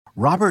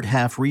Robert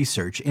Half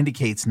research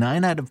indicates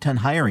 9 out of 10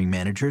 hiring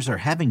managers are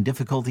having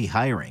difficulty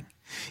hiring.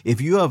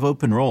 If you have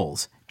open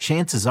roles,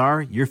 chances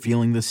are you're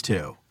feeling this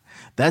too.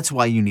 That's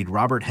why you need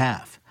Robert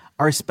Half.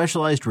 Our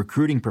specialized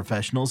recruiting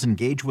professionals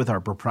engage with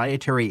our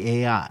proprietary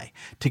AI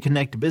to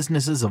connect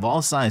businesses of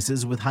all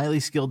sizes with highly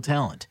skilled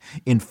talent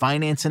in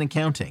finance and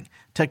accounting,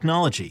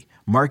 technology,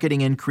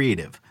 marketing and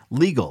creative,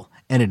 legal,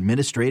 and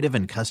administrative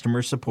and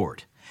customer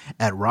support.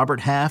 At Robert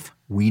Half,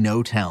 we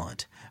know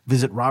talent.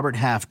 Visit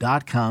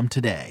roberthalf.com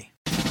today.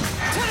 This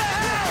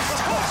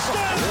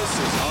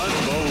is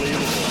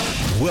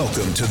unbelievable.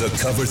 Welcome to the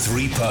Cover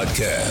 3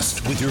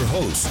 podcast with your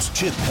hosts,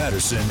 Chip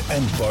Patterson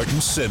and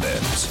Barton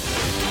Simmons.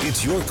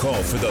 It's your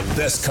call for the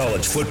best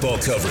college football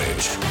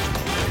coverage.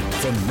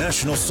 From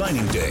National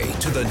Signing Day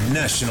to the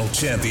National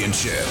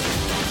Championship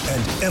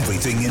and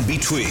everything in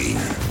between,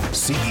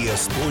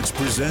 CBS Sports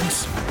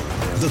presents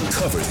the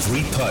Cover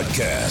 3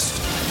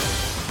 podcast.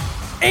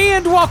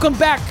 And welcome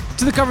back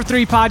to the Cover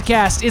 3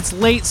 podcast. It's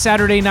late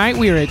Saturday night.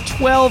 We are at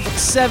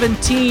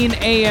 12:17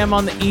 a.m.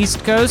 on the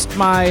East Coast.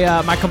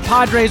 My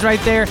compadres right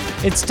there.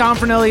 It's Tom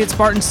Fornelli. It's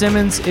Barton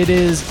Simmons. It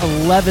is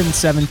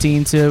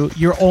 11:17, so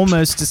you're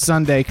almost to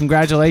Sunday.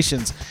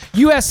 Congratulations.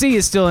 USC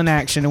is still in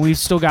action, and we've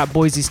still got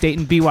Boise State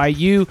and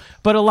BYU,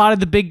 but a lot of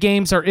the big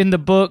games are in the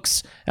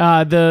books.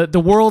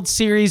 The World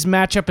Series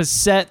matchup is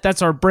set.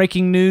 That's our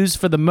breaking news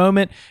for the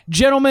moment.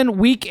 Gentlemen,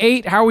 Week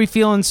 8, how are we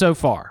feeling so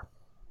far?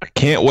 I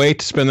can't wait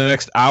to spend the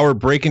next hour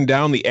breaking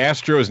down the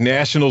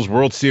Astros-Nationals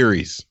World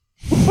Series.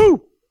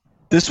 Woo-hoo.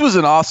 This was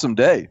an awesome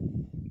day.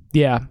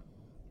 Yeah.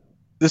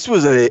 This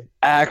was an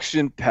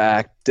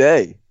action-packed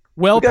day.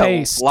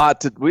 Well-paced.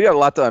 We got a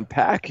lot to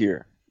unpack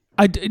here.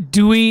 I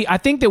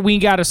think that we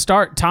got to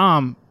start,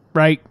 Tom,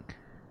 right?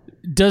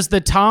 Does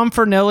the Tom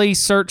Fornelli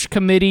search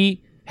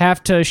committee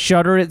have to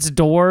shutter its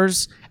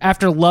doors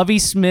after Lovie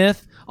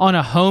Smith on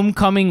a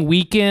homecoming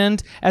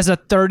weekend as a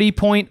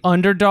 30-point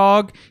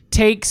underdog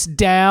takes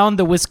down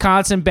the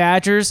Wisconsin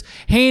Badgers,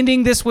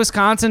 handing this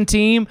Wisconsin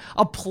team,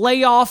 a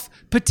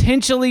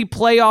potentially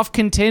playoff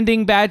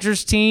contending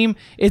Badgers team,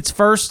 its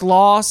first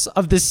loss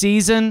of the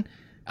season?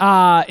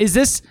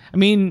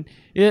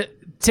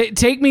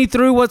 Take me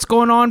through what's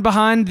going on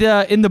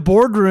in the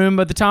boardroom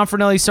of the Tom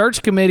Fornelli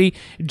search committee.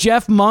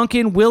 Jeff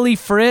Monken, Willie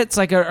Fritz,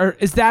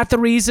 is that the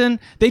reason?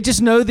 They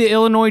just know the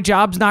Illinois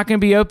job's not going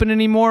to be open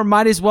anymore?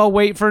 Might as well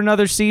wait for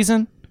another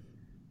season?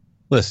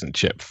 Listen,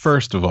 Chip,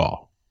 first of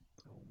all,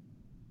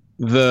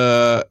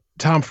 the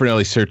Tom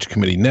Fornelli search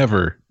committee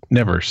never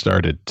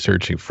started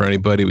searching for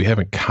anybody. We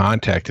haven't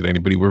contacted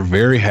anybody. We're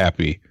very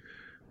happy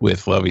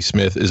with Lovie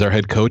Smith as our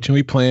head coach, and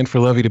we plan for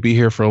Lovie to be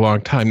here for a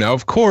long time. Now,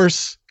 of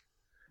course,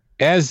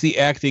 as the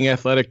acting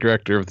athletic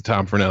director of the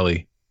Tom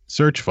Fornelli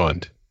Search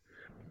Fund,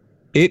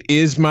 it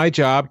is my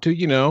job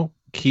to,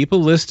 keep a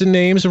list of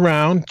names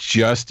around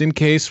just in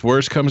case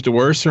worse comes to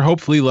worse, or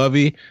hopefully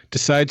Lovie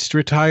decides to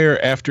retire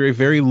after a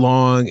very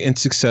long and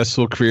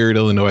successful career at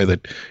Illinois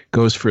that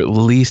goes for at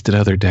least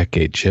another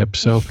decade, Chip.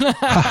 So,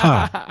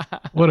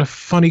 what a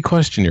funny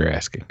question you're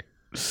asking.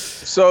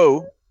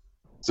 So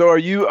are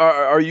you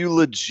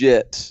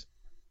legit,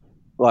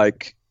 kind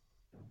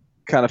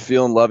of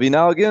feeling Lovie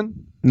now again?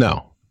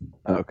 No.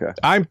 Okay.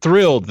 I'm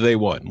thrilled they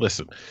won.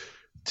 Listen,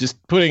 just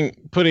putting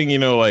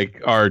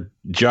our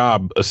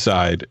job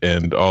aside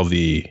and all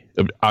the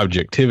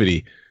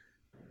objectivity,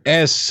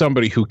 as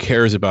somebody who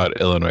cares about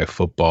Illinois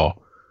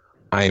football,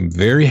 I am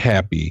very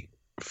happy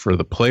for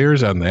the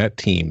players on that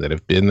team that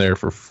have been there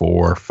for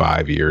 4 or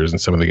 5 years, and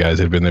some of the guys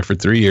that have been there for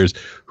 3 years,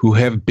 who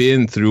have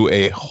been through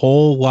a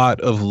whole lot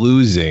of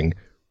losing,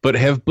 but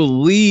have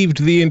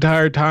believed the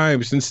entire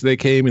time since they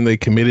came and they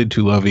committed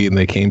to Lovie and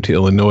they came to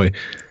Illinois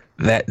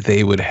that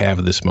they would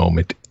have this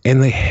moment,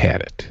 and they had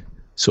it.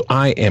 So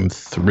I am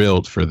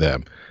thrilled for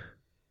them.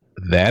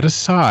 That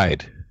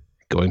aside,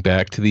 going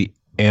back to the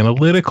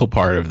analytical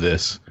part of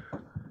this,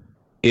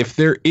 if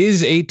there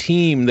is a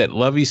team that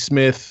Lovie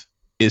Smith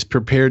is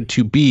prepared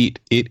to beat,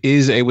 it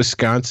is a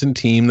Wisconsin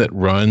team that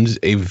runs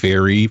a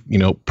very,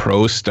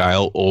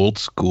 pro-style,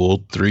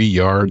 old-school 3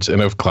 yards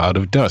and a cloud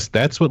of dust.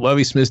 That's what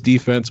Lovie Smith's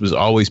defense was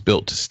always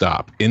built to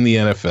stop in the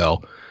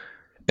NFL.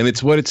 And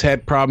it's what it's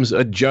had problems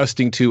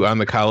adjusting to on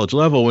the college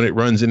level when it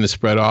runs into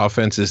spread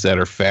offenses that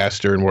are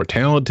faster and more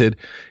talented.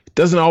 It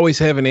doesn't always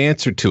have an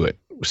answer to it.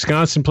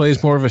 Wisconsin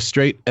plays more of a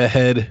straight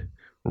ahead,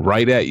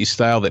 right at you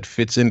style that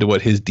fits into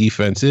what his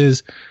defense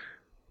is.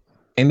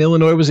 And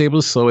Illinois was able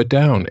to slow it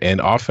down.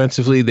 And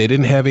offensively, they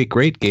didn't have a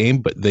great game,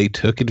 but they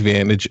took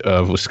advantage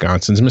of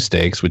Wisconsin's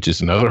mistakes, which is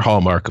another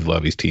hallmark of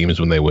Lovie's teams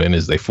when they win,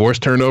 is they force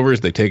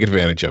turnovers, they take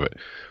advantage of it.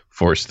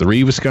 Force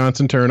 3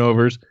 Wisconsin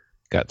turnovers,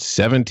 got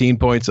 17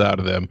 points out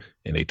of them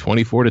in a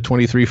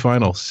 24-23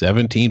 final.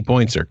 17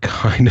 points are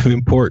kind of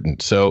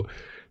important. So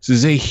this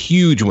is a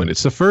huge win.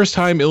 It's the first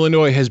time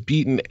Illinois has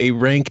beaten a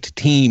ranked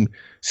team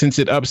since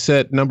it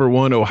upset number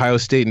 1 Ohio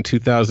State in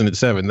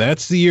 2007.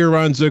 That's the year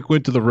Ron Zook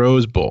went to the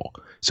Rose Bowl.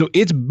 So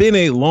it's been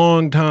a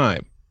long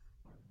time.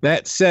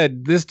 That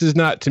said, this does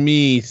not, to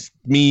me,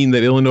 mean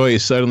that Illinois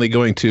is suddenly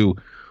going to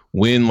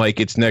win like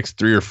its next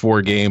 3 or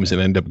 4 games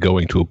and end up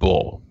going to a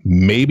bowl.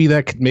 Maybe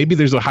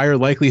there's a higher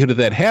likelihood of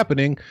that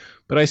happening,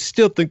 but I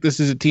still think this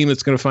is a team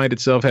that's going to find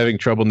itself having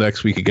trouble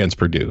next week against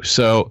Purdue.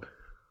 So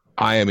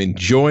I am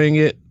enjoying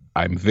it.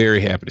 I'm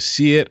very happy to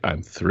see it.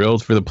 I'm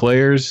thrilled for the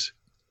players.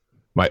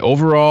 My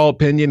overall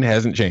opinion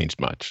hasn't changed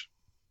much.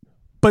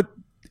 But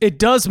it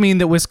does mean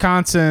that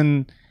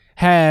Wisconsin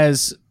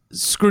has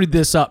screwed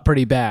this up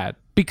pretty bad,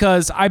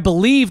 because I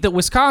believe that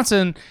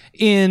Wisconsin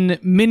in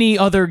many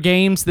other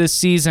games this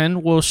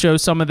season will show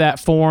some of that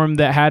form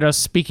that had us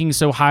speaking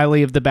so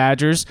highly of the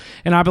Badgers.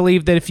 And I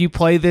believe that if you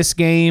play this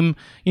game,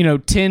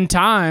 10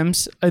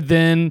 times,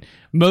 then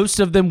most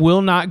of them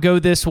will not go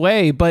this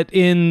way. But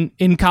in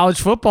college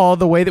football,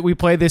 the way that we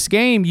play this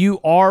game, you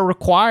are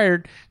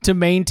required to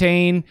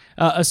maintain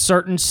a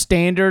certain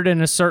standard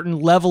and a certain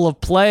level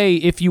of play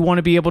if you want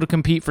to be able to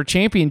compete for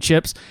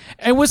championships.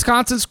 And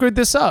Wisconsin screwed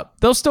this up.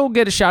 They'll still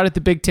get a shot at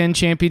the Big Ten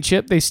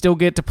championship. They still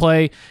get to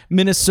play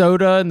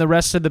Minnesota and the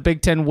rest of the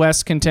Big Ten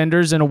West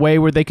contenders in a way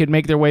where they could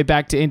make their way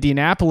back to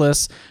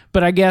Indianapolis.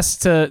 But I guess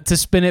to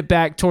spin it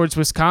back towards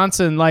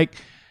Wisconsin,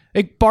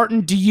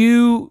 Barton, do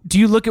you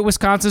look at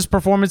Wisconsin's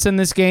performance in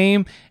this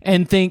game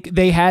and think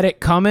they had it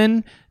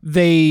coming,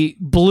 they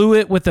blew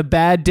it with a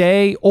bad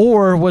day,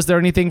 or was there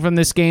anything from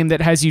this game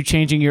that has you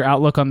changing your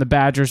outlook on the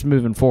Badgers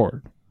moving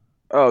forward?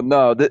 Oh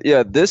no,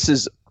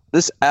 this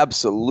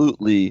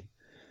absolutely,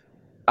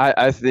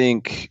 I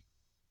think,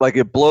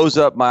 it blows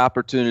up my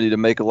opportunity to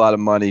make a lot of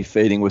money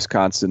fading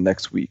Wisconsin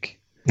next week.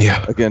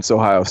 Yeah, against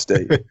Ohio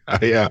State.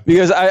 Yeah,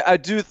 because I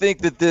do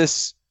think that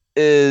this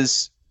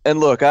is. And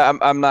look,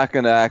 I'm not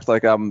going to act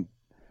like I'm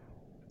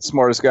the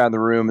smartest guy in the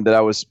room and that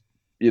I was,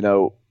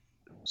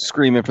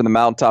 screaming from the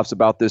mountaintops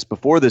about this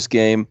before this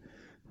game.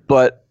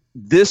 But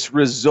this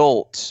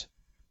result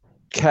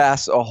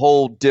casts a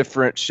whole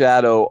different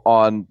shadow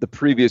on the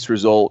previous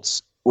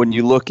results when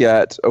you look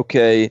at,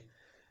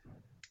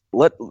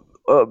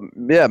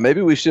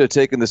 maybe we should have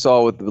taken this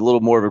all with a little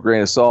more of a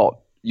grain of salt.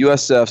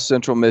 USF,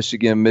 Central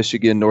Michigan,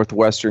 Michigan,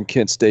 Northwestern,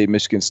 Kent State,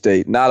 Michigan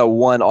State. Not a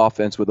one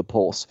offense with a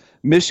pulse.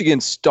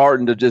 Michigan's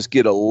starting to just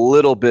get a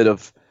little bit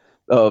of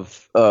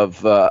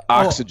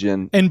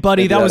oxygen. And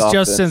buddy, that was offense.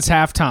 Just since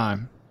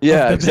halftime.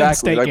 Yeah,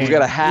 exactly. We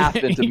got a half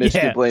into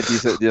Michigan playing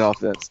decent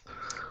offense,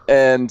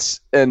 and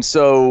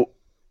so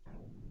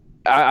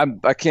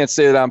I can't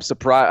say that I'm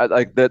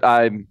surprised. That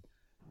I'm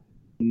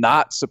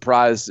not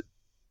surprised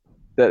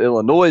that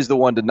Illinois is the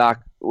one to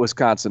knock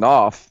Wisconsin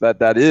off.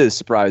 That is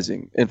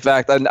surprising. In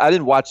fact, I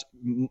didn't watch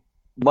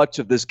much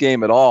of this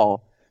game at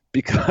all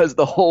because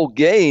the whole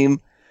game,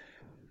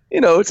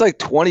 it's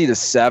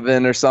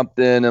 20-7 or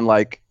something, and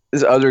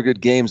there's other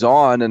good games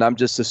on, and I'm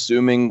just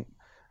assuming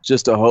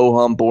just a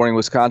ho-hum boring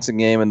Wisconsin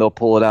game, and they'll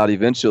pull it out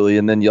eventually,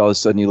 and then all of a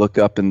sudden you look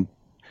up and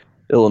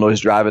Illinois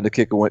is driving to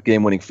kick a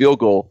game-winning field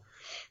goal.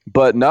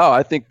 But no,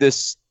 I think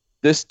this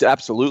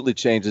absolutely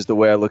changes the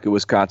way I look at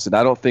Wisconsin.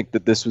 I don't think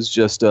that this was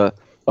just a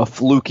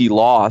fluky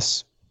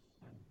loss.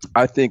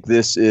 I think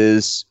this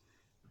is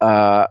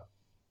a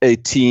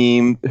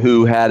team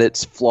who had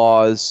its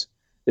flaws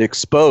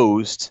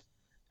exposed,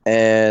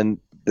 and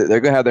they're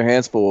going to have their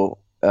hands full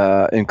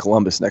in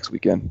Columbus next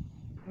weekend.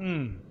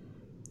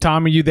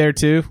 Tom, are you there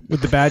too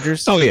with the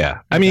Badgers? Oh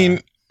yeah. I mean,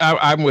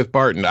 I'm with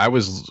Barton.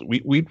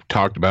 We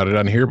talked about it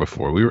on here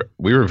before.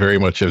 We were very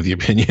much of the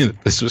opinion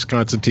that this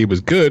Wisconsin team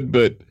was good,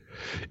 but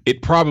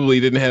it probably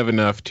didn't have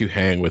enough to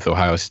hang with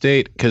Ohio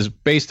State, because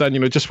based on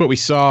just what we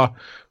saw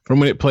from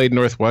when it played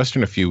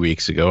Northwestern a few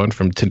weeks ago and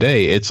from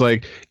today, it's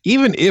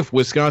even if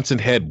Wisconsin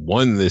had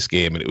won this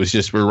game and it was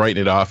just we're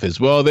writing it off as,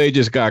 well, they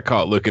just got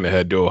caught looking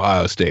ahead to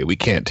Ohio State, we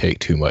can't take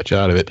too much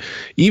out of it.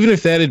 Even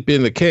if that had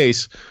been the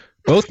case,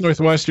 both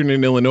Northwestern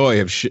and Illinois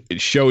have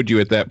showed you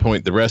at that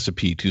point the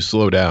recipe to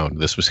slow down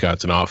this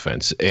Wisconsin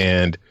offense.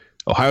 And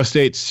Ohio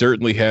State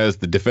certainly has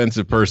the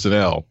defensive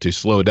personnel to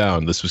slow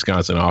down this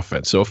Wisconsin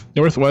offense. So if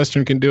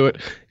Northwestern can do it,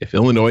 if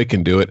Illinois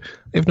can do it,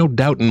 I have no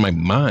doubt in my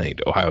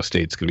mind Ohio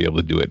State's going to be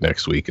able to do it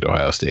next week at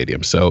Ohio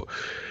Stadium. So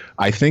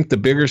I think the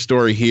bigger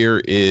story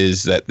here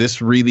is that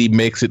this really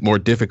makes it more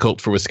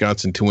difficult for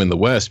Wisconsin to win the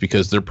West,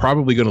 because they're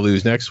probably going to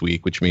lose next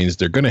week, which means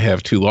they're going to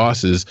have 2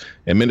 losses.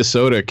 And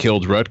Minnesota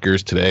killed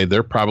Rutgers today.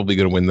 They're probably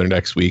going to win their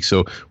next week.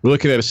 So we're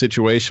looking at a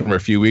situation where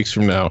a few weeks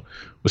from now,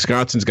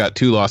 Wisconsin's got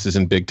 2 losses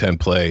in Big Ten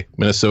play.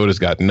 Minnesota's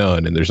got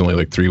none, and there's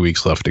only 3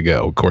 weeks left to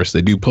go. Of course,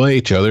 they do play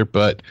each other,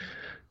 but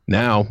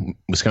now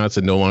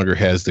Wisconsin no longer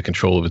has the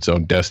control of its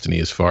own destiny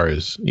as far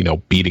as,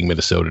 beating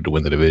Minnesota to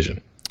win the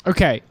division.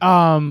 Okay.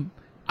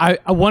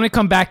 I want to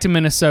come back to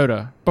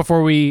Minnesota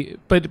before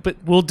but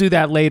we'll do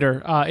that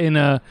later in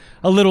a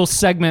little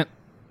segment.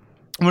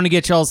 I want to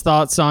get y'all's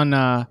thoughts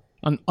on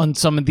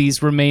some of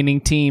these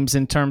remaining teams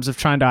in terms of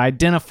trying to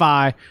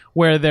identify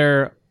where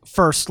their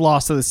first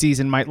loss of the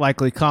season might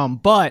likely come.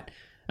 But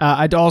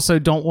I also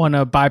don't want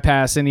to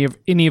bypass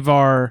any of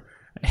our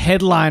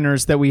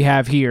headliners that we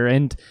have here.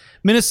 And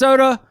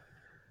Minnesota,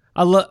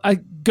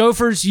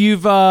 Gophers,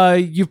 you've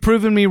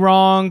proven me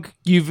wrong.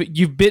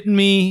 You've bitten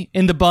me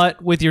in the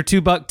butt with your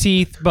 2-buck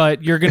teeth,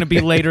 but you're going to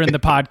be later in the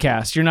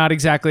podcast. You're not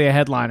exactly a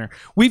headliner.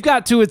 We've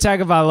got Tua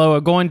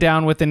Tagovailoa going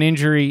down with an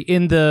injury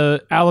in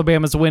the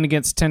Alabama's win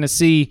against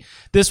Tennessee.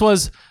 This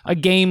was a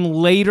game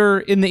later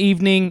in the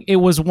evening. It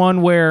was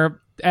one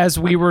where, as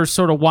we were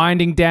sort of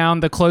winding down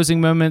the closing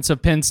moments of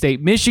Penn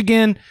State,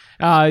 Michigan,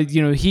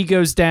 he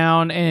goes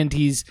down and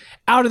he's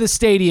out of the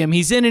stadium.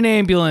 He's in an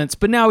ambulance,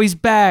 but now he's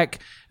back.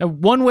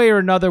 One way or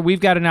another, we've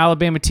got an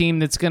Alabama team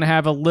that's going to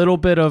have a little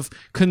bit of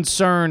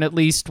concern, at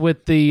least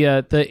with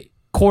the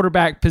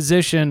quarterback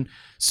position.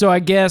 So I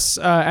guess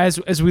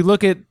as we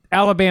look at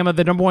Alabama,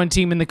 the number one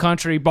team in the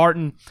country,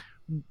 Barton,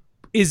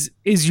 is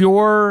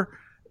your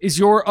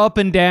up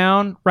and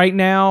down right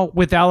now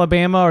with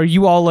Alabama? Are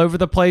you all over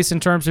the place in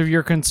terms of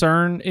your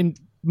concern in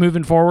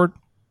moving forward?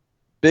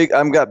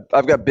 I've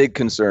got big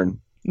concern.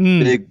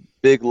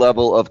 Big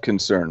level of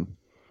concern.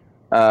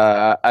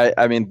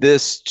 I mean,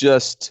 this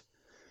just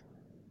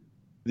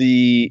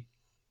the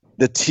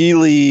tea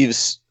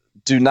leaves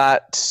do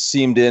not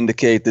seem to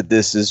indicate that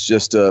this is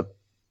just a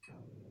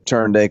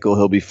turned ankle.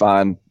 He'll be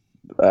fine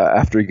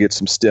after he gets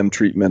some stem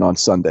treatment on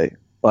Sunday.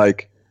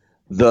 Like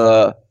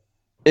this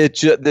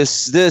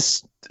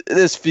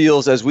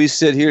feels, as we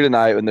sit here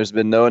tonight and there's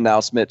been no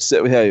announcement.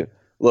 Hey,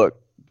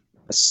 look,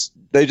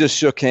 they just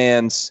shook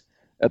hands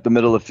at the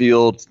middle of the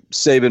field.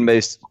 Saban may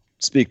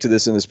speak to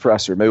this in his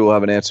presser. Maybe we'll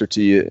have an answer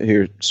to you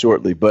here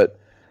shortly. But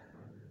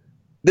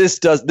this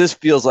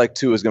feels like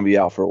Tua is going to be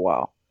out for a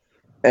while.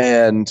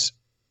 And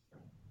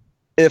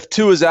if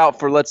Tua is out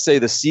for, let's say,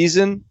 the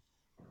season,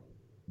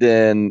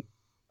 then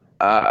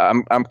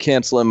I'm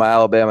canceling my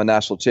Alabama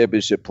national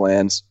championship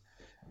plans.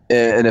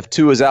 And if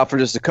Tua is out for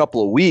just a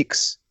couple of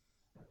weeks,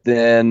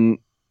 then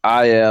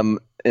I am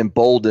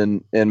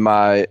emboldened in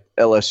my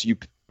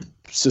LSU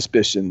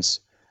suspicions.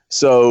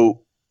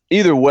 So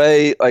either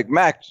way, like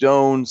Mac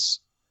Jones,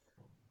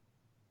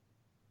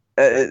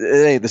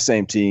 it ain't the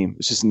same team.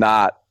 It's just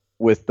not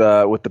with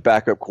the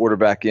backup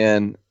quarterback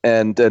in.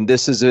 And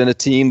this has been a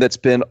team that's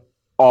been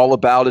all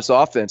about its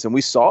offense. And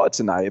we saw it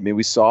tonight. I mean,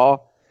 we saw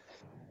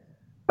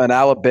an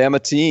Alabama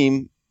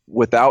team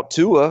without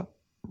Tua,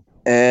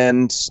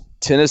 and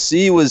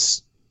Tennessee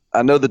was,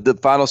 I know that the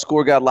final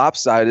score got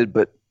lopsided,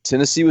 but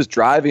Tennessee was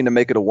driving to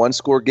make it a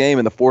one-score game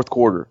in the fourth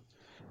quarter.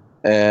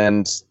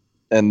 And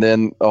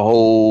then a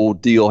whole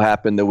deal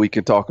happened that we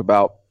can talk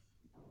about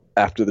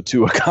after the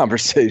Tua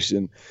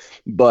conversation.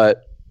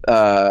 But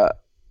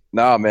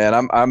no,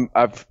 man,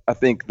 I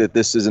think that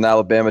this is an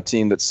Alabama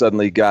team that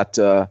suddenly got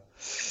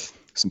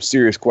some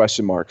serious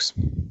question marks.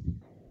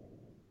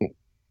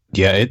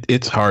 Yeah,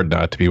 it's hard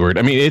not to be worried.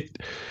 I mean,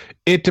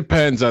 it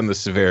depends on the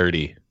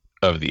severity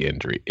of the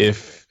injury.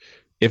 If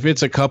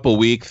it's a couple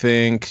week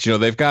thing, 'cause,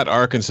 they've got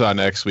Arkansas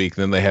next week,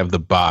 then they have the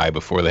bye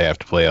before they have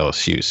to play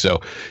LSU. So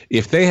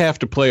if they have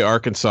to play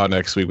Arkansas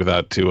next week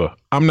without Tua,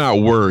 I'm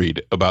not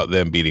worried about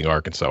them beating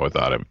Arkansas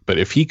without him. But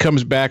if he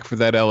comes back for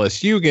that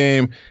LSU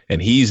game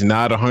and he's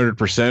not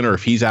 100%, or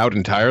if he's out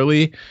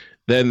entirely,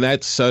 then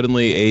that's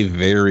suddenly a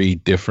very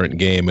different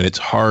game. And it's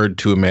hard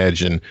to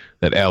imagine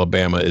that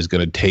Alabama is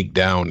going to take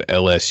down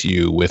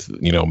LSU with,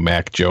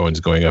 Mac Jones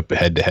going up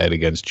head-to-head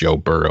against Joe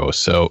Burrow.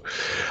 So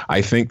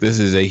I think this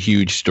is a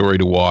huge story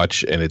to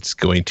watch, and it's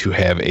going to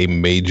have a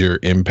major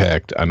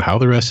impact on how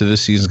the rest of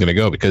this season is going to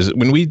go. Because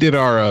when we did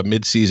our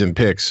midseason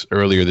picks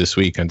earlier this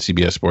week on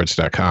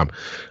CBSSports.com,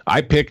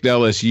 I picked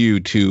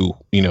LSU to,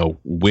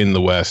 win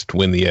the West,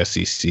 win the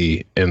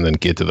SEC, and then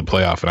get to the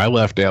playoff. And I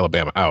left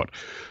Alabama out.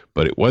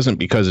 But it wasn't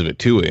because of a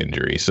Tua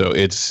injury. So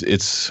it's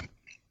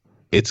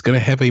going to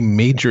have a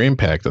major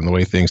impact on the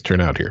way things turn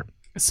out here.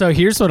 So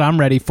here's what I'm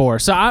ready for.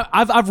 So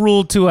I've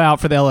ruled Tua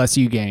out for the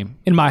LSU game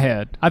in my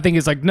head. I think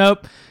it's like,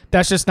 nope,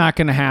 that's just not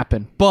going to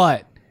happen.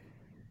 But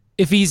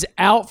if he's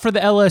out for the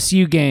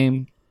LSU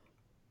game,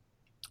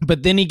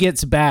 but then he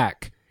gets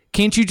back,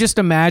 can't you just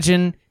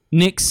imagine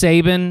Nick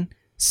Saban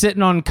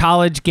sitting on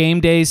College Game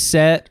Day's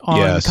set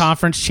on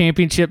Conference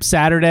Championship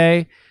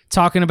Saturday,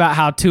 talking about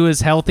how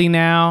Tua's healthy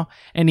now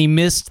and he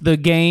missed the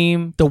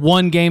game, the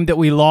one game that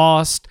we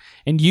lost,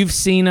 and you've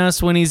seen us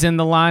when he's in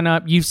the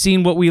lineup. You've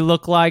seen what we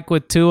look like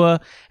with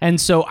Tua. And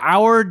so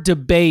our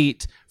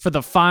debate for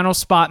the final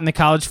spot in the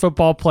college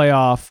football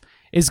playoff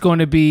is going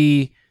to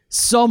be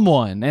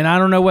someone, and I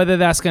don't know whether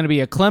that's going to be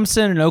a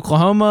Clemson, an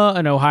Oklahoma,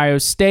 an Ohio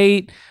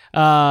State,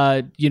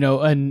 a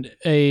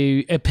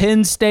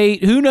Penn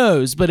State, who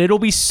knows, but it'll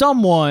be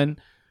someone.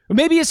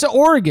 Maybe it's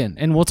Oregon,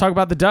 and we'll talk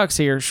about the Ducks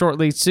here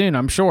shortly soon,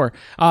 I'm sure.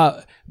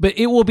 But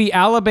it will be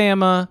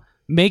Alabama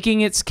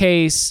making its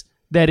case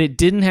that it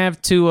didn't have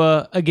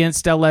Tua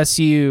against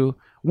LSU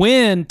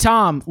when,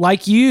 Tom,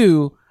 like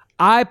you,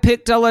 I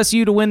picked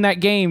LSU to win that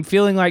game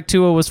feeling like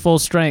Tua was full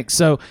strength.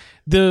 So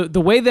the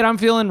way that I'm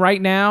feeling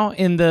right now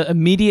in the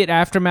immediate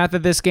aftermath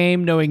of this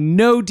game, knowing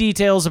no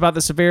details about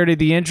the severity of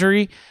the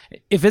injury,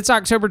 if it's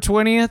October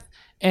 20th,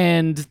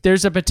 and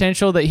there's a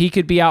potential that he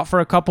could be out for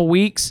a couple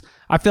weeks,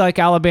 I feel like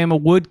Alabama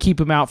would keep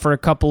him out for a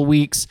couple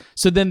weeks.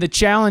 So then the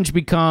challenge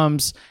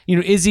becomes,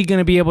 is he going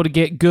to be able to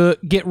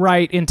get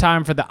right in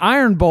time for the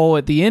Iron Bowl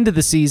at the end of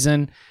the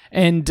season?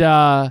 And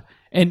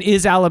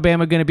is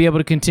Alabama going to be able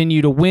to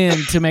continue to win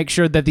to make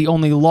sure that the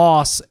only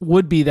loss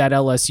would be that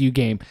LSU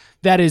game?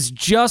 That is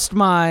just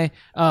my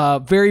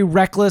very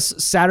reckless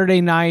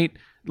Saturday night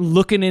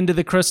looking into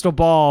the crystal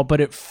ball, but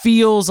it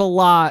feels a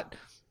lot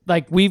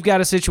like we've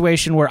got a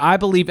situation where I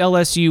believe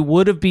LSU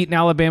would have beaten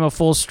Alabama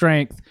full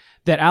strength,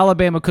 that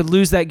Alabama could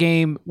lose that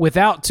game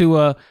without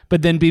Tua,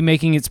 but then be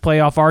making its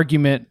playoff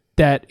argument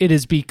that it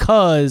is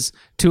because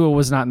Tua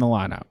was not in the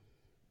lineup.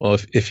 Well,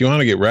 if you want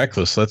to get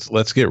reckless,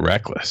 let's get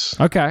reckless.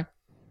 Okay.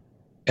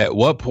 At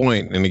what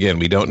point, and again,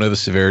 we don't know the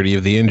severity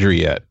of the injury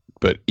yet,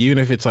 but even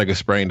if it's like a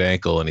sprained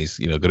ankle and he's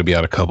going to be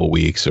out a couple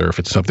weeks, or if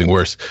it's something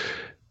worse,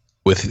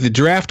 with the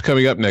draft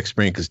coming up next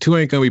spring, because Tua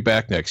ain't going to be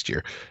back next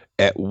year,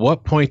 at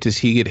what point does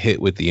he get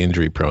hit with the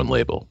injury-prone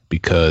label?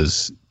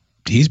 Because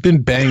he's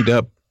been banged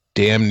up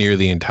damn near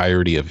the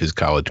entirety of his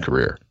college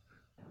career.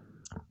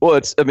 Well,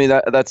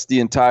 that's the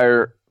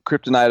entire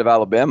kryptonite of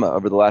Alabama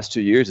over the last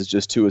 2 years is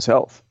just Tua's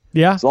health.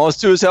 Yeah. As long as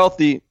Tua's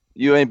healthy,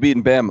 you ain't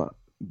beating Bama.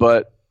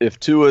 But if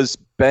Tua's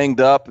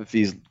banged up, if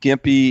he's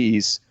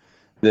gimpy,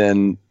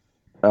 then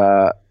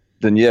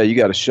yeah, you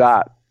got a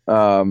shot.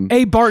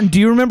 Hey, Barton, do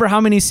you remember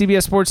how many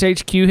CBS Sports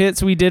HQ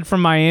hits we did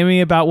from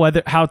Miami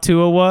about how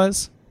Tua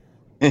was?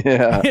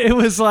 Yeah. It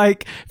was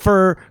like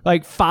for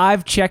like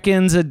 5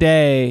 check-ins a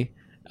day.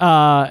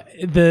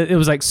 It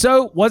was like,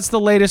 so what's the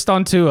latest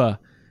on Tua?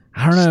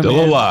 I don't know. Still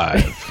man.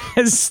 Alive.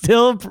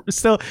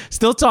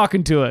 still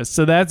talking to us.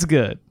 So that's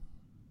good.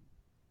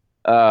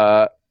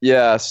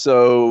 Yeah.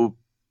 So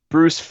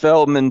Bruce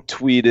Feldman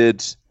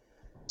tweeted,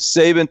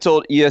 Saban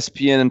told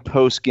ESPN in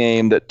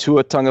post-game that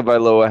Tua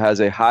Tagovailoa has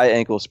a high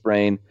ankle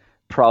sprain,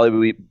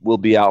 probably will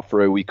be out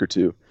for a week or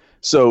two.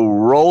 So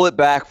roll it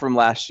back from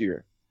last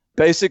year.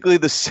 Basically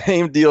the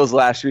same deal as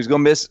last year. He's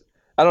going to miss.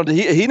 I don't.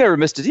 He never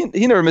missed it.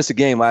 He never missed a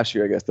game last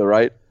year, I guess, though,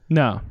 right?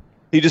 No.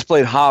 He just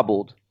played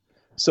hobbled.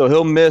 So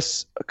he'll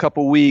miss a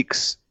couple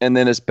weeks and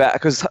then it's back.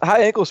 Because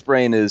high ankle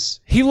sprain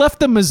is. He left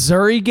the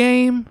Missouri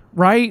game,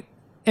 right?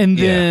 And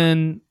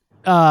then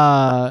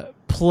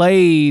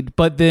played,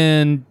 but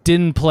then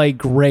didn't play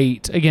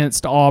great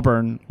against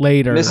Auburn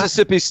later.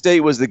 Mississippi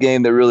State was the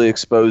game that really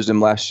exposed him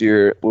last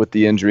year with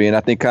the injury, and I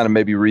think kind of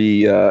maybe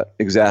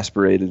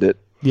exasperated it.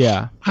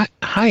 Yeah.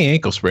 High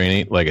ankle sprain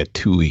ain't like a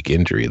 2-week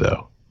injury,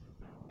 though.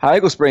 High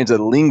ankle sprain's a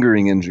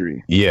lingering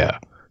injury. Yeah.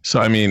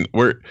 So, I mean,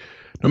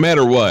 no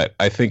matter what,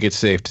 I think it's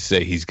safe to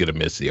say he's going to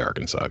miss the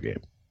Arkansas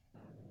game.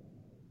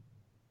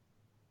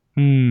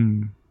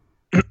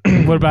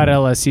 What about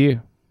LSU?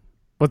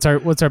 What's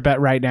our bet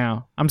right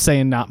now? I'm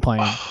saying not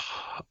playing.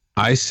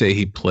 I say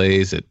he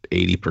plays at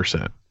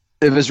 80%.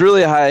 If it's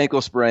really a high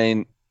ankle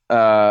sprain,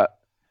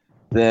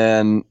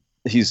 then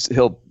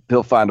he'll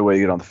find a way to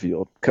get on the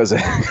field because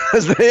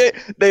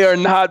they are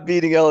not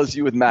beating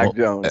LSU with Mac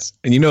Jones.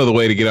 And the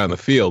way to get on the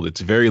field, it's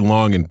very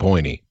long and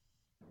pointy.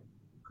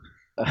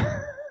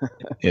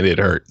 And it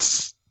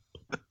hurts.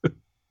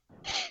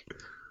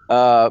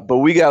 But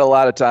we got a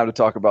lot of time to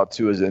talk about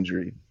Tua's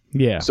injury.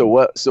 Yeah. So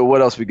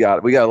what else we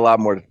got? We got a lot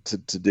more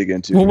to dig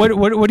into. Well, what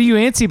are you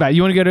antsy about?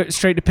 You want to go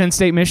straight to Penn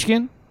State,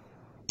 Michigan?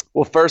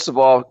 Well, first of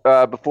all,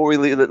 before we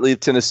leave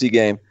Tennessee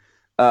game,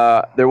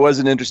 there was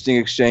an interesting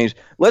exchange.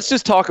 Let's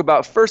just talk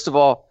about, first of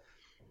all,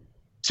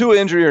 Tua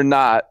injury or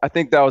not, I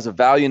think that was a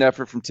valiant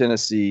effort from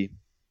Tennessee.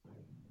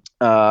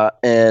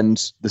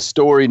 And the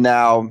story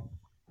now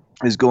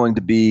is going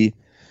to be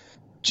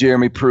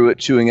Jeremy Pruitt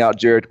chewing out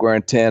Jarrett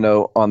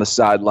Guarantano on the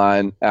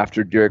sideline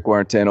after Jarrett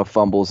Guarantano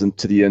fumbles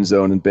into the end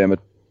zone and Bama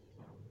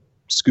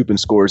scoop and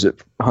scores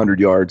it 100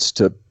 yards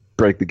to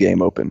break the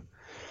game open.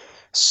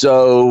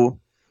 So,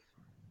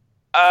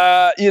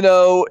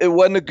 it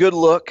wasn't a good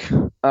look.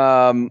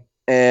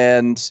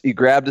 And he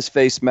grabbed his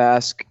face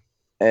mask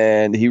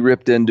and he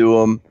ripped into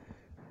him.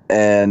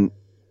 And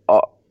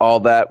all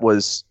that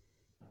was,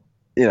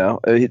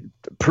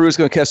 Pruitt's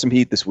going to catch some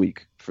heat this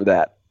week for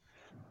that.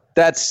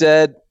 That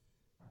said,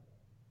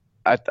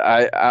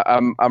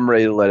 I'm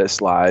ready to let it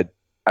slide.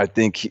 I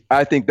think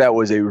that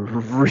was a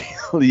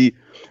really,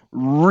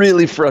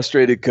 really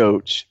frustrated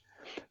coach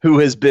who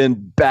has been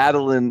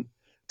battling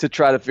to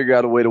try to figure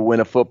out a way to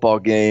win a football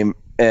game,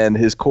 and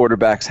his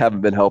quarterbacks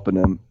haven't been helping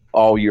him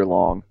all year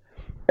long.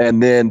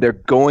 And then they're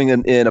going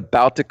in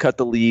about to cut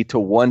the lead to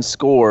 1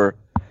 score,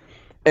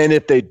 and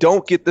if they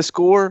don't get the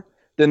score,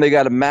 then they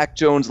got a Mac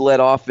Jones-led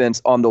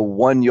offense on the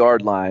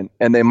 1-yard line,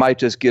 and they might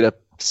just get a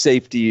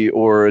safety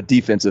or a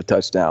defensive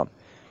touchdown.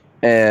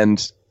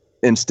 And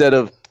instead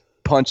of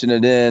punching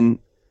it in,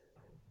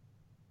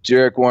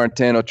 Jarrett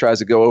Guarantano tries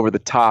to go over the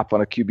top on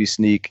a QB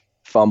sneak,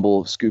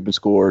 fumble, scoop and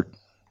score,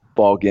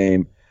 ball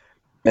game.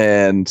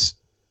 And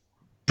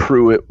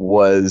Pruitt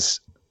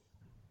was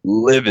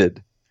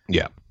livid.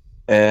 Yeah.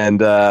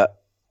 And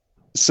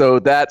so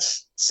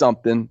that's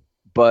something.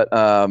 But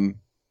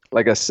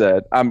like I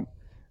said,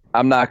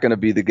 I'm not going to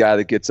be the guy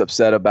that gets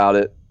upset about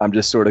it. I'm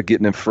just sort of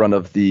getting in front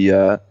of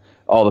the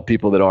all the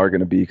people that are going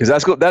to be, because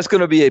that's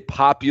going to be a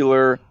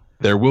popular.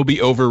 There will be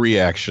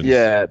overreaction.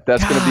 Yeah,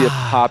 that's going to be a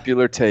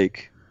popular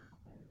take.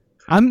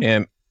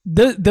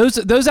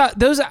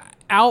 Those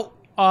out.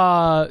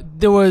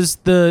 There was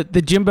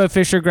the Jimbo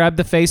Fisher grabbed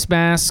the face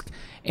mask,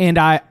 and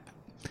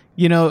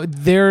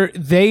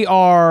they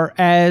are,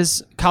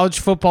 as college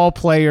football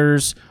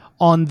players,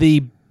 on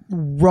the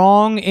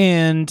wrong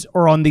end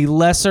or on the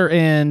lesser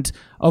end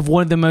of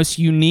one of the most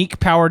unique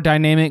power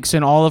dynamics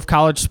in all of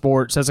college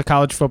sports as a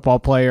college football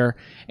player.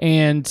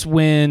 And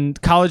when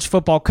college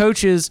football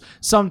coaches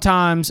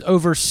sometimes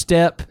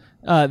overstep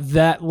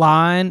that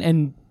line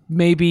and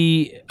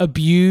maybe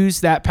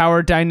abuse that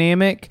power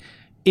dynamic,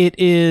 it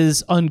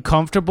is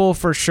uncomfortable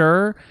for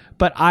sure.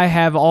 But I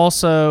have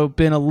also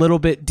been a little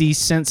bit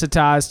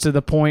desensitized to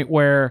the point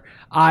where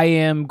I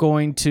am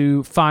going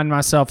to find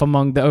myself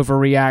among the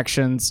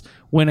overreactions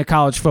when a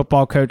college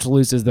football coach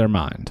loses their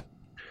mind.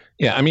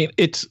 Yeah, I mean,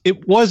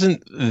 it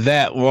wasn't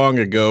that long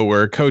ago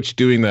where a coach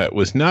doing that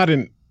was not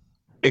an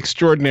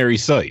extraordinary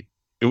sight.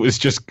 It was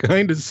just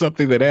kind of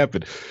something that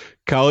happened.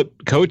 College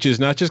coaches,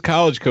 not just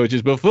college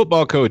coaches, but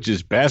football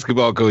coaches,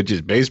 basketball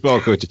coaches, baseball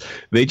coaches,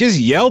 they just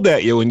yelled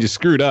at you when you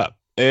screwed up.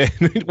 And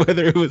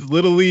whether it was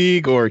Little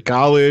League or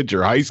college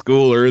or high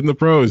school or in the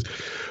pros.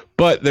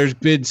 But there's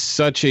been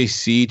such a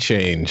sea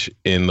change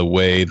in the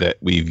way that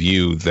we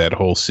view that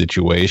whole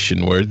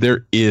situation, where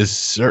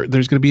there's going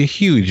to be a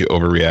huge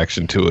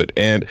overreaction to it.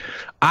 And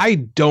I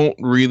don't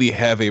really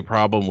have a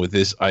problem with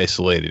this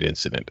isolated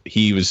incident.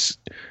 He was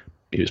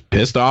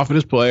pissed off at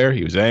his player.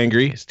 He was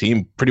angry. His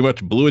team pretty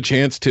much blew a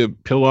chance to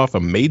pull off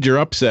a major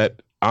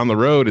upset on the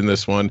road in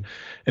this one.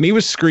 And he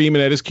was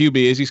screaming at his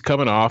QB as he's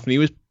coming off, and he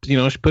was,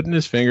 putting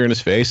his finger in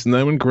his face. And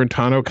then when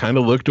Guarantano kind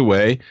of looked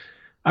away,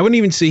 I wouldn't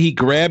even say he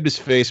grabbed his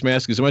face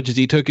mask as much as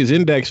he took his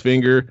index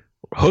finger,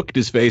 hooked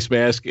his face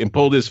mask, and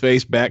pulled his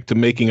face back to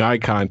making eye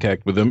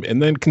contact with him,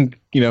 and then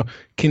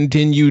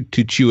continued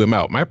to chew him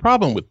out. My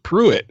problem with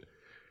Pruitt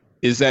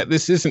is that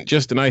this isn't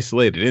just an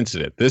isolated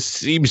incident. This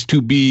seems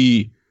to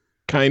be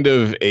kind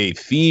of a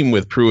theme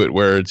with Pruitt,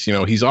 where it's,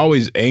 he's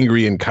always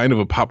angry and kind of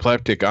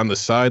apoplectic on the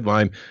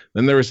sideline.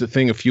 Then there was a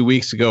thing a few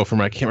weeks ago from,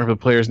 I can't remember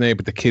the player's name,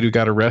 but the kid who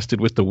got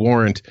arrested with the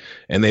warrant,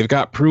 and they've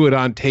got Pruitt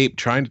on tape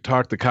trying to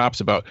talk to cops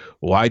about,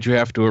 why'd you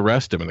have to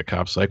arrest him? And the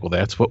cop's like, well,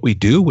 that's what we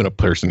do when a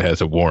person has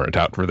a warrant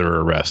out for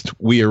their arrest.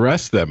 We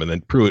arrest them. And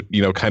then Pruitt,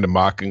 kind of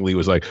mockingly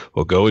was like,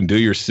 well, go and do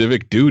your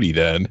civic duty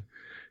then.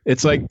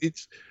 It's like,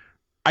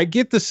 I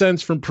get the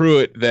sense from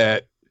Pruitt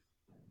that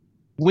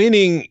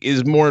winning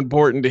is more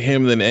important to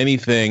him than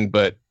anything,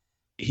 but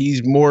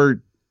he's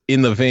more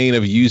in the vein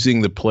of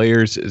using the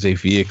players as a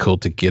vehicle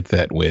to get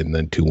that win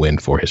than to win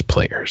for his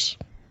players.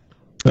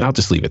 And I'll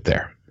just leave it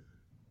there.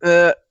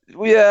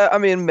 Yeah, I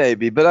mean,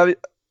 maybe. But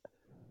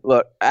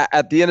look,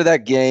 at the end of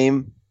that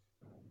game,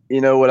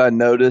 what I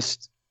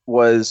noticed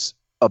was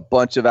a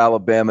bunch of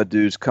Alabama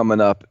dudes coming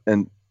up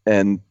and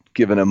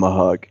giving him a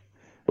hug.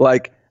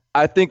 Like,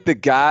 I think the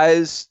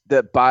guys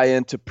that buy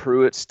into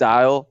Pruitt's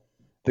style,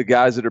 the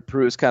guys that are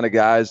Pruitt's kind of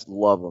guys,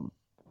 love him.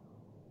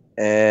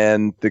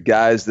 And the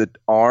guys that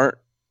aren't,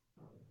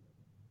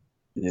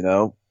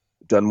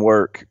 doesn't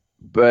work.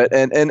 But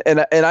and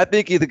I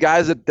think the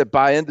guys that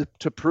buy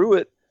into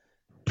Pruitt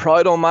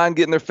probably don't mind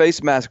getting their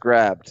face mask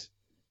grabbed,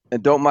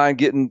 and don't mind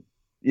getting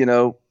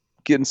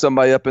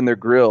somebody up in their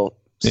grill.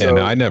 Yeah,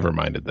 no, I never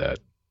minded that.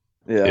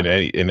 Yeah.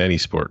 In any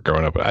sport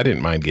growing up, I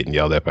didn't mind getting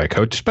yelled at by a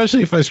coach,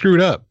 especially if I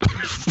screwed up.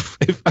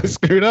 If I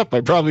screwed up, I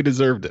probably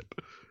deserved it.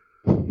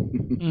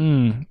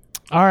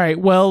 All right.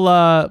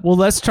 Well,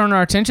 let's turn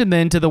our attention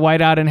then to the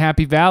Whiteout in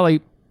Happy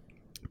Valley.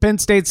 Penn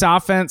State's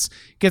offense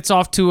gets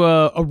off to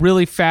a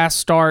really fast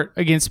start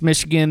against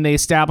Michigan. They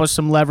establish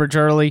some leverage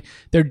early.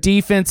 Their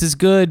defense is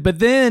good. But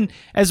then,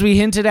 as we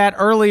hinted at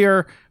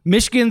earlier,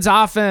 Michigan's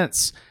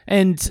offense,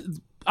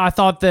 and I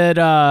thought that,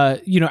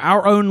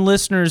 our own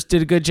listeners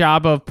did a good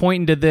job of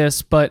pointing to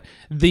this, but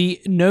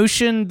the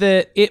notion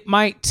that it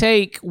might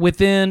take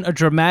within a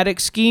dramatic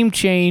scheme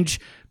change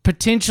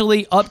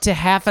potentially up to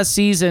half a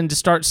season to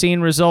start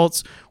seeing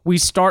results. We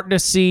start to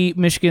see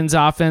Michigan's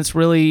offense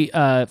really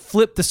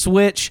flip the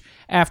switch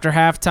after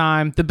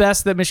halftime. The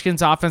best that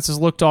Michigan's offense has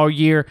looked all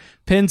year.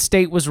 Penn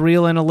State was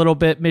reeling a little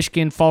bit.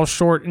 Michigan falls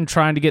short in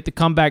trying to get the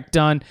comeback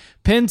done.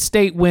 Penn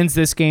State wins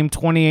this game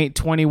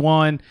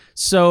 28-21.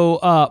 So,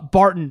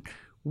 Barton,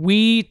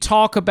 we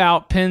talk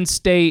about Penn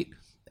State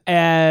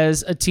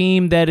as a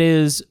team that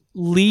is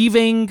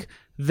leaving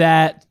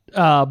that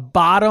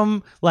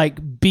bottom,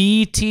 like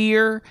B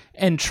tier,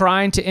 and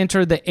trying to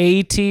enter the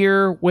A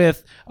tier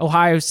with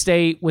Ohio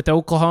State, with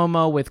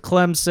Oklahoma, with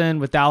Clemson,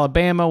 with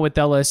Alabama, with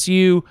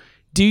LSU.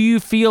 Do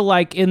you feel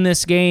like in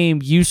this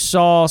game you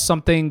saw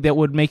something that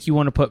would make you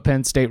want to put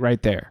Penn State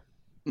right there?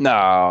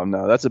 No,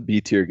 that's a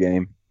B tier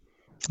game.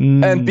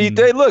 And B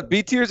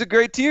tier is a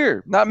great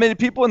tier. Not many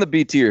people in the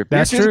B tier.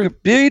 That's true.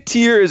 B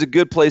tier is a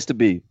good place to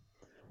be.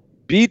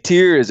 B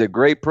tier is a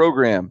great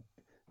program.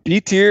 B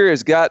tier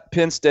has got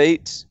Penn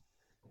State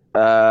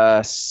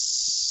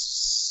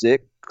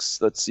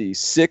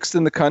sixth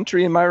in the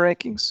country in my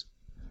rankings,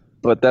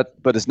 but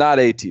it's not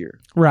A tier.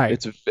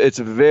 Right. It's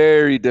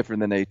very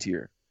different than A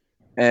tier,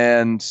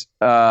 and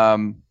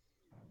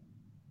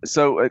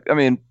so I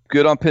mean,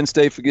 good on Penn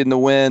State for getting the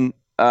win.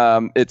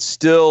 It's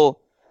still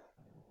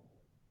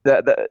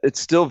it's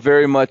still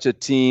very much a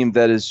team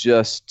that is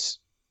just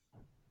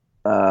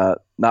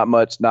not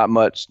much.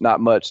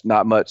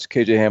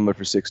 KJ Hamler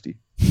for 60.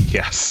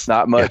 Yes.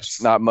 Not much.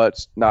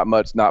 KJ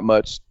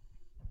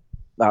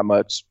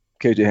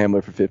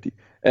Hamler for 50.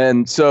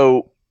 And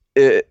so,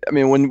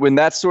 when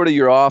that's sort of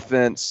your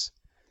offense,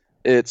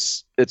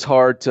 it's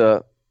hard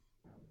to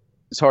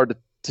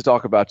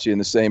talk about you in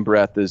the same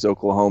breath as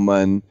Oklahoma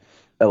and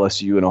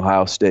LSU and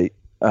Ohio State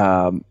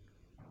and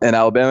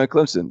Alabama and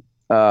Clemson,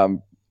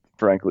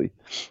 frankly.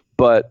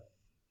 But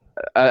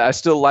I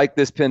still like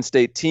this Penn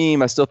State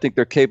team. I still think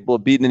they're capable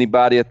of beating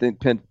anybody. I think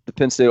the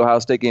Penn State-Ohio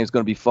State game is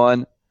going to be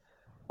fun.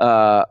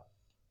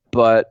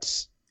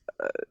 But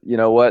you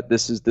know what?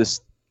 That's they got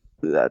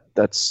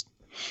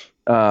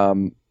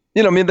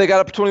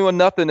up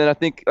 21-0, and I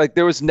think like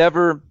there was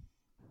never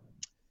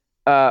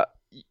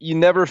you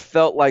never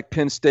felt like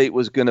Penn State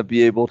was going to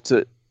be able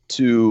to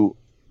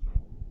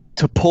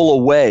pull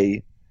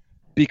away,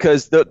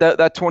 because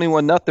that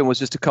 21-0 was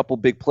just a couple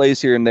big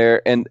plays here and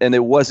there, and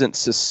it wasn't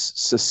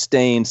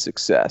sustained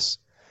success.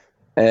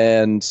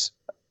 And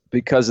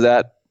because of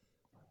that,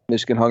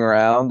 Michigan hung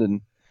around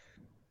and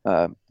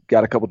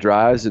got a couple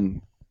drives,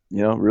 and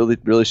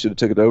really should have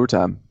took it to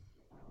overtime.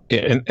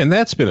 Yeah, and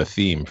that's been a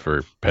theme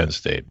for Penn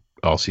State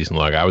all season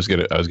long. I was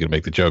gonna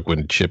make the joke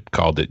when Chip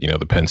called it,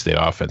 the Penn State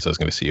offense. I was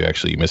gonna say you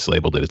actually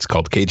mislabeled it. It's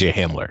called KJ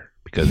Hamler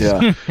because.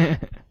 Yeah.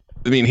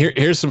 I mean,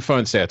 here's some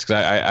fun stats, because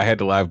I had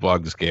to live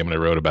blog this game and I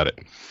wrote about it.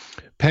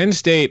 Penn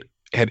State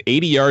had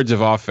 80 yards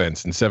of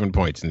offense and 7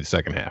 points in the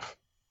second half.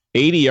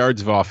 80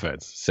 yards of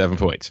offense, 7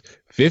 points.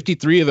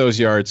 53 of those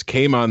yards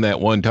came on that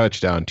one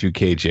touchdown to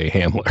KJ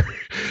Hamler.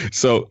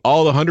 So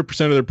all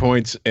 100% of their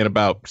points and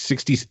about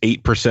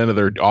 68% of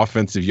their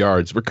offensive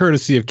yards were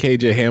courtesy of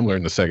KJ Hamler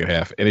in the second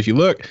half. And if you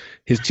look,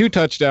 his 2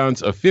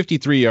 touchdowns of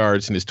 53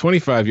 yards and his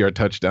 25-yard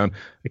touchdown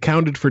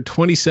accounted for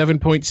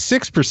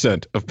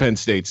 27.6% of Penn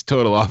State's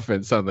total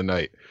offense on the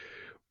night.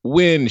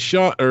 When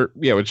Sean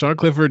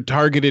Clifford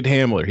targeted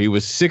Hamler, he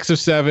was 6 of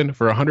 7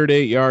 for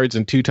 108 yards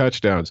and 2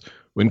 touchdowns.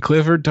 When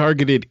Clifford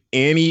targeted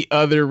any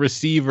other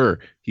receiver,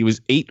 he was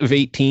 8 of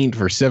 18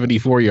 for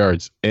 74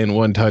 yards and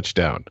 1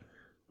 touchdown.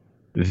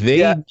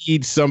 They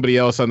need somebody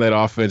else on that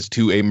offense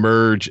to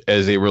emerge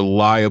as a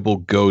reliable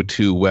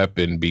go-to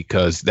weapon,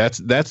 because that's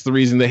the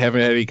reason they haven't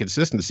had any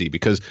consistency,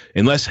 because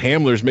unless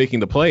Hamler's making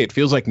the play, it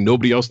feels like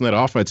nobody else in that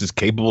offense is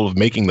capable of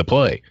making the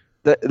play.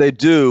 They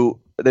do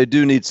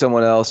need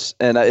someone else,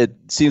 and it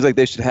seems like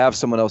they should have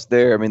someone else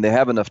there. I mean, they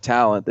have enough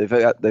talent.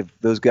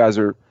 Those guys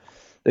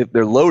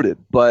they're loaded,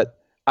 but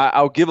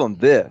I'll give them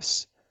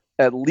this.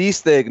 At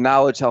least they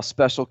acknowledge how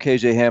special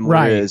KJ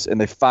Hamler is,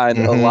 and they find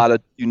a lot of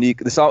unique.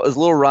 This is a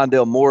little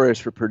Rondale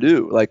Moore-ish for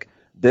Purdue. Like,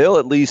 they'll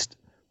at least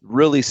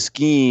really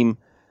scheme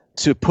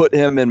to put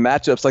him in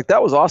matchups. Like,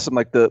 that was awesome.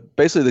 Like,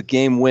 basically the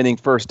game-winning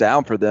first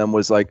down for them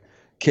was like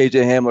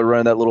KJ Hamler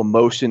running that little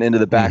motion into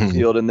the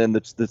backfield, and then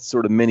the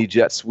sort of mini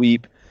jet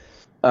sweep.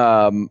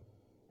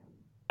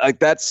 Like,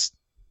 that's.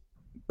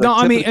 No,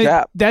 I mean,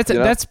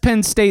 that's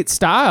Penn State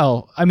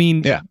style. I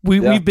mean,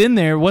 we've been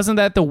there. Wasn't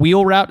that the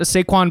wheel route to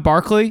Saquon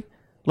Barkley?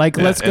 Like,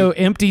 let's go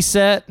empty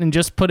set and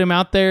just put him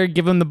out there,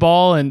 give him the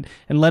ball, and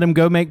let him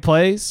go make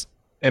plays.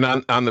 And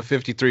on the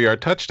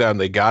 53-yard touchdown,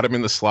 they got him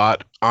in the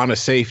slot on a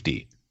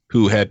safety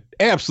who had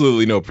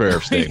absolutely no prayer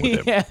of staying with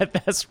him. Yeah,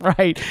 that's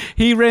right.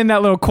 He ran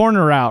that little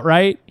corner route,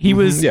 right? He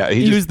was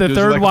the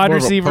third wide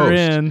receiver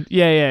in.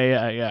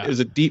 Yeah. It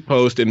was a deep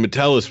post, and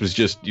Metellus was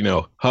just,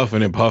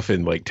 huffing and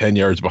puffing like 10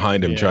 yards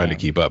behind him trying to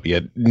keep up. He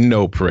had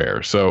no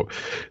prayer. So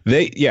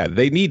they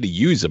need to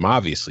use him,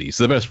 obviously. He's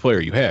the best player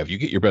you have. You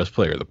get your best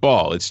player the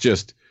ball. It's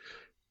just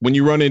when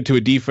you run into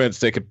a defense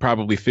that could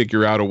probably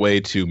figure out a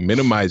way to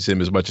minimize him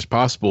as much as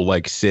possible,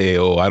 like, say,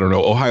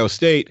 Ohio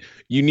State,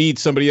 you need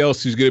somebody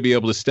else who's going to be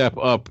able to step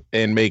up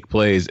and make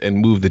plays and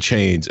move the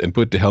chains and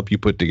help you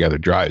put together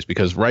drives,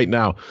 because right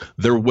now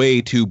they're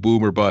way too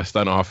boom or bust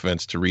on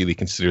offense to really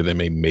consider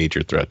them a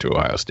major threat to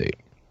Ohio State.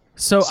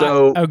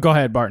 So go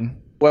ahead, Barton.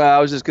 Well,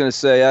 I was just going to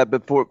say,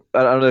 before,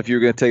 I don't know if you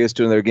were going to take us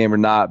to another game or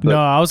not. But, no,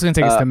 I was going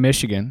to take us to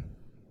Michigan.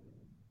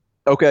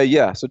 Okay,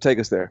 yeah, so take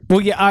us there.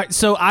 Well, yeah,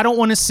 so I don't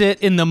want to sit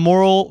in the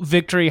moral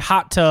victory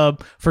hot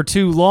tub for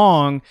too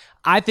long.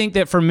 I think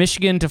that for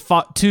Michigan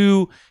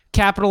to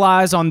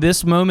capitalize on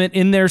this moment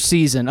in their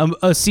season,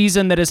 a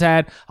season that has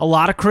had a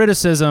lot of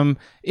criticism,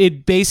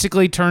 it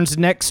basically turns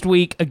next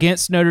week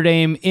against Notre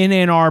Dame in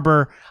Ann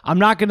Arbor. I'm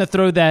not going to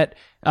throw that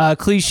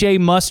cliche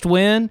must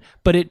win,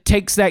 but it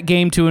takes that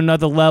game to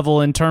another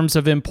level in terms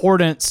of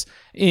importance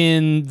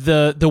in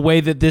the way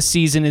that this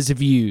season is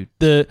viewed.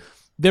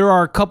 there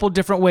are a couple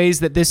different ways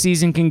that this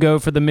season can go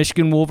for the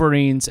Michigan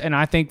Wolverines, and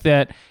I think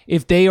that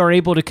if they are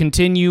able to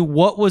continue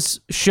what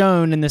was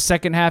shown in the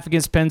second half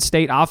against Penn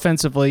State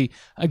offensively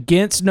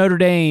against Notre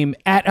Dame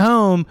at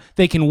home,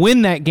 they can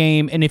win that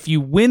game, and if you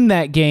win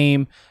that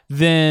game,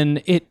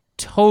 then it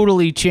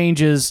totally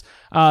changes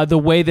the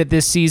way that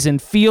this season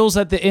feels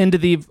at the end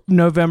of the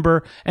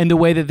November and the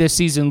way that this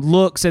season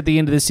looks at the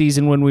end of the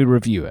season when we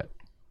review it.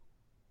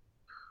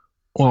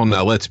 Well,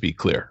 now let's be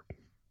clear.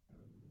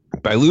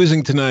 By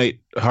losing tonight,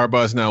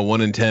 Harbaugh's now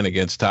 1-10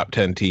 against top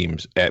 10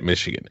 teams at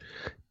Michigan.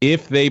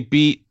 If they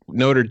beat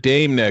Notre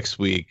Dame next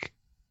week,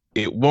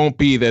 it won't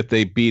be that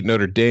they beat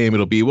Notre Dame.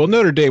 It'll be, well,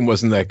 Notre Dame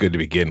wasn't that good to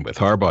begin with.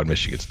 Harbaugh and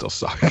Michigan still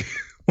suck.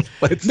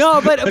 But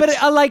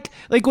I like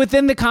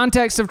within the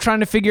context of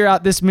trying to figure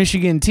out this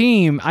Michigan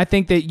team, I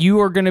think that you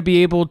are going to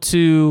be able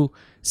to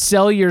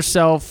sell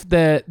yourself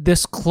that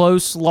this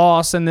close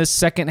loss and this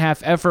second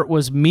half effort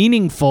was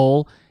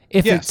meaningful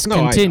if it's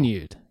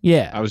continued.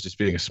 Yeah. I was just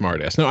being a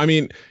smartass. No, I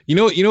mean, you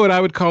know what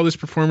I would call this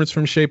performance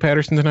from Shea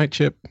Patterson tonight,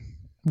 Chip?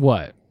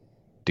 What?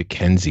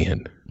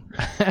 Dickensian.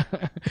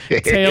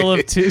 Tale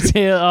of two.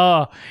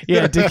 Oh,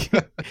 yeah.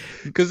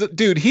 Because,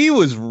 dude, he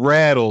was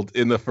rattled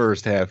in the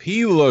first half.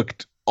 He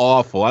looked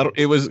awful.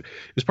 It was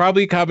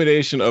probably a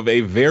combination of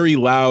a very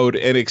loud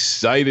and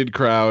excited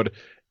crowd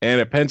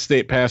and a Penn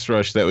State pass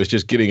rush that was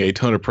just getting a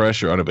ton of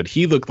pressure on it. But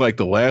he looked like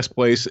the last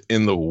place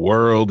in the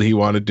world he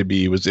wanted to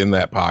be was in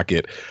that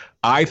pocket.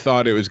 I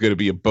thought it was going to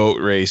be a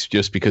boat race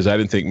just because I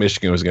didn't think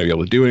Michigan was going to be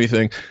able to do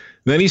anything.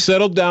 Then he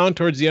settled down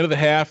towards the end of the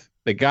half.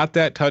 They got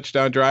that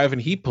touchdown drive,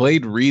 and he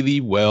played really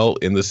well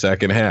in the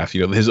second half.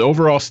 You know, his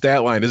overall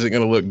stat line isn't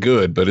going to look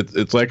good, but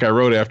it's like I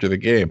wrote after the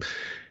game.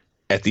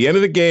 At the end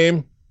of the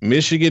game,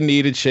 Michigan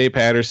needed Shea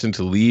Patterson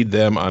to lead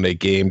them on a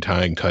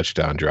game-tying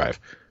touchdown drive.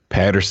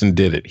 Patterson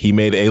did it. He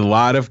made a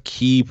lot of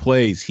key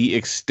plays. He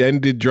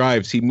extended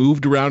drives. He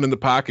moved around in the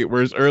pocket,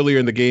 whereas earlier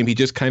in the game, he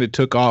just kind of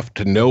took off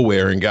to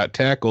nowhere and got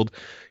tackled.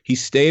 He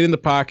stayed in the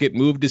pocket,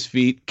 moved his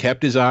feet,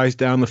 kept his eyes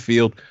down the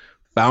field,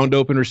 found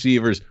open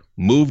receivers,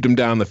 moved him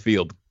down the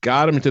field,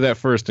 got him to that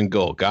 1st and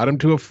goal, got him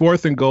to a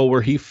 4th and goal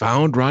where he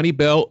found Ronnie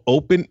Bell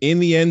open in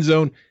the end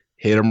zone,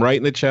 hit him right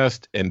in the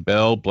chest, and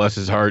Bell, bless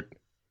his heart,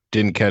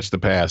 didn't catch the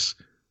pass.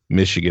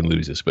 Michigan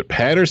loses. But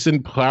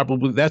Patterson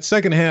probably, that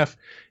second half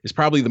is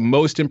probably the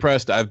most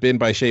impressed I've been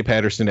by Shea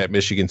Patterson at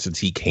Michigan since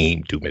he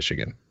came to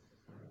Michigan.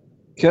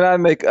 Can I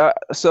make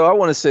so I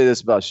want to say this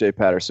about Shea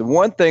Patterson.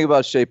 One thing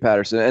about Shea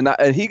Patterson,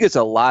 and he gets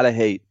a lot of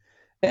hate,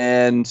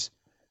 and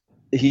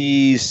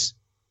he's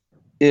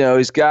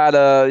got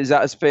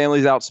his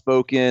family's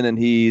outspoken, and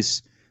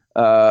he's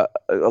a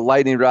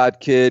lightning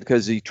rod kid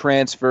because he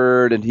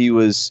transferred and he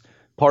was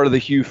part of the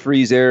Hugh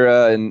Freeze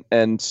era,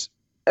 and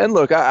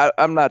look,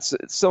 I'm not.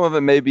 Some of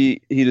it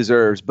maybe he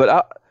deserves,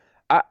 but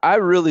I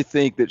really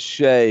think that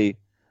Shea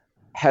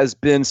has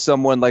been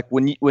someone like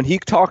when he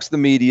talks to the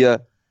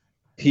media,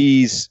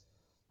 he's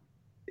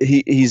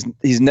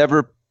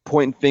never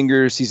pointing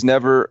fingers. He's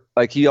never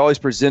he always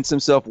presents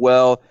himself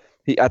well.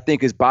 I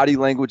think his body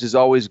language is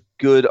always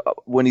good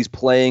when he's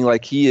playing.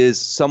 Like he is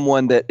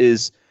someone that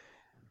is,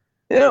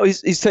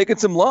 he's taken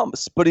some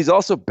lumps, but he's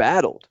also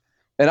battled,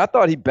 and I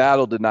thought he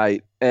battled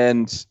tonight,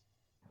 and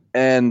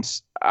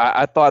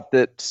I thought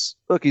that,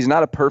 look, he's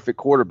not a perfect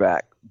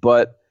quarterback,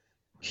 but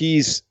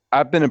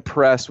I've been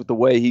impressed with the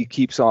way he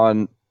keeps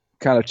on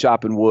kind of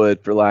chopping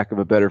wood, for lack of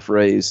a better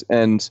phrase.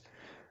 And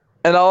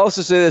I'll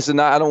also say this, and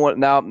I don't want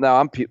now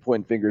I'm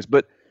pointing fingers,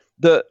 but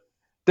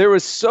there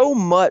was so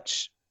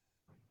much,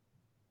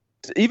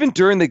 even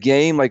during the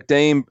game, like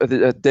Dame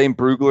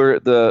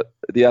Brugler,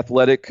 the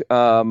athletic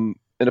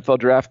NFL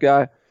draft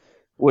guy,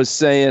 was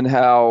saying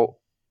how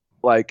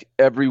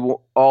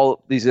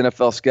all these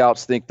NFL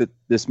scouts think that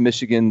this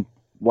Michigan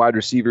wide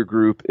receiver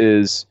group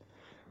is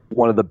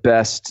one of the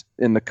best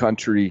in the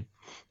country,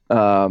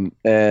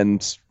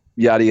 and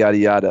yada yada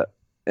yada,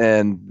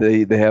 and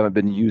they haven't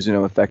been using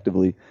them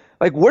effectively.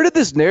 Like, where did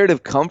this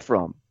narrative come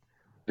from?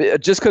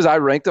 Just because I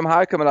ranked them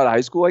high coming out of high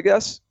school, I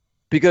guess,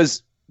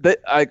 because they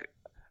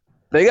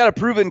got to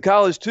prove it in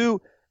college too.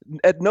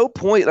 At no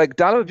point,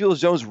 Donovan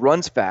Peoples-Jones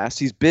runs fast.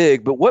 He's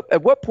big, but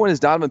at what point has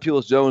Donovan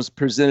Peoples-Jones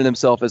presented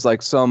himself as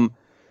like some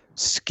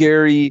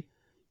scary,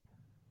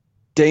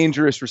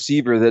 dangerous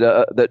receiver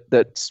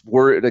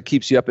that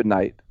keeps you up at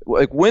night?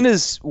 Like when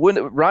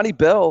Ronnie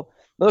Bell?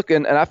 Look,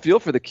 and I feel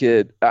for the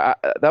kid.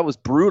 That was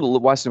brutal to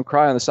watch him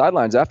cry on the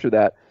sidelines after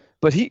that.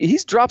 But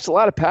he's drops a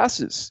lot of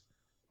passes.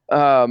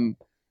 I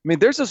mean,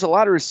 there's just a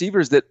lot of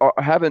receivers that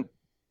haven't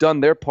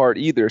done their part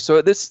either.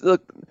 So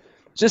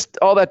just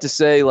all that to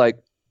say,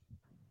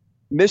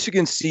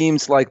 Michigan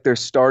seems like they're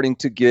starting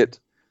to get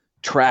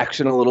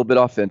traction a little bit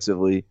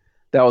offensively.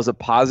 That was a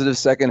positive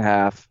second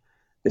half.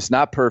 It's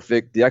not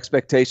perfect. The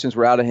expectations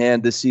were out of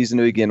hand this season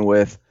to begin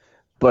with,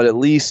 but at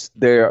least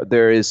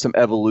there is some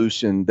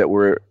evolution that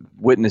we're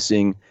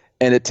witnessing,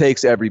 and it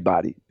takes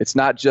everybody. It's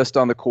not just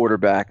on the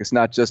quarterback. It's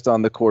not just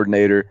on the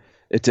coordinator.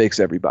 It takes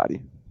everybody.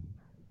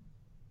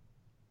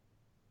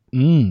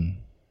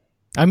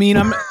 I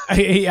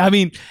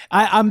mean,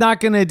 I'm not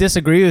going to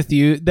disagree with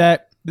you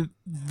that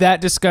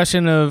that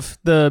discussion of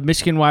the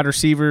Michigan wide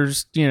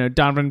receivers,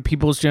 Donovan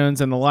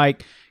Peoples-Jones and the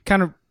like,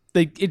 kind of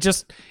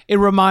it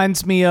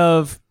reminds me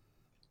of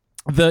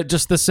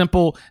the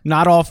simple,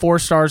 not all 4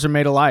 stars are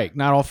made alike,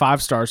 not all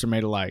 5 stars are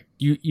made alike.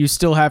 You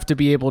still have to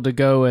be able to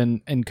go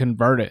and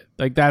convert it.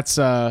 Like that's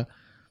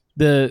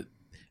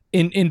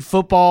in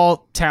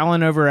football,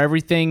 talent over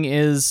everything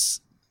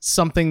is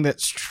something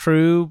that's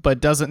true, but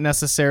doesn't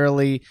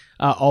necessarily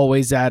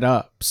always add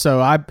up.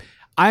 So I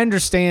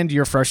understand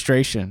your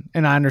frustration,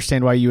 and I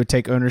understand why you would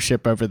take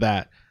ownership over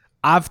that.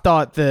 I've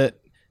thought that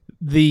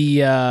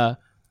the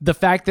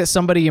fact that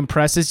somebody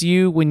impresses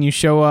you when you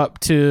show up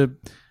to,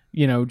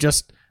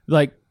 just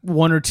like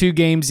 1 or 2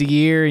 games a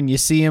year and you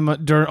see them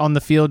on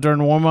the field during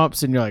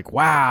warmups and you're like,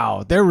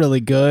 wow, they're really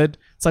good.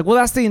 It's like, well,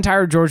 that's the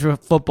entire Georgia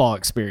football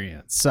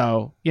experience.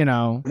 So, you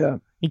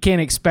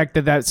can't expect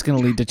that that's going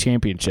to lead to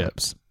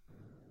championships.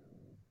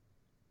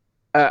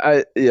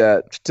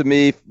 To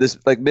me, this,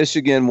 like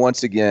Michigan,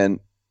 once again,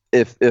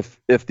 if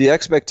the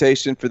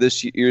expectation for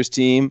this year's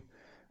team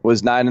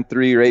was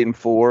 9-3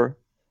 or 8-4,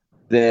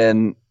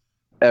 then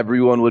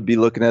everyone would be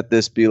looking at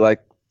this, be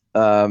like,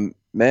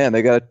 man,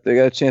 they got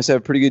a chance to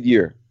have a pretty good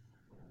year.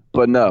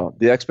 But no,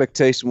 the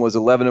expectation was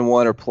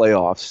 11-1 or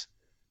playoffs,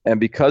 and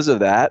because of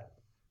that,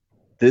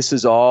 this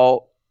is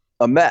all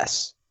a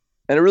mess,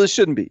 and it really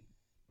shouldn't be.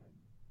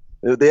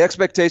 The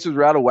expectations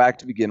were out of whack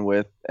to begin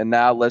with, and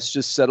now let's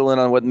just settle in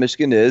on what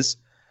Michigan is.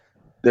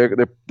 They're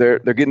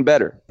getting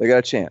better. They got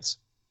a chance.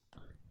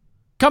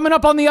 Coming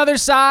up on the other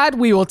side,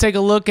 we will take a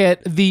look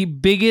at the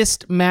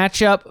biggest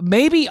matchup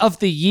maybe of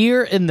the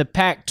year in the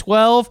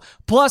Pac-12,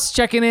 plus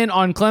checking in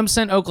on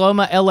Clemson,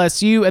 Oklahoma,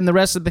 LSU, and the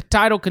rest of the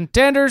title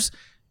contenders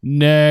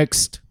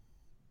next.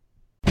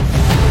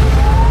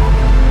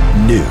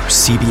 New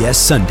CBS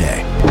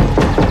Sunday.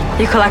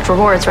 You collect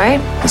rewards, right?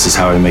 This is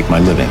how I make my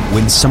living.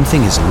 When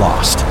something is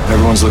lost,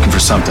 everyone's looking for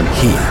something.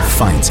 He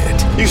finds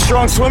it. You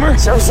strong swimmer?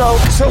 So-so.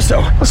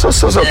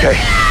 So-so's okay.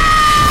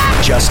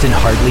 Justin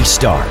Hartley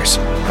stars.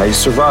 How you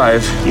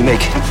survive, you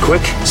make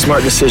quick,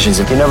 smart decisions,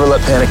 and you never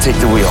let panic take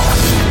the wheel.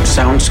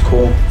 Sounds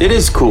cool. It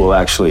is cool,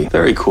 actually.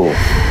 Very cool.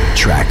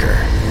 Tracker.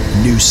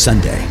 New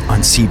Sunday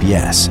on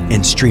CBS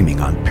and streaming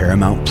on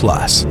Paramount+.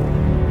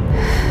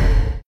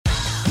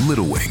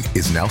 Little Wing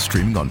is now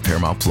streaming on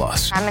Paramount+.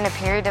 I'm in a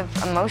period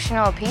of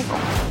emotional upheaval.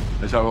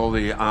 Is that all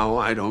the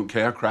I don't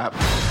care crap?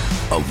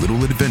 A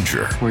little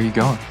adventure. Where are you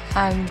going?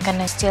 I'm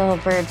gonna steal a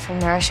bird from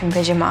the Russian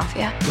pigeon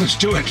mafia. Let's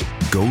do it.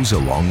 Goes a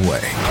long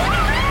way.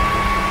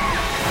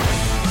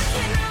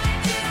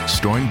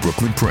 Starring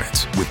Brooklyn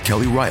Prince with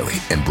Kelly Riley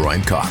and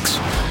Brian Cox.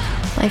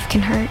 Life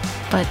can hurt,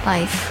 but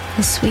life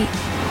is sweet.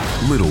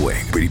 Little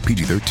Wing, rated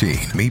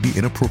PG-13, may be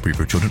inappropriate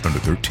for children under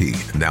 13.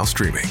 Now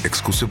streaming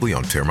exclusively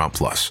on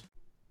Paramount+.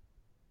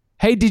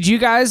 Hey, did you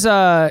guys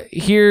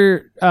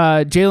hear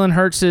Jalen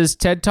Hurts'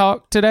 TED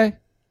Talk today?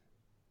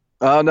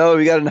 Oh no,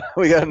 we got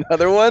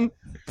another one.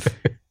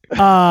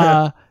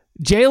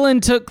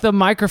 Jalen took the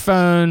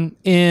microphone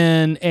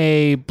in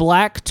a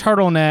black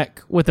turtleneck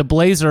with a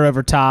blazer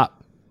over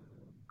top.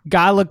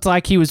 Guy looked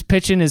like he was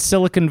pitching his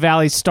Silicon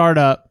Valley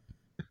startup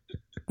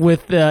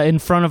with in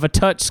front of a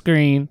touch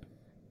screen.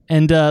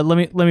 And let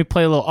me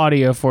play a little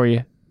audio for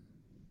you.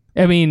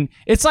 I mean,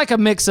 it's like a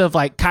mix of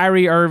like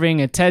Kyrie Irving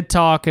and TED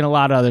Talk and a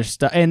lot of other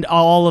stuff, and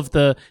all of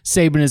the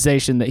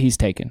Sabanization that he's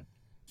taken.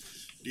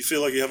 Do you feel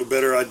like you have a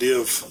better idea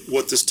of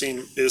what this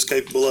team is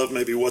capable of?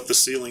 Maybe what the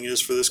ceiling is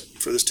for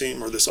this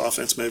team or this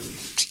offense? Maybe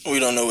we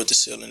don't know what the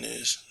ceiling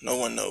is. No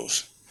one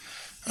knows.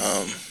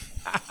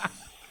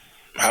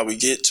 How we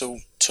get to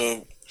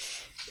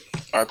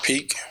our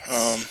peak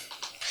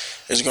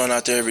is going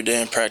out there every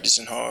day and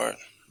practicing hard.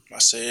 I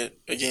say it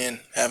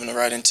again, having the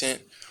right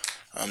intent,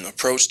 the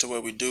approach to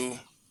what we do,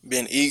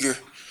 being eager,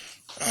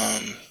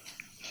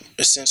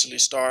 essentially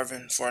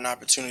starving for an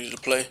opportunity to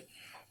play.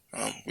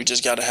 We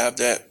just got to have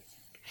that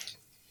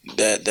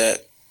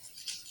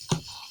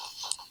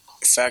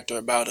factor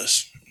about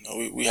us.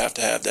 We have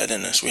to have that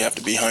in us. We have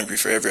to be hungry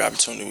for every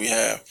opportunity we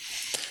have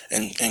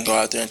and go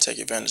out there and take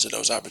advantage of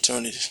those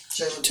opportunities.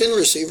 10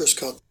 receivers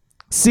caught.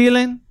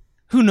 Ceiling?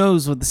 Who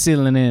knows what the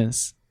ceiling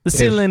is? The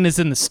ceiling is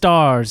in the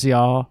stars,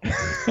 y'all.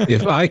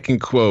 If I can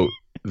quote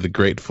the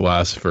great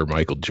philosopher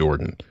Michael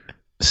Jordan,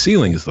 the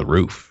ceiling is the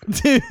roof.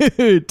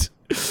 Dude.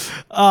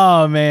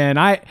 Oh man,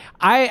 I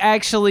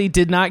actually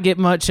did not get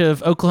much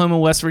of Oklahoma,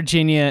 West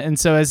Virginia, and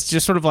so as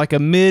just sort of like a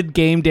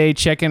mid-game day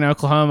check-in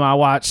Oklahoma, I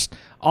watched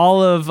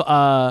all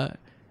of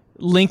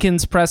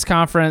Lincoln's press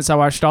conference. I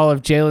watched all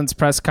of Jalen's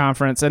press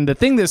conference, and the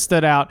thing that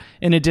stood out,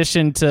 in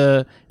addition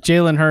to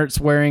Jalen Hurts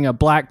wearing a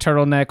black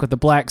turtleneck with a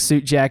black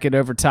suit jacket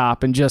over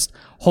top and just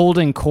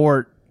holding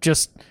court,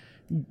 just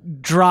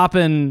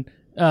dropping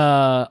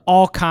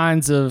all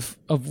kinds of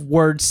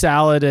word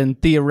salad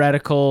and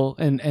theoretical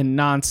and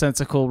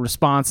nonsensical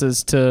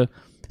responses to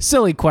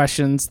silly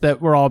questions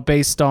that were all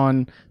based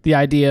on the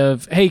idea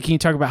of, hey, can you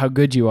talk about how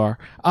good you are?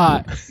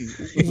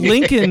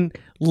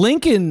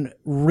 Lincoln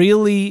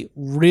really,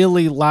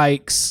 really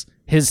likes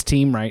his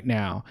team right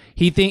now.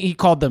 He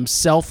called them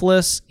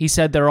selfless. He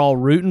said they're all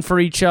rooting for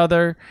each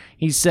other.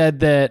 He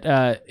said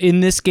that in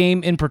this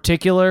game in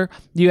particular,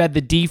 you had the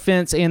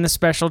defense and the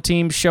special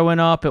teams showing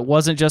up. It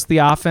wasn't just the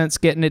offense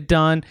getting it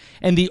done.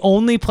 And the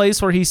only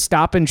place where he's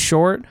stopping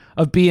short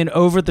of being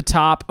over the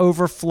top,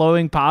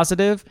 overflowing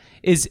positive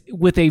is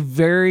with a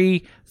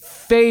very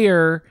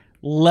fair,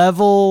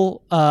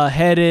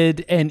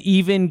 level-headed, and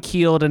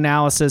even-keeled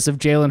analysis of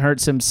Jalen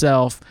Hurts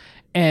himself.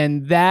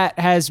 And that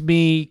has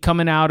me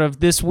coming out of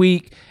this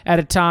week at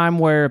a time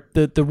where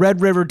the Red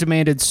River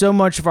demanded so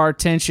much of our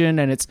attention,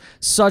 and it's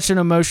such an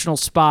emotional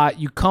spot.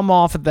 You come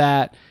off of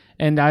that,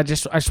 and I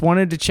just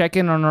wanted to check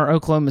in on our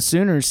Oklahoma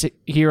Sooners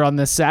here on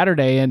this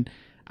Saturday, and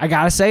I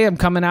got to say I'm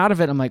coming out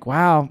of it. I'm like,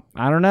 wow,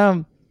 I don't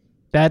know.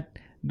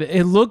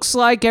 It looks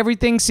like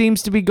everything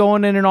seems to be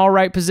going in an all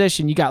right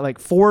position. You got like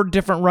 4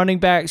 different running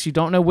backs. You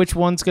don't know which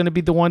one's going to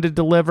be the one to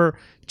deliver.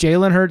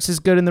 Jalen Hurts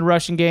is good in the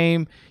rushing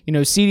game.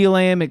 CeeDee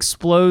Lamb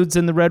explodes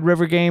in the Red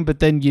River game,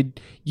 but then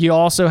you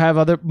also have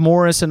other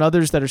Morris and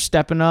others that are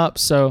stepping up.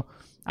 So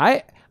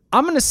I'm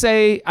going to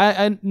say,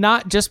 I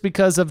not just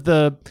because of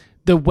the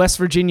West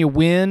Virginia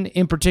win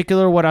in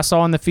particular, what I saw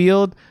on the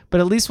field, but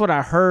at least what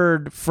I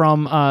heard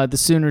from the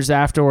Sooners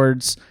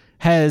afterwards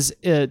has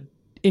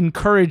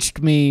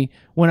encouraged me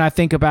when I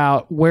think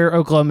about where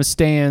Oklahoma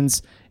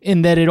stands,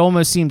 in that it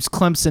almost seems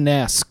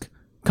Clemson-esque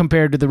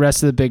compared to the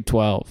rest of the Big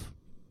 12.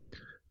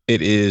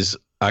 It is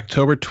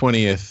October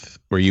 20th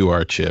where you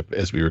are, Chip,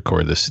 as we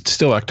record this. It's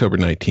still October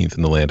 19th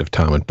in the land of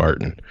Tom and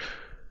Barton.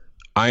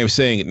 I am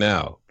saying it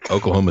now.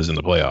 Oklahoma's in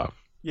the playoff.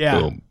 Yeah.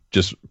 Boom.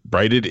 Just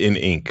write it in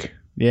ink.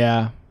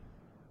 Yeah.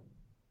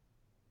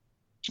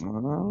 I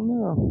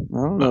don't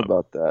know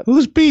about that.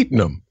 Who's beating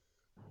them?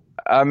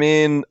 I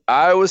mean,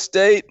 Iowa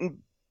State and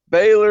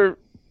Baylor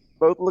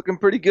both looking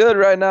pretty good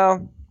right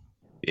now.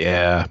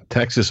 Yeah,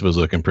 Texas was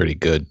looking pretty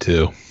good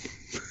too.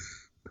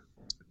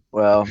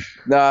 Well,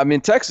 no, I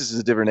mean, Texas is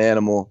a different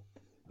animal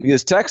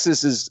because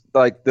Texas is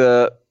like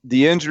the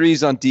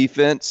injuries on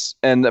defense,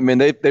 and I mean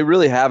they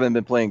really haven't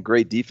been playing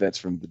great defense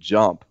from the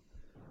jump.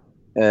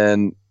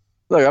 And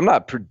look,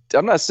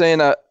 I'm not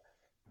saying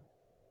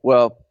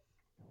well,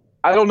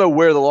 I don't know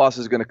where the loss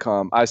is going to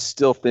come. I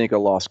still think a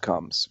loss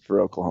comes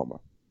for Oklahoma.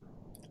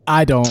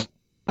 I don't.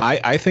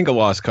 I think a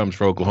loss comes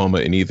for Oklahoma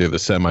in either the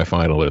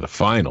semifinal or the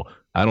final.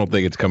 I don't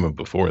think it's coming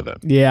before then.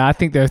 Yeah, I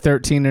think they're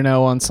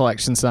 13-0 on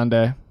Selection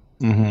Sunday.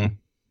 Mm-hmm.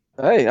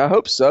 Hey, I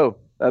hope so.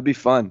 That'd be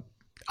fun.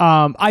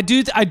 I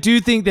do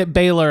think that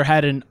Baylor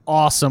had an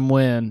awesome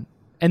win,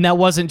 and that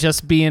wasn't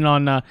just being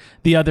on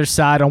the other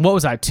side. On what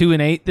was I,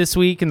 2-8 this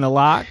week in the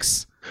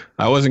locks?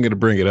 I wasn't going to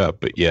bring it up,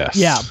 but yes.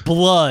 Yeah,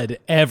 blood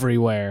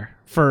everywhere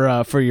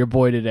for your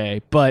boy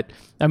today. But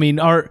I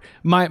mean,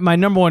 my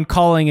number one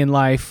calling in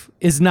life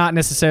is not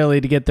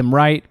necessarily to get them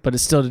right, but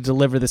it's still to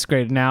deliver this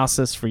great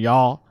analysis for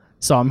y'all.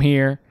 So I'm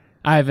here.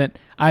 I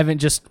haven't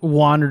just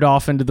wandered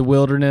off into the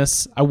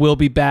wilderness. I will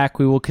be back.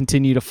 We will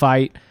continue to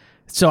fight.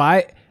 So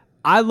I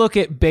look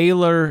at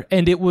Baylor,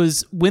 and it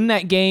was when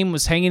that game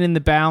was hanging in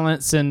the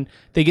balance, and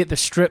they get the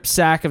strip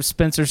sack of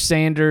Spencer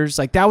Sanders.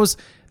 Like that was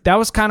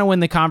kind of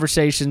when the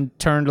conversation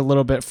turned a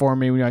little bit for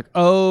me. When you're like,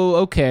 oh,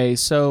 okay,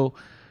 so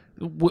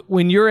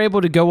when you're able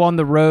to go on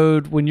the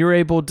road, when you're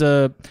able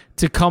to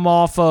come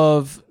off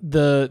of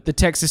the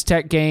Texas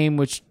Tech game,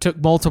 which took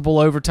multiple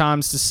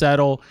overtimes to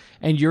settle,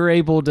 and you're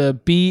able to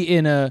be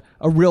in a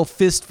real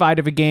fist fight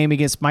of a game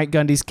against Mike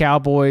Gundy's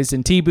Cowboys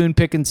and T-Boone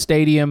Pickens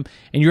Stadium,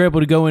 and you're able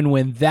to go and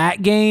win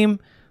that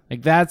game,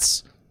 like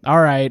that's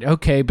all right.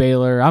 Okay,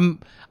 Baylor.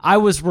 I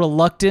was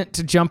reluctant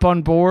to jump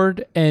on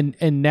board, and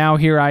now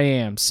here I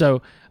am.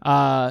 So,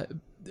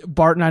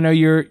 Barton, I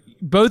know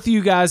both of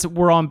you guys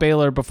were on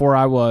Baylor before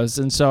I was,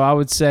 and so I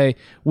would say,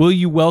 will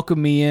you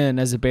welcome me in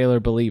as a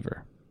Baylor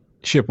believer?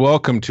 Chip,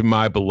 welcome to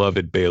my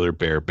beloved Baylor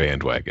Bear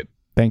bandwagon.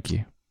 Thank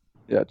you.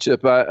 Yeah,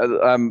 Chip,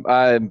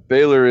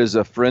 Baylor is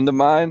a friend of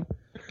mine,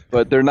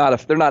 but they're not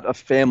a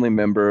family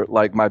member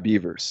like my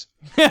Beavers.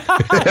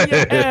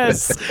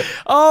 Yes.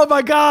 Oh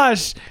my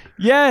gosh.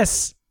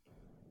 Yes.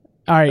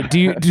 All right. Do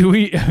you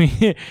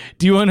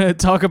want to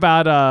talk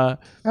about?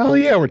 Hell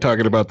yeah, we're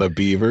talking about the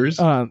Beavers.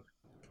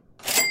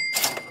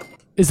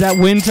 Is that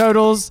win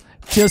totals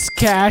just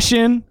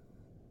cashing?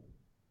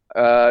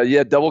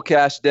 Yeah, double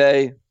cash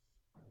day,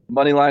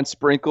 money line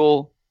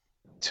sprinkle,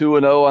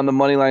 2-0 on the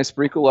money line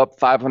sprinkle, up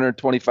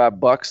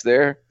 $525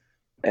 there,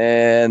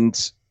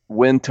 and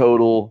win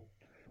total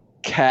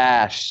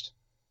cashed.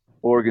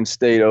 Oregon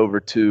State over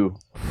 2.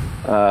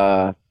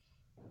 Man,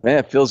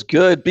 it feels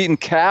good beating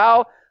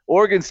Cal.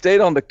 Oregon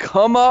State on the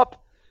come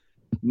up.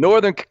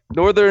 Northern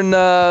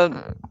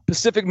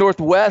Pacific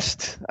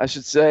Northwest, I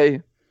should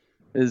say,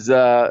 is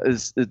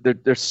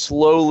they're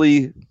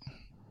slowly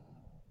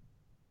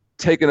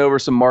taking over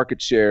some market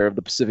share of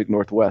the Pacific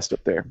Northwest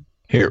up there.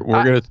 Here,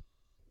 we're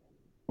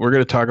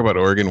gonna talk about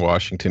Oregon,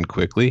 Washington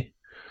quickly.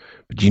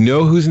 But do you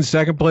know who's in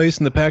second place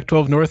in the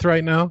Pac-12 North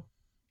right now?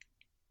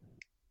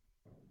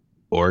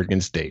 Oregon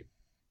State.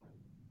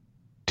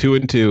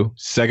 2-2,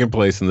 second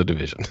place in the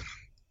division.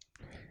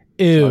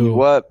 Ew.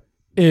 What?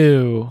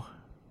 Ew.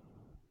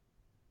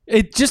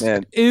 It just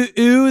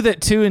ooh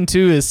that 2-2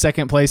 is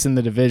second place in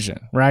the division,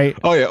 right?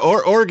 Oh yeah,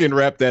 Oregon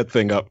wrapped that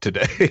thing up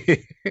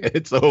today.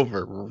 It's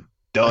over,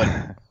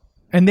 done.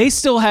 And they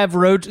still have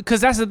road,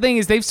 because that's the thing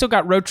is they've still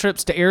got road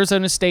trips to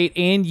Arizona State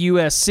and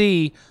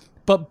USC,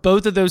 but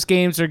both of those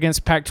games are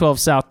against Pac-12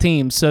 South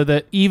teams, so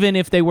that even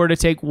if they were to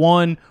take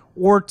 1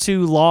 or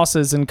 2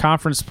 losses in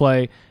conference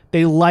play,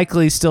 they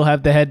likely still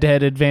have the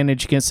head-to-head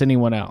advantage against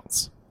anyone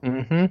else.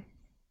 Mm-hmm.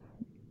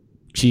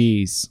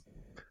 Jeez.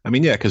 I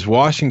mean, yeah, because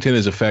Washington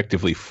is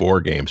effectively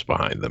 4 games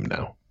behind them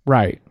now.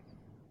 Right.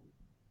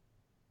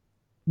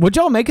 What'd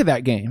y'all make of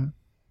that game?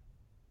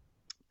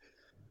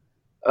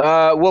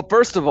 Well,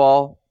 first of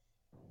all,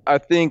 I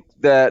think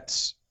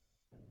that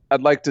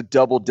I'd like to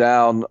double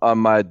down on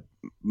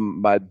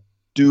my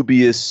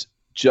dubious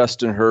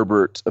Justin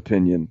Herbert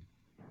opinion.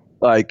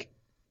 Like,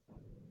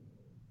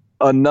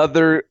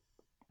 another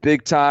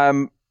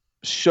big-time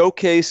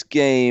showcase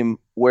game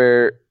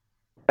where,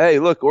 hey,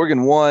 look,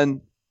 Oregon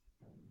won,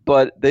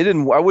 but they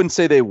didn't. I wouldn't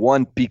say they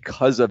won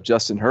because of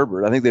Justin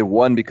Herbert. I think they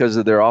won because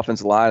of their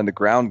offensive line and the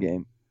ground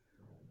game.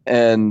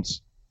 And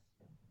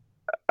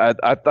I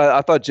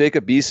thought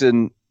Jacob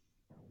Eason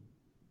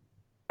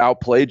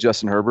outplayed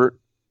Justin Herbert.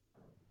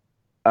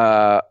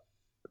 I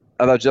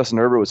thought Justin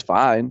Herbert was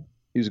fine.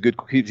 He was a good.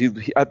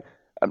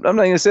 I'm not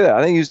going to say that.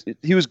 I think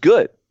he was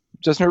good.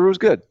 Justin Herbert was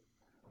good,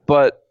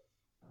 but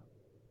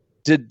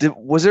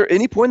was there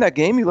any point in that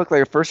game he looked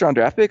like a first-round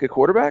draft pick, a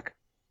quarterback?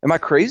 Am I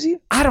crazy?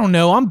 I don't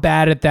know. I'm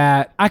bad at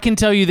that. I can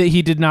tell you that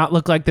he did not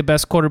look like the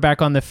best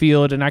quarterback on the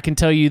field, and I can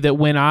tell you that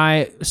when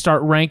I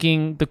start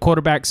ranking the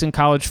quarterbacks in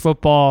college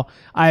football,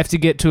 I have to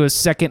get to a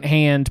second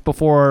hand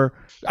before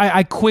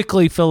I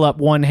quickly fill up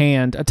one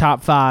hand, a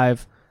top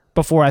 5,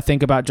 before I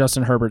think about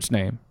Justin Herbert's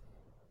name.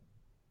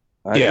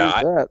 I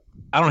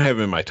don't have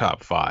him in my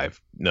top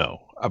 5,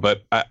 no.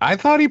 But I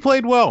thought he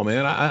played well,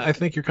 man. I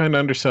think you're kind of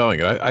underselling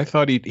it. I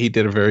thought he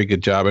did a very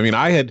good job. I mean,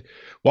 I had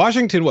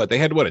Washington, they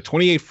had a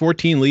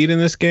 28-14 lead in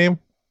this game?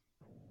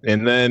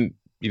 And then,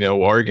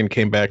 Oregon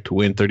came back to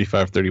win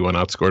 35-31,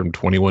 outscored them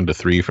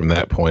 21-3 from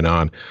that point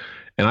on.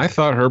 And I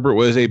thought Herbert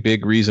was a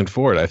big reason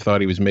for it. I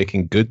thought he was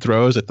making good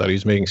throws. I thought he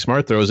was making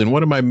smart throws. And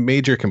one of my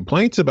major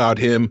complaints about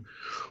him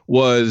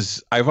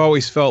was I've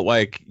always felt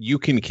like you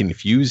can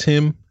confuse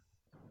him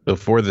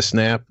before the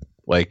snap.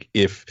 Like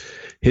if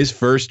his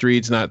first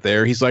read's not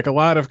there, he's like a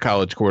lot of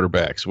college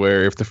quarterbacks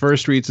where if the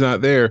first read's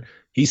not there,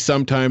 he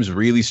sometimes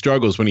really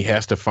struggles when he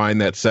has to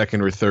find that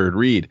second or third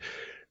read.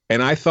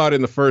 And I thought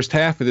in the first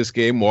half of this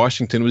game,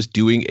 Washington was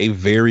doing a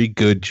very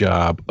good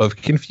job of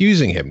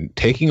confusing him,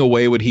 taking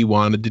away what he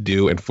wanted to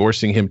do and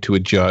forcing him to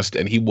adjust,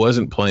 and he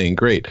wasn't playing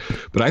great.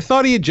 But I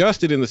thought he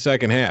adjusted in the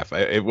second half,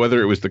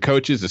 whether it was the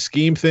coaches, the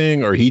scheme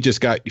thing, or he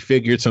just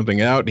figured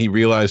something out and he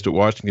realized what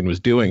Washington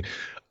was doing.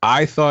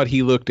 I thought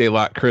he looked a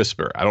lot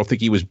crisper. I don't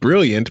think he was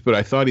brilliant, but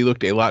I thought he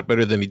looked a lot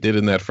better than he did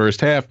in that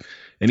first half.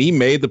 And he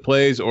made the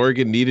plays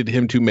Oregon needed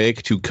him to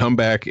make to come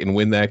back and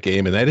win that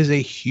game. And that is a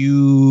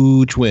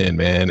huge win,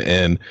 man.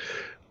 And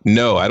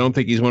no, I don't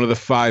think he's one of the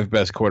 5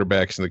 best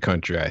quarterbacks in the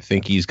country. I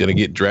think he's going to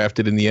get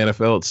drafted in the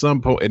NFL at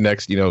some point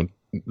next,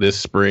 this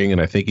spring. And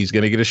I think he's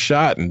going to get a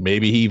shot. And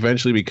maybe he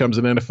eventually becomes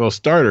an NFL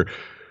starter.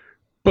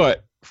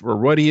 But for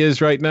what he is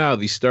right now,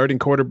 the starting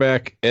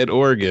quarterback at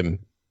Oregon,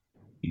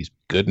 he's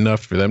good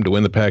enough for them to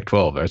win the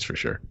Pac-12. That's for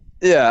sure.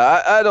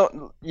 Yeah, I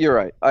don't. You're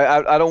right.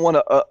 I don't want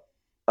to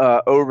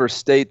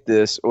overstate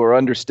this or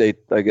understate,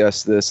 I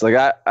guess, this. Like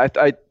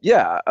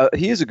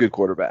he is a good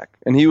quarterback,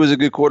 and he was a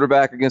good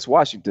quarterback against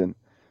Washington.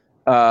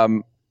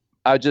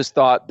 I just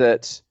thought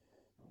that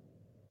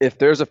if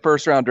there's a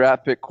first-round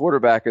draft pick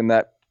quarterback in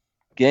that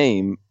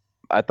game,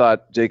 I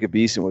thought Jacob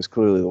Eason was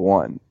clearly the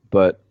one.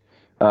 But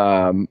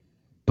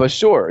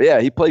sure,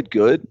 yeah, he played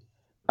good.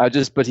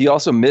 But he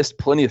also missed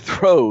plenty of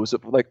throws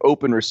of like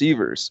open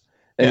receivers.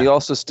 And he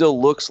also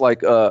still looks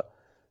like a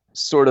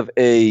sort of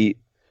I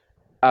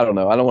don't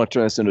know. I don't want to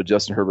turn this into a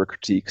Justin Herbert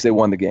critique because they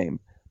won the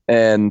game.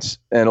 And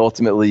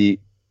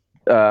ultimately,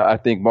 I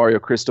think Mario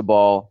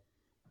Cristobal,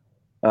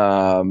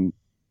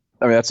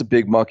 that's a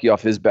big monkey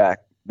off his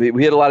back. He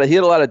had a lot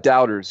of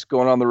doubters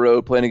going on the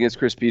road, playing against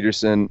Chris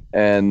Peterson,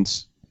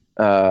 and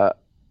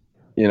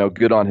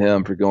good on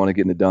him for going and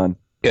getting it done.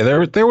 Yeah,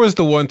 there was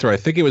the one throw. I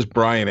think it was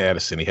Brian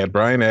Addison. He had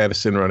Brian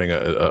Addison running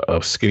a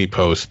skinny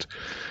post,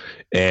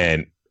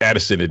 and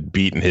Addison had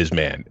beaten his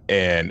man.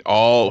 And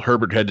all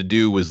Herbert had to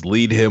do was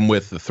lead him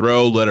with the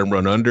throw, let him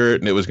run under it,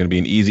 and it was going to be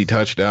an easy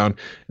touchdown.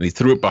 And he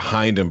threw it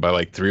behind him by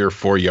like 3 or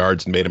 4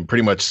 yards and made him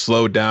pretty much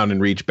slow down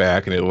and reach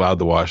back, and it allowed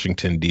the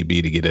Washington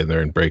DB to get in there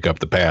and break up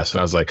the pass.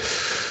 And I was like,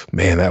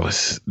 man, that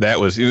was.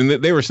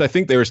 I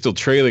think they were still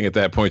trailing at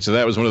that point, so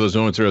that was one of those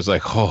moments where I was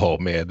like, oh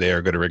man, they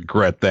are going to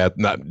regret that,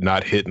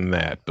 not hitting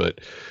that. But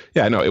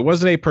yeah, no, it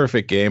wasn't a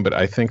perfect game, but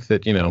I think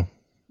that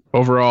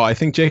overall, I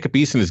think Jacob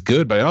Eason is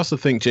good, but I also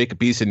think Jacob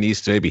Eason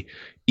needs to maybe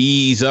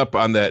ease up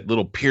on that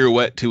little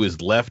pirouette to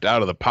his left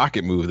out of the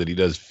pocket move that he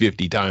does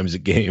 50 times a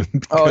game.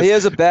 Oh, he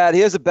has a bad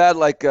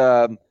like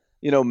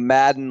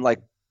Madden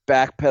like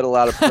backpedal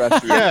out of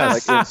pressure,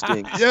 like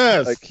instinct.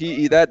 Yes, like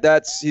he's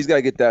got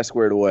to get that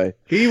squared away.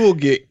 He will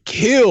get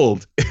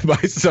killed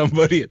by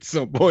somebody at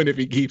some point if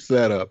he keeps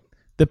that up.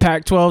 The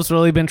Pac-12's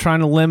really been trying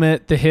to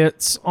limit the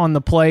hits on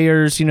the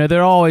players. You know,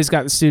 they're always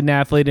got the student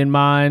athlete in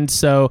mind,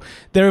 so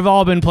they've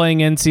all been playing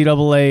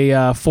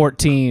NCAA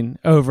 14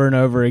 over and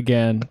over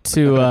again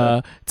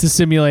to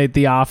simulate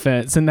the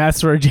offense, and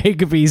that's where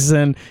Jacob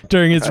Eason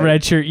during his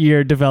redshirt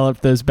year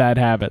developed those bad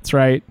habits.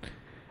 Right?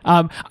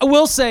 I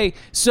will say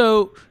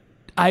so.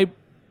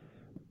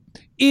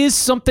 Is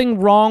something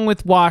wrong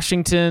with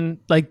Washington?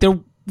 Like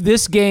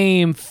this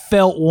game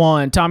felt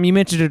won. Tom, you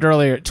mentioned it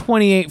earlier.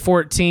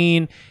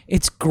 28-14.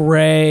 It's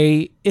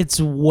gray. It's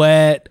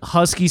wet.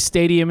 Husky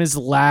Stadium is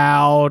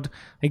loud.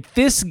 Like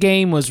this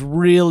game was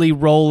really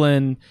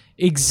rolling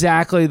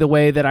exactly the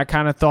way that I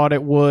kind of thought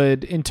it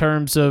would in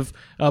terms of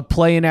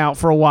playing out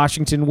for a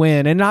Washington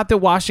win. And not that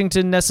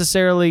Washington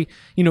necessarily,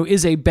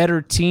 is a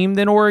better team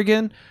than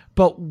Oregon,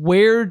 but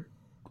where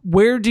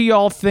do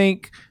y'all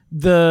think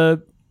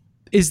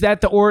is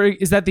that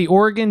the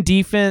Oregon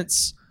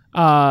defense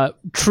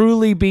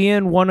truly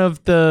being one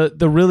of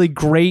the really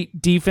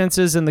great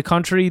defenses in the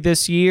country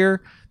this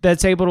year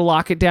that's able to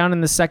lock it down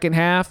in the second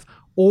half?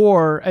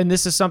 And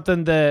this is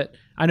something that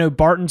I know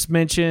Barton's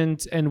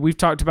mentioned and we've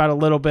talked about a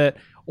little bit,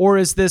 or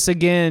is this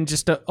again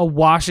just a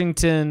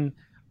Washington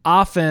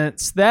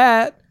offense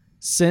that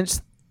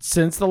since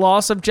the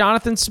loss of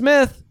Jonathan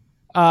Smith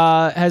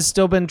has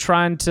still been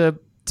trying to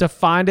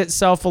find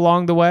itself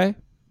along the way?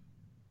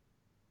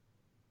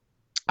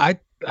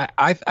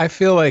 I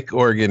feel like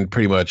Oregon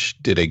pretty much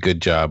did a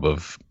good job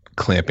of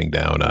clamping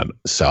down on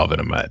Salvin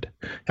Ahmed.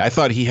 I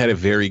thought he had a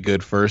very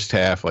good first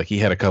half. Like he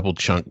had a couple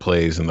chunk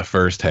plays in the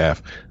first half.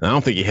 And I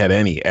don't think he had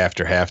any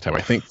after halftime.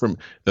 I think from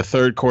the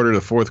third quarter to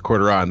the fourth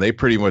quarter on, they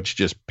pretty much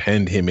just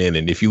penned him in.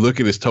 And if you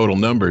look at his total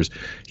numbers,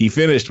 he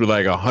finished with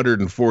like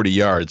 140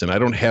 yards. And I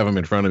don't have him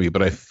in front of me,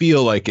 but I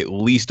feel like at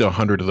least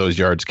 100 of those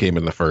yards came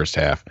in the first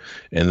half.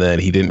 And then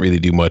he didn't really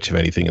do much of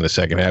anything in the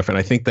second half. And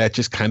I think that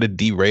just kind of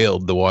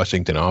derailed the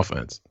Washington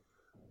offense.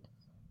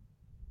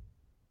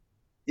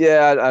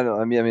 Yeah, I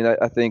know.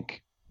 I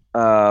think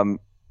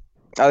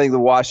the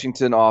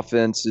Washington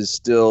offense is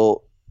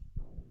still.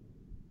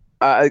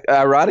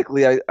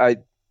 Ironically, I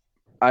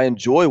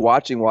enjoy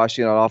watching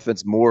Washington on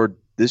offense more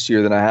this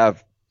year than I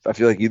have. I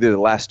feel like either the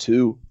last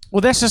two.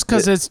 Well, that's just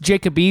because it's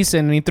Jacob Eason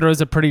and he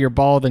throws a prettier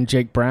ball than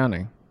Jake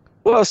Browning.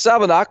 Well,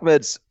 Salvin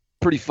Ahmed's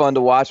pretty fun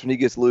to watch when he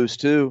gets loose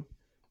too.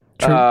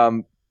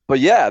 True. But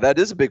yeah, that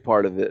is a big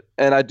part of it,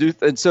 and I do.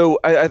 And so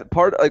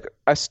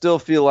I still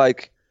feel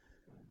like.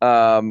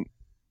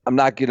 I'm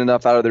not getting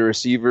enough out of the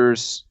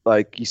receivers.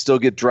 Like you still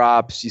get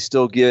drops. You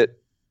still get,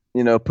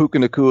 Puka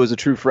Nacua is a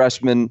true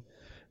freshman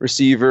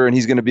receiver, and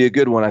he's going to be a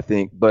good one, I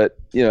think. But,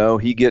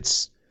 he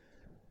gets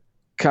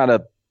kind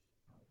of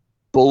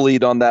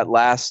bullied on that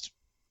last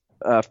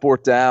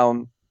fourth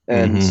down,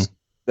 and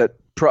that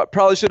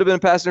probably should have been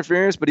pass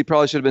interference, but he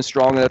probably should have been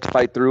strong enough to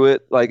fight through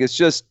it. Like it's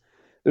just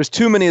there's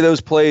too many of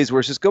those plays where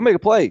it's just go make a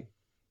play.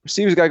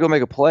 Receivers got to go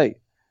make a play.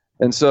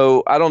 And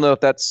so I don't know if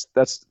that's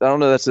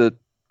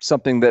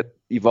something that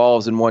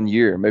evolves in 1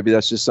 year. Maybe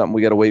that's just something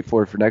we got to wait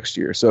for next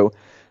year. So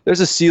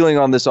there's a ceiling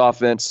on this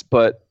offense,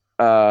 but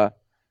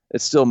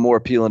it's still more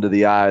appealing to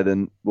the eye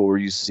than what we're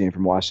used to seeing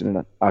from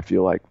Washington, I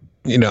feel like.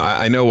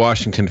 I know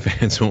Washington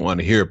fans won't want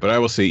to hear it, but I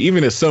will say,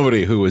 even as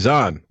somebody who was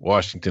on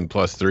Washington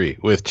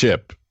 +3 with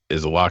Chip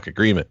is a lock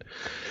agreement,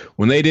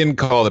 when they didn't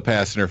call the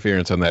pass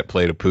interference on that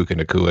play to Puka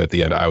Nacua at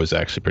the end, I was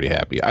actually pretty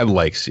happy. I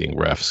like seeing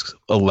refs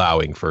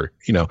allowing for,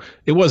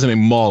 it wasn't a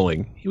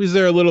mauling. He was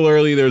there a little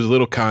early. There was a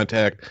little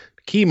contact.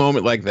 Key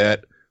moment like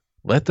that,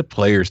 let the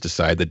players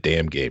decide the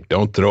damn game.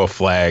 Don't throw a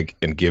flag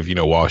and give,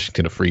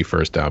 Washington a free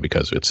first down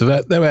because of it. So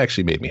that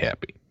actually made me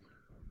happy.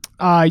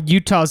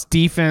 Utah's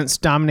defense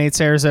dominates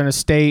Arizona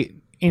State.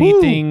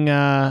 Anything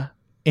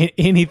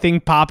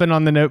popping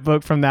on the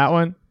notebook from that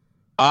one?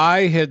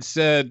 I had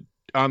said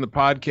on the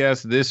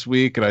podcast this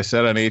week, and I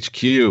said on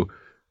HQ,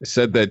 I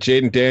said that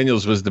Jaden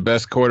Daniels was the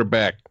best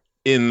quarterback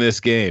in this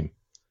game.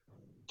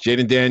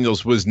 Jaden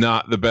Daniels was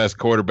not the best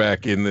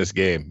quarterback in this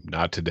game.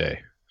 Not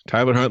today.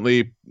 Tyler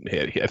Huntley,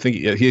 I think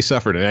he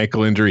suffered an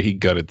ankle injury. He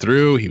gutted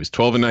through. He was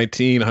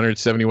 12-19,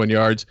 171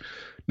 yards,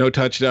 no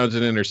touchdowns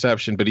and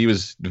interception, but he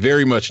was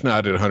very much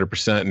not at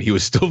 100%, and he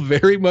was still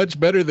very much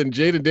better than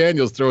Jaden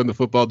Daniels throwing the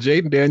football.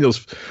 Jaden Daniels,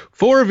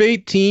 4 of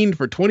 18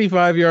 for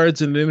 25 yards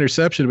and an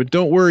interception, but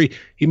don't worry,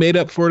 he made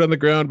up for it on the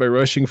ground by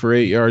rushing for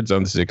 8 yards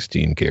on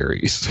 16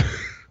 carries.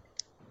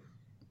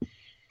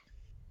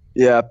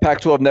 Yeah,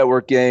 Pac-12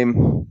 Network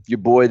game. Your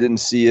boy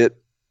didn't see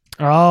it.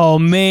 Oh,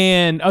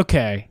 man.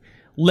 Okay.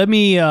 Let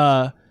me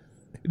there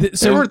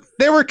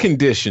were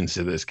conditions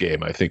to this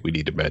game I think we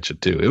need to mention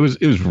too. It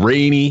was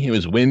rainy, it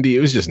was windy, it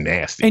was just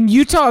nasty. And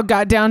Utah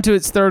got down to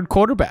its third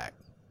quarterback.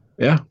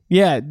 Yeah.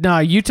 Yeah, no,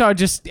 Utah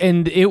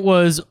it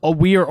was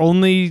we are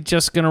only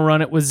just going to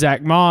run it with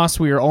Zach Moss.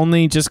 We are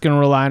only just going to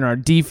rely on our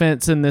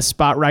defense in this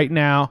spot right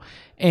now.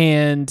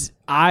 And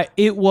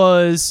it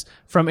was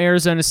from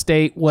Arizona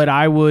State what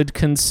I would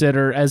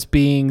consider as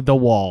being the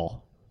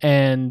wall.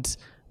 and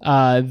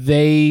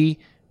they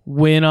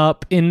went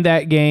up in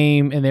that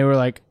game, and they were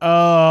like,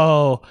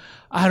 "Oh,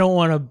 I don't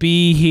want to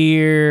be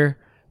here.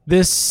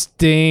 This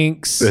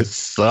stinks. This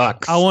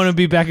sucks. I want to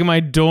be back in my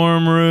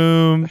dorm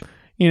room."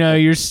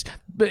 You're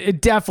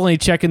definitely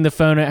checking the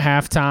phone at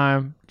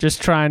halftime,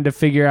 just trying to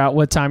figure out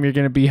what time you're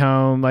going to be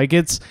home. Like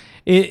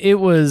it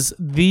was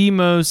the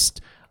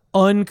most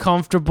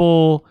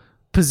uncomfortable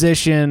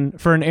position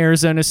for an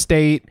Arizona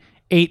State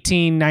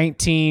 18,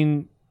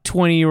 19,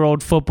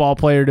 20-year-old football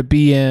player to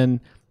be in,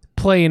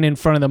 playing in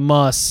front of the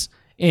muss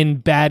in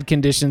bad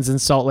conditions in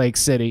Salt Lake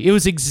City. It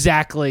was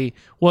exactly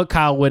what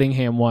Kyle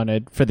Whittingham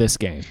wanted for this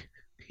game.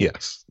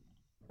 Yes.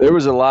 There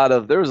was a lot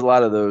of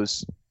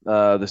those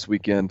this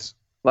weekend.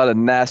 A lot of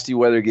nasty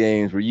weather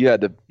games where you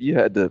had to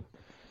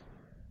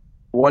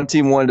one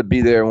team wanted to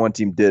be there and one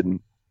team didn't.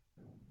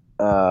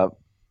 But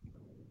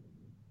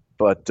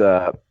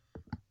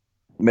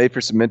made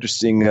for some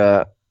interesting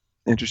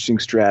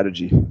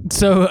strategy.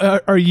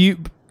 So are you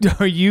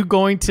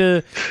going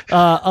to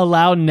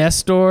allow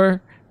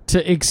Nestor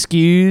to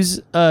excuse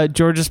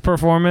Georgia's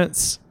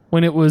performance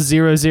when it was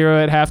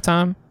 0-0 at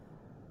halftime?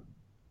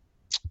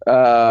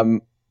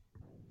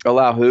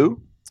 Allow who?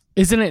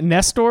 Isn't it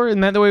Nestor?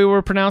 Isn't that the way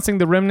we're pronouncing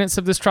the remnants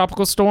of this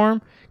tropical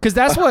storm? Because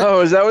that's what.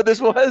 Oh, is that what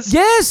this was?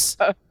 Yes.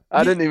 I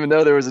didn't even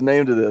know there was a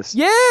name to this.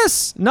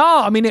 Yes. No,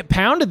 I mean, it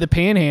pounded the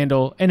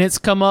Panhandle, and it's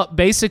come up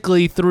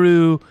basically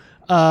through.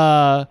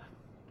 Came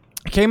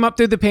up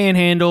through the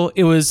Panhandle.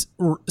 It was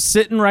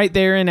sitting right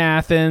there in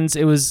Athens.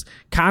 It was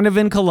kind of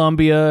in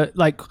Columbia.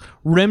 Like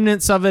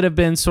remnants of it have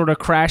been sort of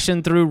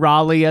crashing through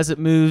Raleigh as it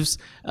moves,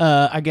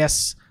 I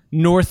guess,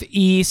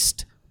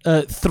 northeast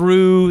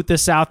through the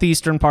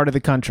southeastern part of the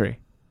country.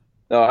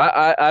 No,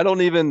 I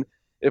don't even.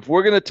 If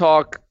we're gonna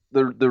talk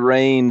the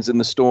rains and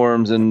the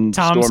storms and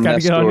Tom's Storm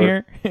got to get on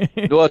here.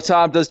 Well,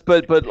 Tom does,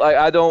 but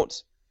like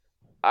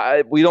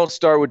we don't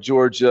start with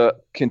Georgia,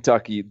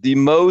 Kentucky. The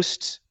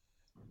most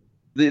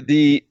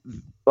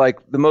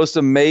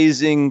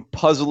amazing,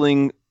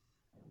 puzzling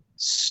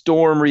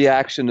storm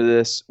reaction to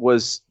this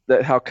was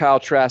that how Kyle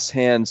Trask's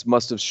hands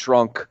must have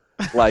shrunk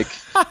like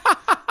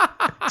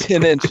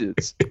 10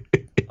 inches.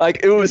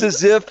 Like it was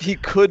as if he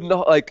couldn't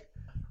like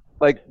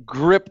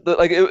grip the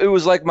it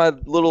was like my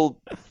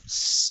little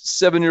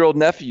 7-year-old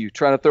nephew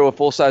trying to throw a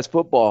full-size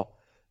football,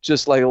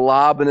 just like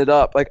lobbing it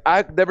up. Like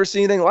I've never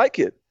seen anything like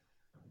it.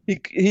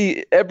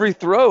 He every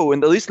throw,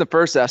 and at least in the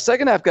first half,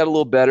 second half got a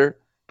little better,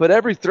 but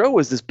every throw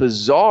was this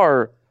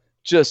bizarre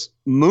just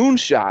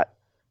moonshot.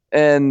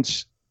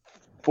 And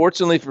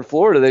fortunately for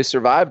Florida, they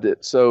survived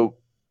it. So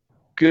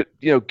good,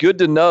 good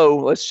to know.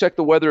 Let's check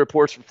the weather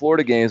reports for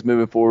Florida games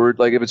moving forward.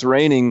 Like if it's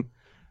raining,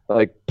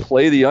 like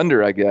play the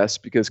under, I guess,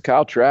 because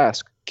Kyle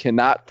Trask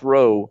cannot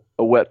throw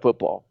a wet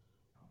football.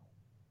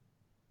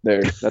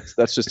 There,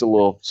 that's just a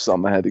little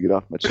something I had to get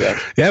off my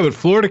chest. Yeah, but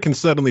Florida can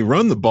suddenly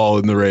run the ball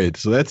in the rain,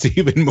 so that's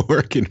even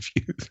more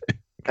confusing.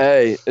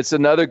 Hey, it's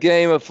another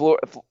game of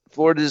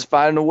Florida just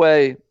finding a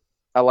way.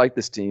 I like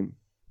this team.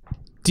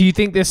 Do you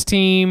think this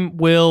team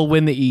will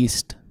win the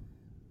East?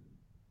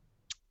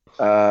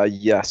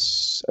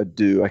 Yes, I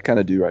do. I kind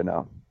of do right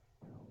now.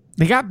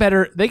 They got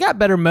better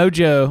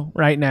mojo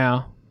right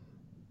now.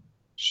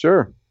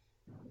 Sure.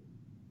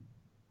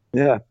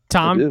 Yeah.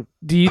 Tom,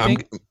 do you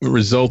think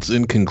results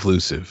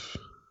inconclusive?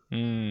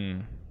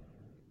 I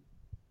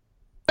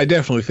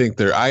definitely think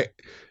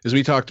as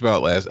we talked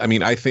about last,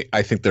 I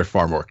think they're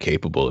far more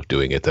capable of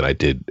doing it than I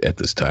did at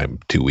this time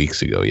 2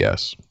 weeks ago.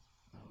 Yes.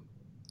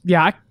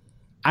 Yeah,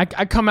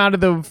 I come out of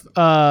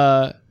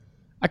that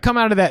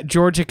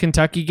Georgia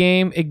Kentucky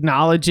game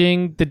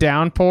acknowledging the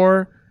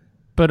downpour,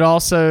 but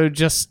also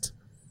just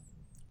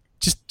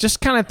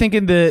kind of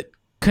thinking that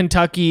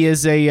Kentucky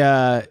is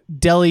a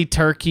deli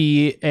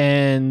turkey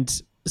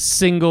and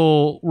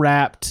single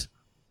wrapped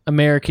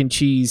American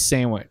cheese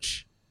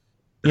sandwich,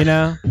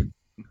 And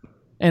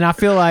I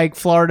feel like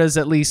Florida's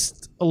at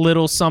least a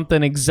little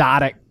something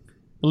exotic,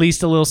 at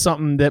least a little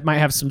something that might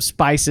have some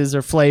spices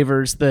or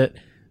flavors that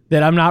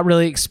I'm not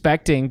really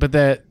expecting, but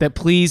that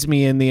please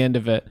me in the end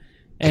of it.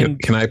 And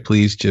can I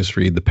please just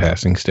read the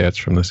passing stats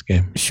from this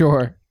game?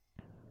 Sure.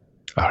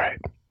 All right.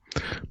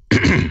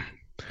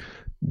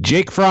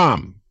 Jake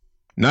Fromm,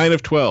 9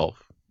 of 12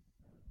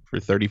 for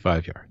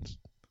 35 yards.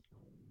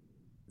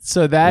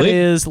 So that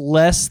is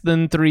less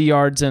than 3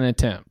 yards an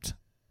attempt.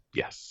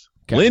 Yes.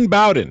 Okay. Lynn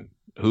Bowden,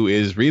 who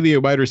is really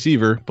a wide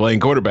receiver playing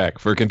quarterback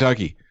for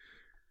Kentucky,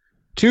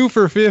 2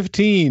 for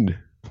 15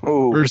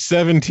 for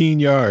 17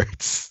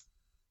 yards.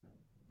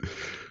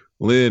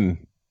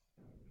 Lynn,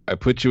 I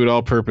put you at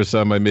all-purpose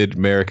on my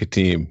mid-America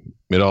team,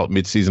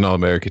 mid-season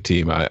All-America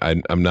team.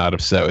 I'm not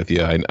upset with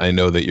you. I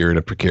know that you're in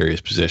a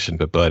precarious position,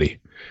 but buddy,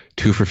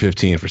 2 for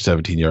 15 for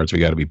 17 yards. We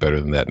got to be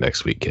better than that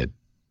next week, kid.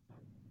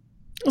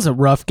 It was a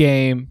rough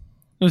game.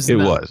 It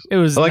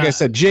was like I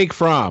said, Jake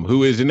Fromm,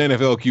 who is an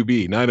NFL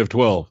QB, 9 of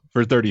 12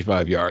 for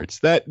 35 yards.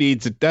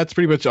 That's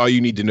pretty much all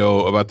you need to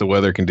know about the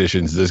weather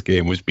conditions this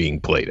game was being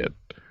played in.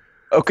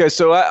 Okay,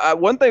 so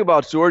one thing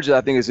about Georgia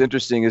I think is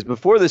interesting is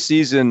before the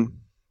season,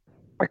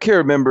 I can't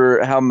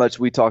remember how much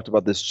we talked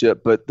about this,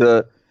 Chip, but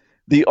the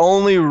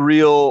only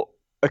real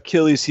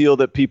Achilles heel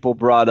that people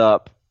brought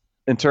up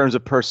in terms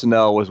of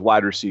personnel was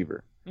wide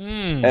receiver.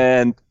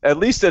 And at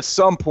least at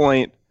some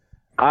point,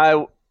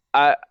 I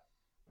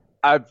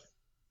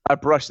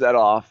brushed that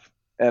off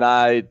and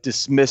I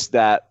dismissed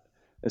that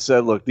and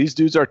said, look, these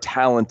dudes are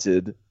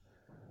talented.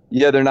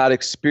 Yeah, they're not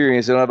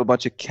experienced. They don't have a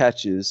bunch of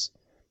catches,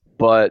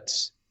 but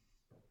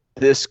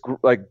this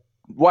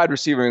wide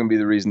receiver is going to be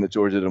the reason that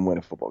Georgia didn't win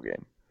a football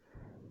game.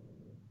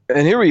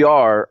 And here we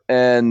are.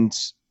 And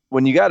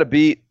when you got to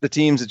beat the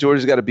teams that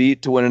Georgia's got to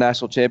beat to win a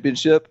national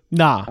championship,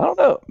 I don't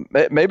know.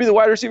 Maybe the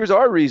wide receivers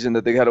are a reason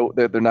that they're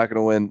not going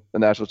to win a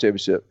national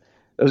championship.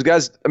 Those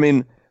guys, I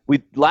mean,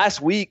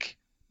 last week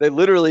they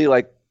literally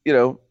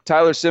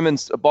Tyler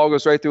Simmons, a ball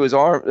goes right through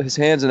his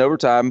hands in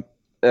overtime,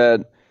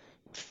 and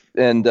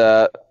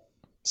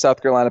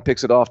South Carolina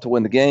picks it off to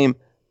win the game.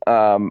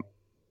 They're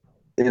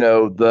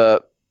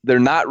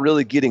not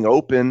really getting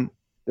open.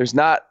 There's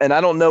not, and I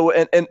don't know,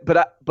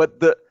 but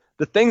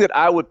the thing that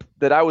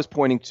I was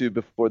pointing to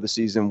before the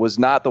season was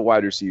not the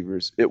wide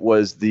receivers. It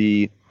was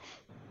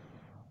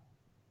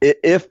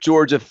if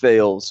Georgia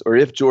fails or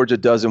if Georgia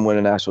doesn't win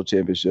a national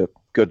championship,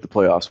 go to the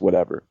playoffs,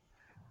 whatever.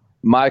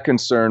 My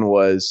concern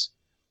was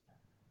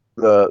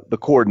the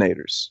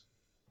coordinators,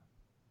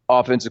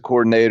 offensive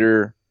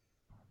coordinator,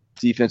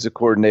 defensive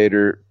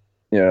coordinator,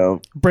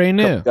 brand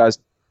new guys,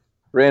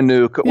 brand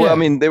new. Yeah. Well, I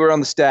mean, they were on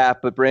the staff,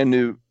 but brand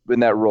new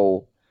in that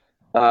role.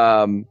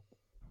 And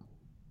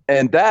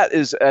that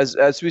is,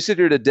 as we sit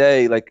here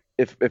today, like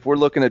if we're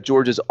looking at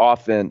Georgia's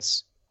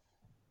offense,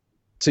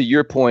 to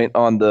your point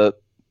on the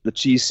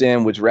cheese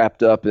sandwich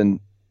wrapped up in,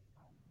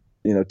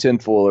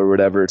 tinfoil or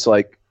whatever, it's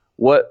like,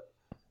 what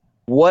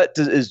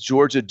is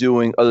Georgia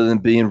doing other than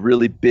being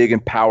really big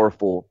and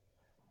powerful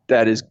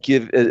that is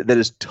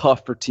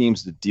tough for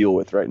teams to deal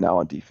with right now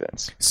on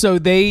defense? So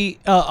they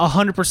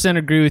 100%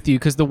 agree with you,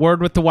 because the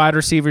word with the wide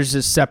receivers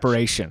is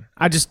separation.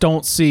 I just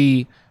don't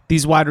see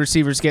these wide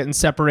receivers getting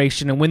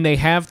separation. And when they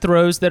have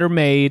throws that are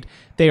made,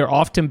 they are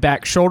often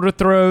back shoulder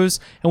throws.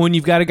 And when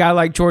you've got a guy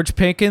like George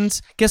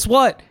Pickens, guess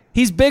what?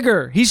 He's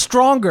bigger. He's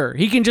stronger.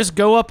 He can just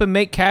go up and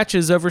make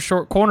catches over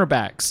short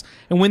cornerbacks.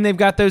 And when they've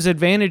got those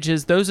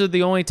advantages, those are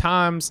the only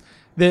times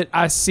that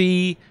I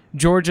see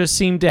Georgia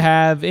seem to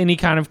have any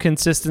kind of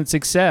consistent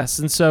success.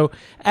 And so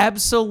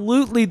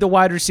absolutely the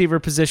wide receiver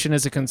position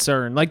is a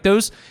concern. Like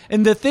those,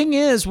 and the thing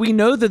is, we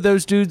know that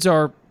those dudes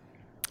are,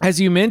 as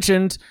you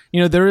mentioned,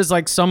 there is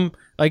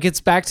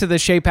it's back to the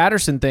Shea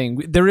Patterson thing.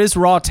 There is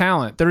raw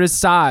talent. There is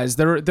size.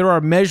 There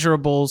are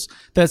measurables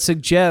that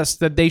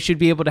suggest that they should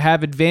be able to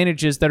have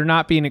advantages that are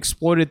not being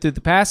exploited through the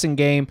passing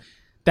game.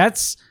 I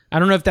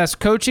don't know if that's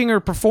coaching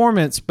or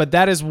performance, but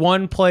that is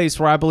one place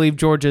where I believe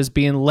Georgia is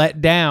being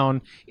let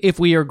down if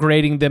we are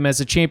grading them as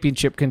a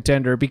championship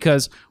contender,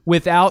 because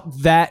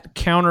without that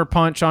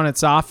counterpunch on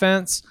its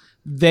offense,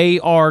 they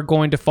are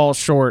going to fall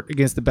short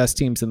against the best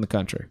teams in the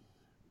country.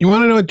 You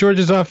want to know what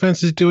Georgia's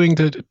offense is doing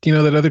that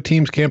other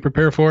teams can't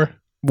prepare for?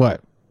 What?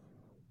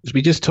 As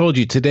we just told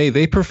you today,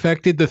 they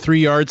perfected the 3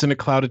 yards in a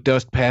cloud of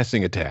dust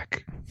passing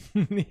attack.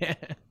 Yeah.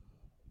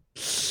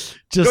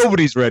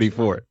 Nobody's ready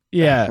for it.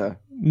 Yeah.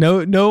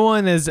 No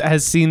one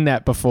has seen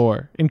that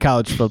before in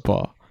college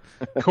football.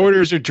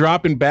 Quarters are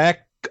dropping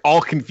back, all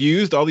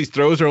confused. All these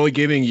throws are only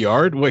getting a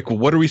yard. Like,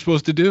 what are we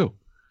supposed to do?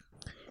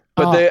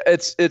 But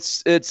it's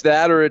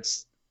that, or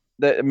it's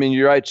that. I mean,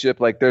 you're right, Chip.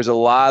 Like, there's a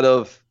lot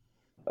of,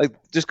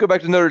 just go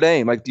back to Notre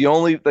Dame. Like,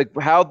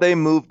 how they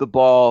moved the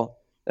ball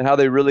and how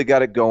they really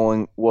got it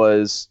going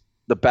was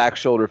the back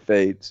shoulder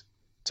fades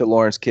to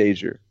Lawrence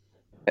Cager.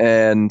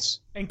 And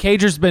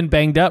Cager's been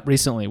banged up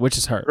recently, which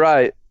is hurt.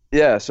 Right.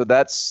 Yeah. So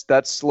that's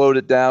slowed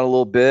it down a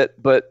little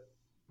bit. But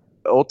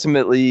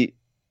ultimately,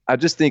 I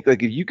just think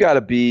you have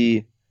to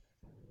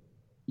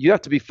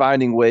be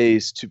finding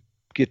ways to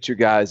get your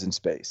guys in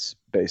space,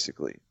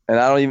 basically.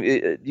 And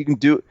you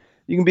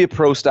can be a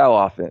pro style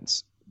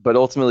offense, but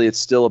ultimately it's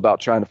still about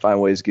trying to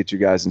find ways to get your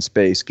guys in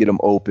space, get them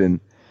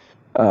open,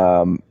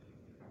 find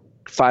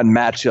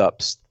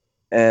matchups.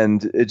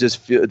 And it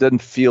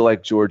doesn't feel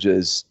like Georgia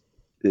is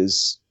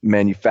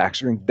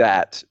manufacturing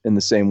that in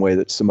the same way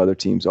that some other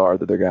teams are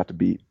that they're going to have to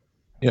beat.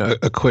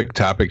 A quick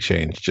topic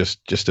change,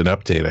 just an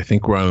update. I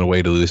think we're on the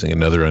way to losing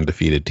another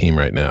undefeated team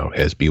right now,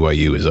 as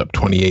BYU is up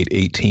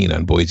 28-18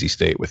 on Boise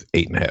State with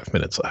 8.5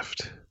 minutes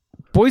left.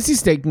 Boise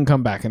State can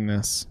come back in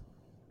this.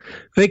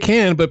 They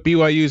can, but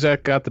BYU's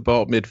got the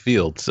ball at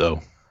midfield,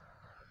 so.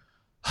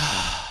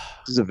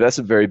 That's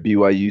a very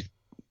BYU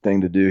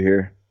thing to do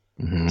here.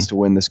 Mm-hmm. Is to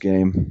win this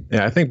game.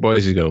 Yeah, I think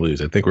Boise's going to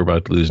lose. I think we're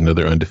about to lose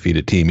another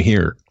undefeated team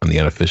here on the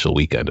unofficial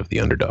weekend of the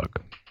Underdog.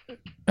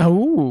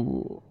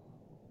 Oh,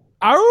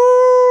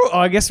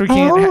 I guess we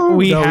can't.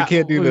 We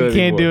can't do that. We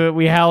can't do it.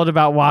 We howled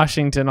about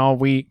Washington all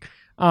week.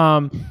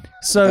 So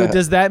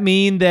does that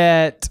mean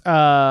that?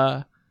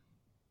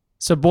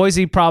 So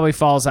Boise probably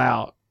falls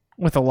out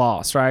with a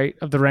loss, right,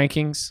 of the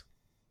rankings?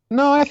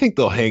 No, I think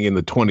they'll hang in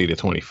the 20 to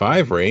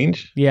 25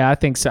 range. Yeah, I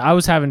think so. I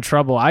was having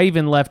trouble. I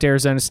even left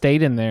Arizona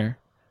State in there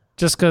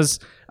just because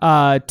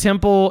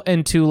Temple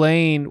and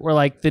Tulane were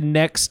like the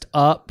next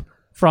up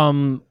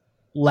from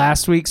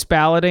last week's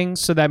balloting,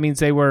 so that means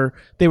they were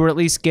at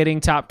least getting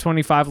top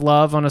 25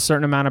 love on a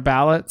certain amount of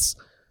ballots.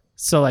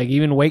 So like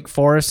even Wake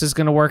Forest is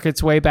going to work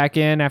its way back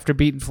in after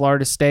beating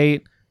Florida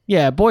State.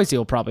 Yeah, Boise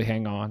will probably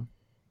hang on.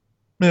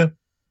 Yeah.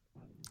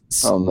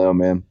 I don't know,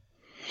 man.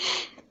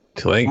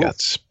 Tulane got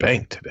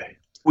spanked today.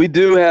 We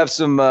do have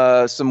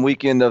some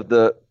weekend of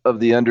the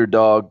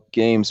underdog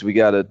games we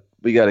gotta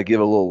give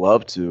a little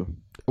love to.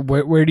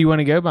 Where do you want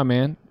to go, my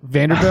man?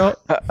 Vanderbilt?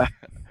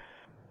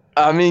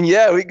 I mean,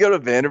 yeah, we go to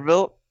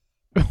Vanderbilt.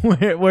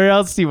 Where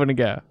else do you want to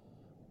go?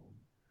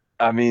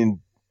 I mean,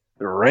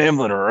 the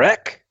Ramblin'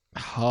 Wreck,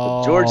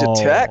 Georgia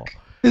Tech.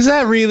 Is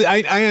that really?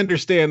 I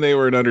understand they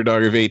were an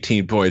underdog of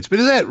 18 points, but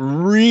is that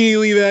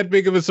really that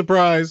big of a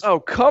surprise?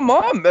 Oh, come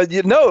on.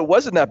 It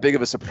wasn't that big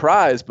of a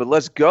surprise, but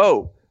let's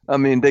go. I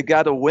mean, they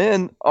got a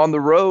win on the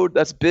road.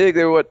 That's big.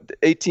 They were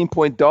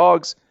 18-point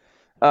dogs.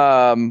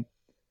 I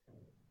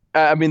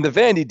mean, the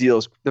Vandy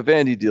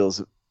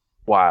deal's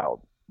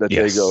wild that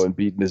they go and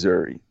beat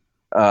Missouri.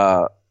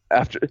 And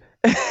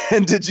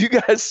did you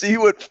guys see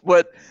what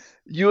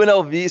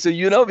UNLV? So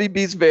UNLV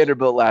beats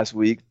Vanderbilt last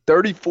week,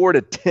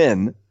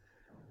 34-10.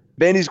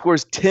 Vandy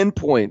scores 10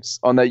 points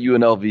on that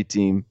UNLV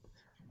team.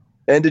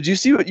 And did you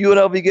see what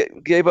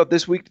UNLV gave up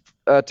this week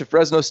to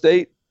Fresno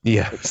State?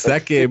 Yes,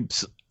 that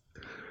game's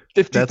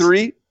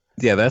 53.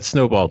 Yeah, that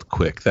snowballed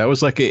quick. That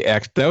was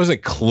a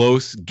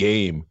close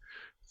game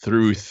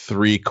through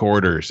 3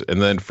 quarters,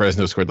 and then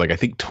Fresno scored I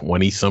think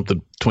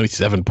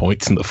 27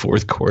 points in the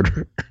fourth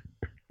quarter.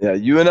 Yeah,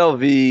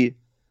 UNLV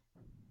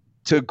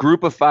to a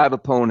group of 5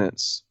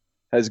 opponents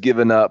has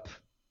given up.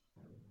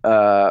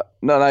 No,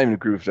 not even a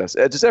group of us.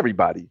 Just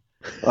everybody.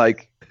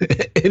 Like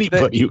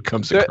anybody who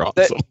comes across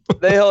them.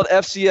 They held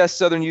FCS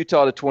Southern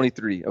Utah to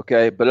 23.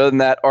 Okay, but other than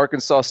that,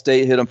 Arkansas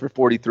State hit them for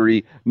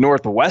 43.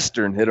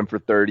 Northwestern hit them for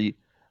 30.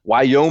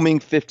 Wyoming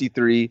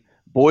 53.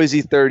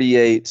 Boise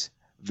 38.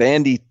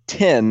 Vandy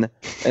 10,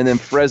 and then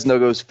Fresno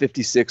goes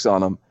 56 on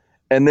them.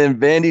 And then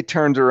Vandy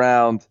turns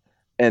around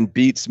and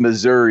beats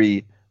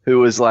Missouri, who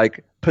was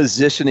like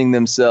positioning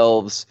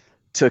themselves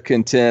to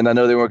contend. I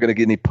know they weren't going to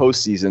get any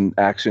postseason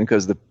action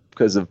because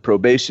of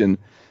probation,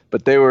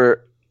 but they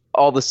were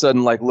all of a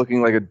sudden like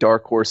looking like a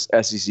dark horse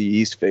SEC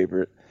East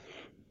favorite.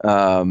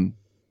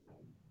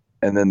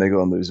 And then they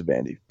go and lose to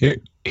Vandy.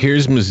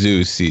 Here's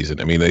Mizzou's season.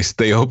 I mean,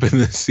 they open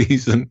the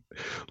season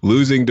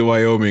losing to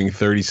Wyoming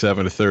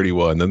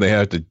 37-31. Then they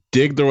have to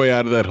dig their way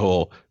out of that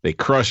hole. They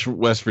crush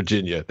West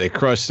Virginia. They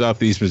crush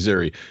Southeast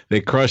Missouri. They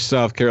crush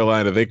South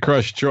Carolina. They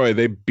crush Troy.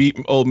 They beat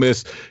Ole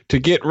Miss to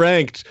get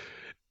ranked,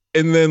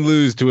 and then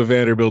lose to a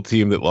Vanderbilt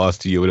team that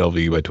lost to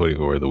UNLV by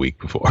 24 the week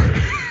before.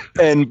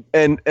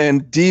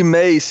 and D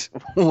Mace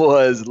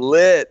was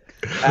lit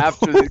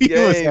after the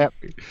game.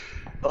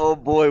 Oh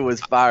boy, was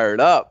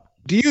fired up.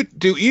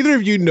 Do either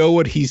of you know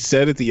what he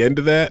said at the end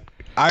of that?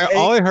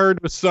 All I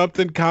heard was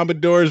something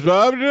Commodores.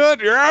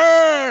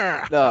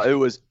 Yeah. No, it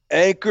was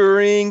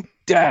anchoring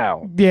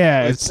down.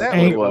 Yeah, Is that what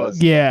it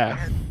was? Yeah.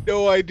 I had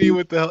no idea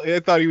what the hell. I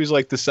thought he was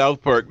like the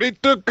South Park. They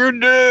took her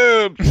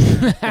dibs.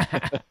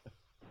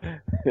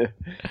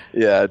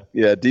 Yeah.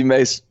 D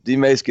Mace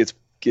gets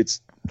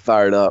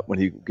fired up when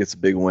he gets a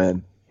big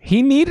win.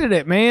 He needed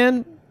it,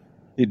 man.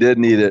 He did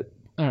need it.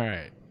 All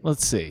right.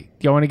 Let's see.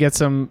 Y'all want to get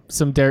some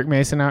Derek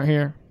Mason out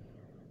here?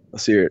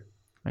 Let's hear it.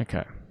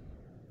 Okay.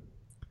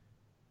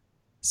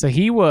 So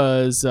he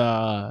was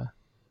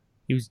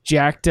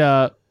jacked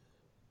up.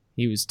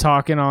 He was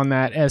talking on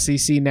that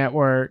SEC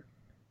network.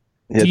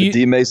 He had the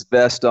D Mace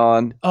vest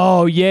on.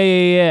 Oh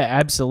yeah,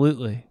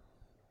 absolutely.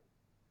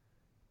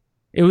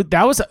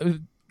 That was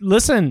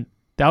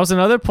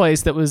another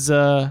place that was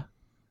the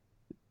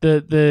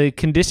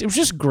condition. It was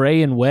just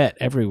gray and wet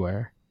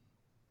everywhere.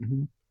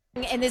 Mm-hmm.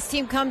 And this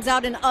team comes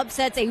out and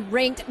upsets a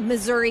ranked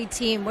Missouri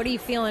team. What are you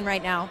feeling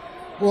right now?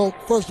 Well,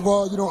 first of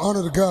all,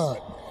 honor to God.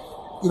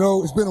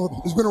 It's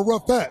been a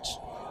rough patch,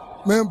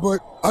 man. But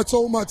I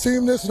told my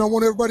team this, and I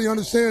want everybody to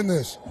understand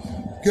this.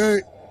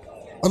 Okay,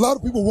 a lot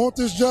of people want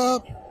this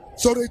job,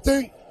 so they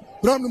think,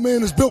 but I'm the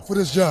man that's built for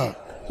this job.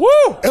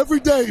 Woo! Every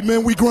day,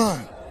 man, we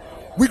grind.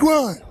 We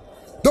grind.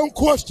 Don't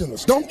question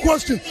us. Don't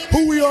question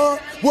who we are,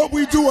 what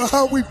we do, or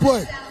how we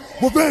play.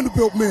 We're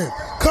Vanderbilt men.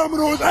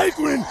 Commodores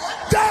anchoring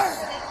down.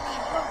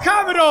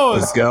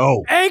 Commodores, let's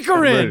go.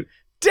 Anchoring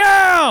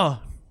down.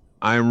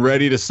 I'm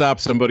ready to stop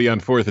somebody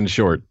on 4th and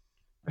short.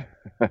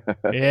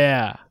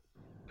 Yeah.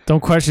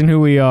 Don't question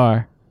who we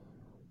are.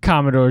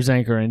 Commodores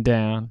anchoring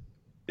down.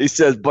 He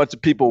says a bunch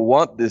of people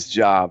want this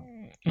job.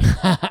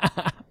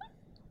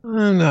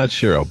 I'm not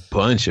sure a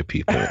bunch of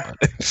people want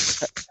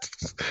it.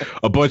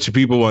 A bunch of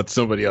people want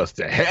somebody else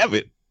to have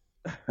it.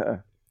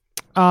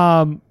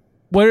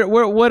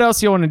 What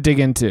else you want to dig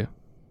into?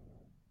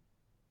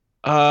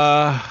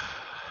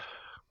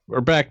 We're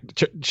back.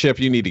 Chip,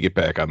 you need to get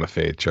back on the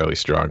Faith Charlie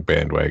Strong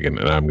bandwagon,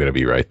 and I'm going to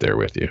be right there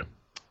with you.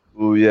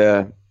 Oh,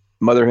 yeah.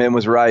 Mother Hen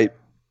was right.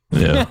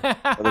 Yeah.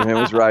 Mother Hen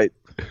was right.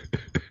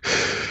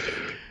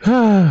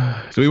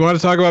 So we want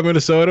to talk about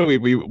Minnesota.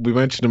 We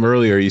mentioned them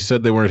earlier. You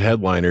said they weren't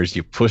headliners.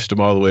 You pushed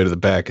them all the way to the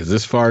back. Is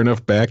this far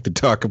enough back to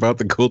talk about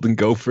the Golden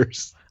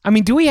Gophers? I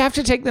mean, do we have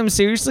to take them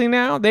seriously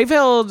now? They've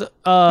held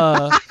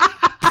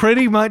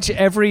pretty much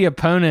every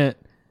opponent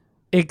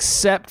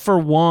except for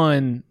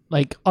one,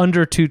 like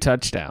under 2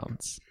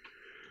 touchdowns.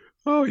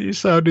 Oh, you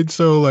sounded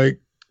so like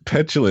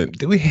petulant.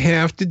 Do we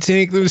have to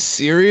take them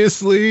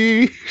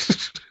seriously?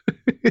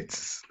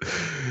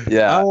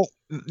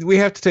 We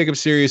have to take them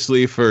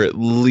seriously for at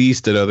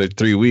least another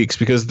 3 weeks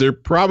because they're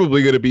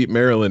probably going to beat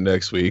Maryland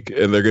next week,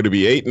 and they're going to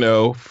be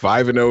 8-0,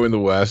 5-0 in the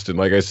West, and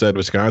like I said,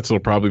 Wisconsin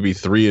will probably be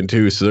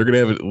 3-2, so they're going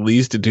to have at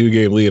least a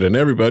 2-game lead on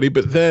everybody.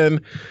 But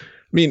then,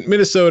 I mean,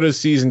 Minnesota's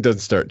season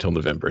doesn't start until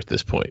November at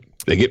this point.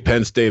 They get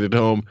Penn State at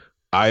home,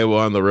 Iowa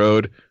on the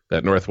road.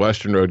 That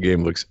Northwestern road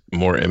game looks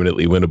more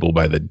eminently winnable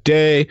by the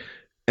day.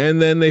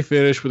 And then they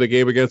finish with a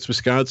game against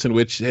Wisconsin,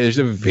 which has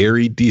a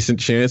very decent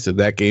chance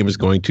that game is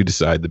going to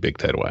decide the Big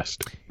Ten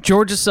West.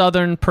 Georgia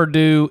Southern,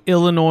 Purdue,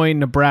 Illinois,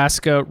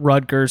 Nebraska,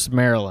 Rutgers,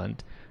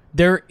 Maryland.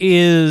 There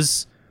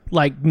is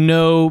like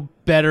no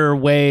better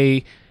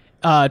way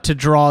to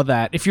draw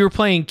that. If you were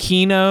playing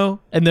Keno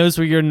and those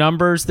were your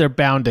numbers, they're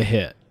bound to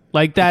hit.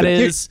 Like that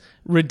is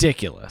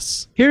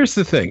ridiculous. Here's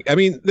the thing. I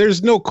mean,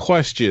 there's no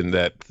question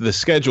that the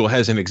schedule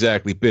hasn't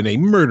exactly been a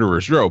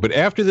murderer's row, but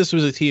after this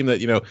was a team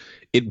that,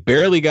 it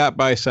barely got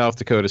by South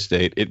Dakota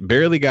State. It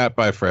barely got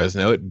by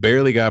Fresno. It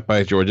barely got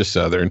by Georgia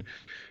Southern.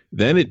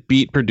 Then it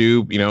beat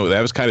Purdue.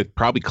 That was kind of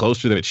probably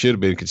closer than it should have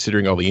been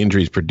considering all the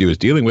injuries Purdue is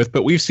dealing with.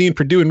 But we've seen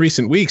Purdue in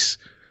recent weeks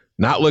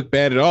not look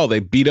bad at all.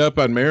 They beat up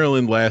on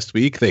Maryland last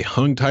week. They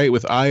hung tight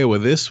with Iowa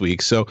this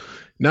week. So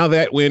now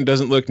that win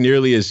doesn't look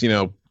nearly as,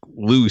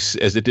 loose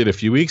as it did a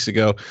few weeks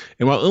ago.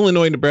 And while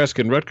Illinois,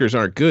 Nebraska, and Rutgers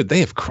aren't good, they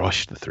have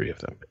crushed the three of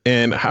them.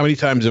 And how many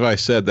times have I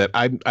said that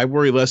I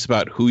worry less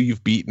about who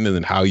you've beaten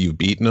than how you've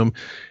beaten them?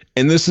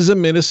 And this is a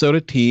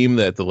Minnesota team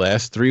that the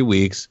last 3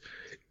 weeks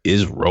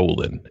is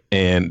rolling.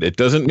 And it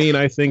doesn't mean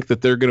I think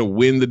that they're going to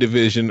win the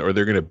division or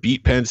they're going to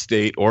beat Penn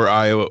State or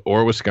Iowa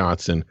or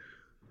Wisconsin.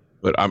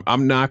 But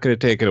I'm not going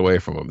to take it away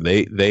from them.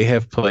 They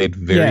have played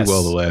very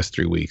well the last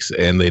 3 weeks,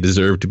 and they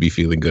deserve to be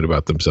feeling good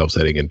about themselves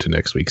heading into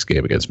next week's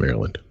game against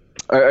Maryland.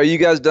 Are you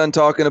guys done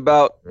talking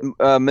about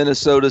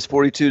Minnesota's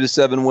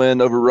 42-7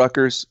 win over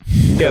Rutgers?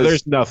 Yeah,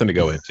 there's nothing to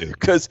go into.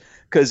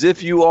 Because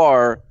if you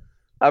are,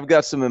 I've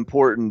got some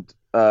important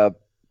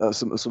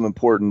some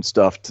important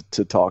stuff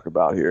to talk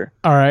about here.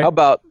 All right.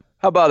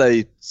 How about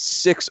a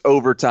 6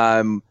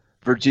 overtime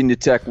Virginia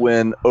Tech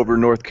win over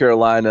North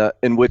Carolina,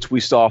 in which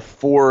we saw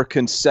 4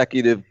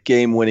 consecutive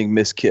game-winning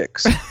missed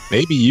kicks?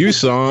 Maybe you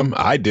saw them.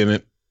 I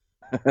didn't.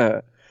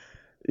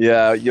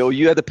 Yeah,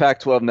 you had the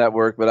Pac-12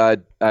 network, but I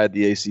had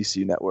the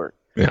ACC network.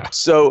 Yeah.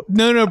 So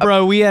no,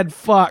 bro, we had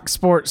Fox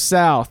Sports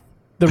South,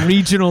 the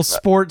regional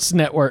sports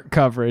network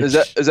coverage. Is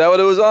that what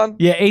it was on?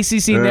 Yeah,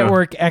 ACC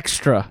Network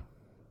Extra.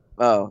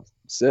 Oh,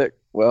 sick.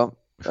 Well,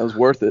 that was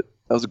worth it.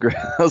 That was great.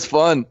 That was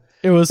fun.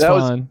 It was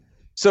fun.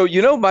 So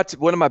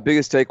one of my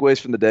biggest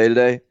takeaways from the day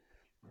today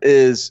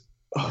is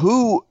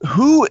who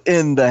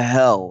in the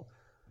hell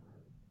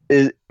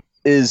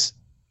is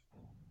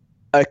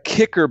a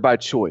kicker by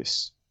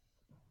choice?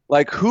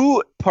 Like,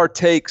 who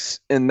partakes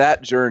in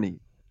that journey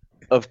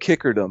of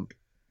kickerdom?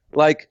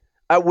 Like,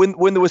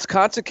 when the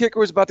Wisconsin kicker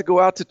was about to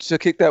go out to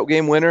kick that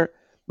game winner,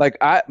 like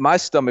my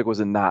stomach was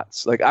in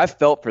knots. Like, I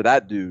felt for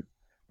that dude.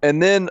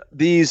 And then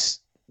these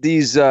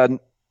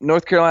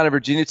North Carolina,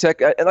 Virginia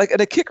Tech, and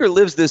a kicker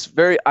lives this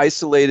very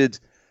isolated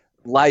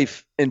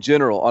life in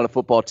general on a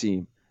football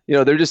team.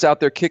 They're just out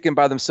there kicking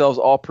by themselves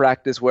all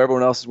practice, where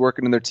everyone else is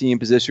working in their team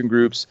position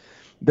groups.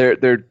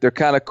 They're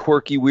kind of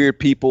quirky, weird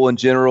people in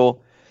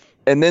general.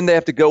 And then they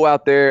have to go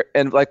out there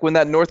and, like, when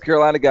that North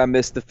Carolina guy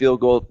missed the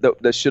field goal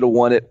that should have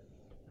won it,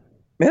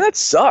 man, that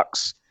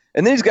sucks.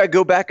 And then he's got to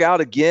go back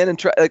out again and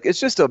try. Like, it's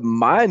just a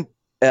mind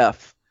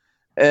F.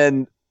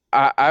 And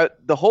I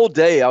the whole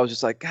day I was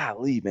just like,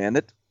 golly, man,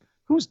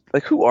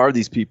 who are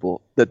these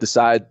people that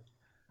decide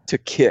to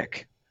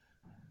kick?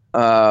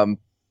 So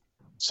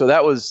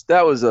that was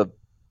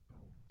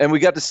and we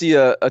got to see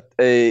a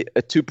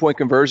 2-point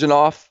conversion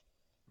off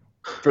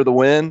for the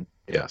win.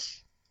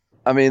 Yes.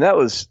 I mean, that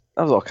was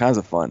all kinds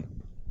of fun.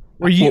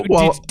 Were you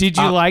did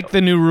you like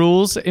the new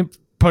rules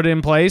put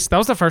in place? That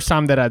was the first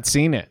time that I'd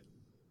seen it.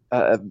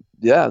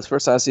 Yeah, it's the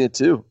first time I've seen it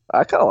too.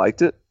 I kind of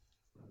liked it.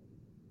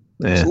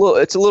 Yeah.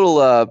 It's a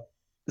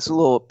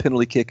little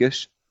penalty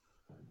kickish.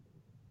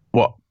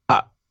 Well,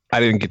 I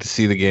didn't get to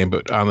see the game,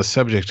 but on the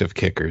subject of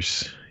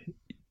kickers,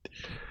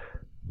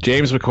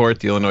 James McCourt,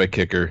 the Illinois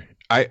kicker,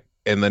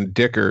 and then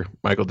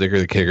Michael Dicker,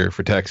 the kicker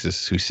for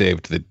Texas, who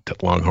saved the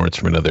Longhorns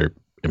from another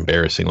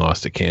embarrassing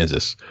loss to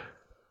Kansas.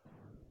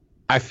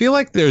 I feel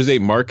like there's a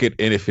market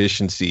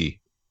inefficiency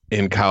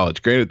in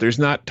college. Granted, there's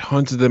not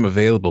tons of them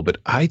available, but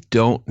I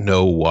don't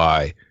know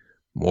why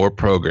more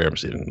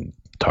programs in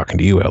talking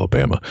to you,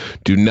 Alabama.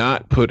 Do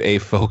not put a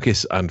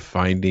focus on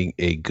finding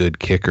a good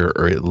kicker,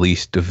 or at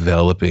least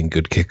developing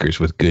good kickers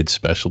with good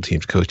special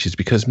teams coaches,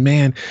 because,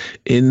 man,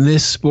 in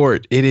this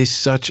sport, it is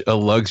such a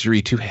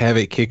luxury to have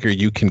a kicker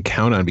you can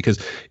count on. Because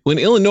when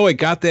Illinois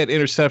got that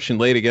interception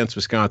late against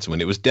Wisconsin,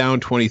 when it was down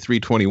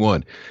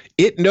 23-21,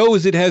 it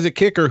knows it has a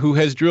kicker who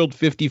has drilled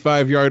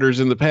 55-yarders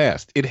in the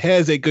past. It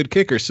has a good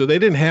kicker, so they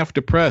didn't have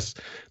to press.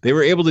 They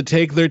were able to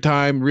take their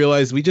time,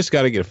 realize we just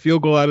got to get a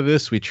field goal out of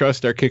this. We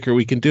trust our kicker.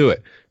 We can do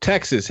it.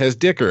 Texas has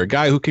Dicker, a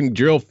guy who can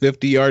drill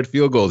 50-yard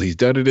field goals. He's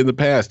done it in the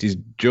past. He's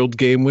drilled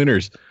game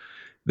winners.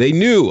 They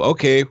knew,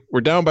 okay, we're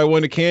down by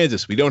 1 to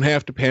Kansas. We don't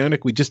have to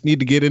panic. We just need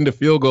to get into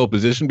field goal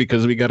position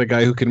because we got a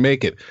guy who can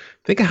make it.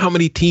 Think of how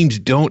many teams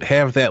don't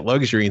have that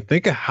luxury, and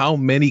think of how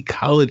many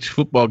college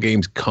football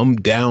games come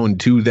down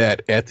to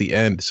that at the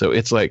end. So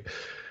it's like,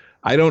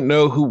 I don't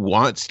know who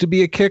wants to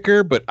be a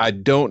kicker, but I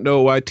don't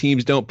know why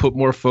teams don't put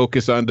more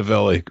focus on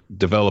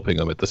developing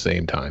them at the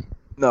same time.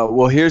 No,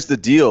 well, here's the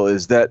deal: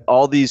 is that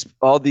all these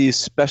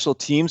special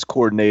teams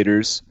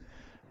coordinators,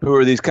 who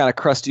are these kind of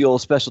crusty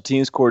old special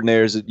teams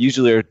coordinators that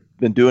usually have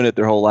been doing it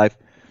their whole life,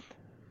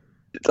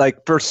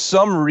 like for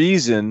some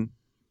reason,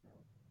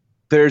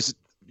 there's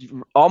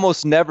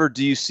almost never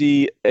do you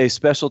see a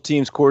special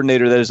teams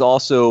coordinator that is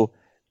also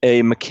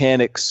a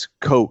mechanics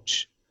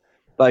coach.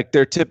 Like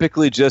they're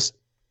typically just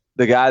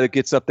the guy that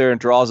gets up there and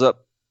draws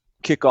up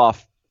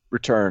kickoff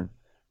return.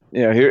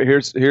 You know,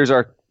 here's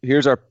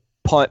our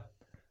punt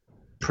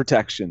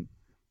protection,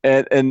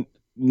 and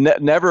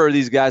never are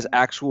these guys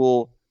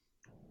actual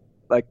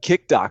like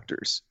kick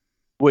doctors,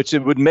 which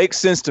it would make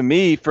sense to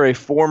me for a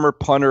former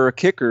punter or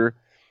kicker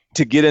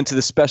to get into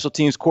the special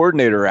teams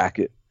coordinator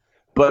racket.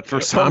 But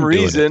for some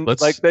reason,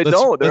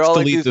 don't. They're all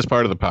delete like this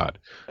part of the pod.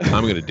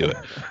 I'm going to do it.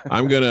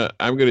 I'm going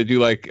to be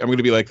like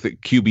the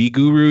QB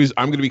gurus.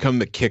 I'm going to become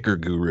the kicker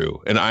guru,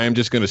 and I am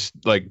just going to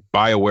like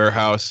buy a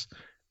warehouse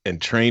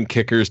and train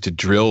kickers to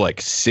drill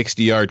like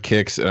 60-yard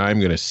kicks, and I'm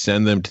going to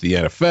send them to the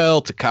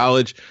NFL, to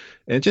college,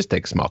 and just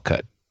take a small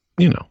cut,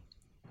 little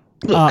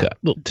cut,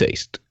 little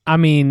taste. I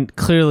mean,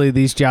 clearly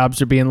these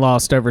jobs are being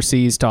lost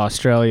overseas to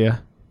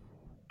Australia.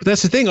 But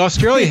that's the thing.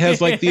 Australia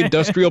has like the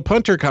industrial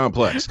punter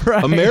complex.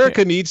 Right.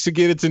 America needs to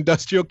get its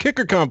industrial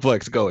kicker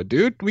complex going,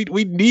 dude. We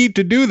need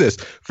to do this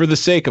for the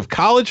sake of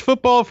college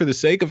football, for the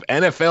sake of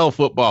NFL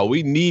football.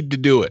 We need to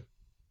do it.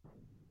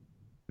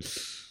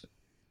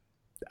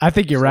 I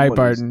think you're right,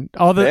 Barton.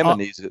 Bama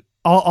needs it.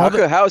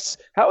 How is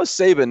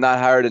Saban not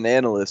hired an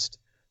analyst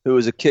who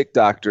is a kick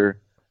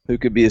doctor who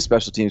could be a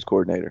special teams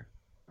coordinator?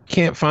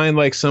 Can't find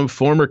like some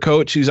former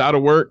coach who's out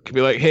of work could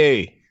be like,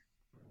 hey,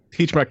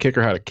 teach my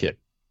kicker how to kick.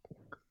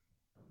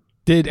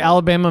 Did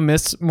Alabama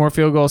miss more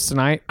field goals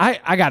tonight?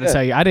 I got to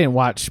tell you, I didn't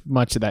watch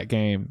much of that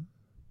game.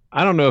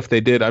 I don't know if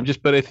they did.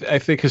 But I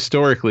think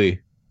historically,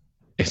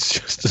 it's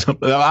just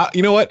something.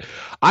 You know what?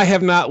 I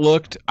have not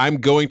looked. I'm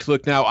going to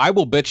look now. I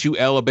will bet you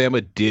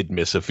Alabama did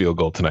miss a field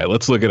goal tonight.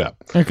 Let's look it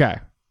up. Okay.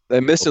 They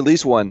missed at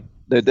least one.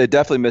 They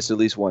definitely missed at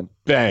least one.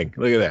 Bang.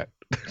 Look at that.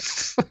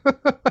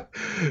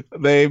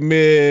 They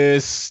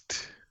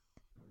missed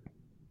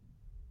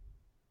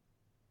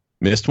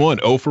one.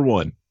 0 for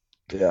 1.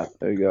 Yeah,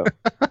 there you go.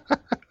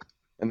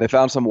 And they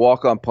found some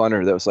walk-on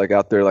punter that was like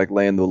out there like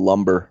laying the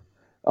lumber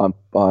on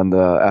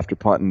after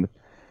punting.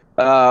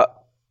 But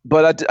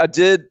I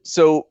did.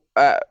 So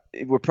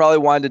we're probably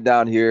winding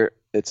down here.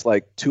 It's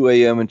like 2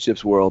 a.m. in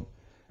Chip's world.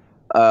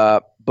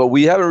 But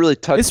we haven't really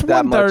touched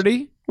that much.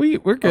 It's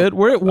 1:30. We're good.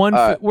 We're at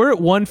 1. We're at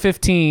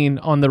 1:15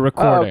 on the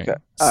recording. Okay.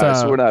 All right,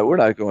 so we're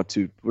not going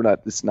to. We're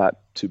not. It's not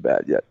too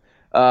bad yet.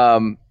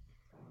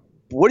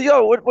 What do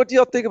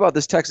y'all think about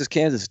this Texas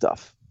Kansas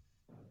stuff?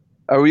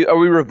 Are we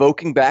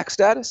revoking back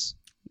status?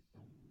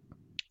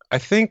 I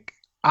think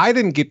I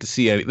didn't get to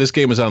see any. This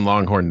game was on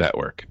Longhorn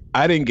Network.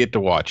 I didn't get to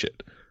watch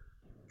it.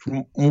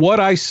 From what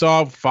I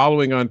saw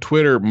following on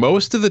Twitter,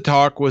 most of the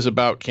talk was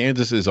about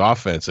Kansas's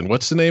offense. And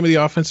what's the name of the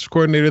offensive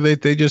coordinator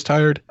they just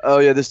hired? Oh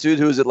yeah, this dude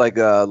who was at like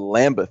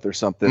Lambeth or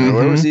something. Mm-hmm.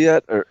 Where was he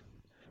at? Or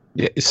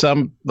yeah,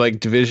 some like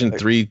Division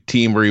III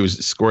team where he was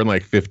scoring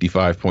like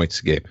 55 points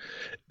a game.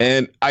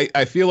 And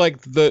I feel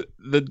like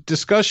the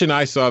discussion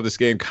I saw of this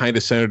game kind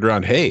of centered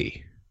around,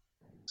 hey,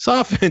 this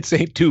offense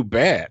ain't too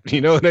bad.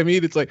 You know what I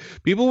mean? It's like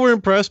people were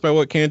impressed by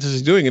what Kansas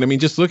is doing. And I mean,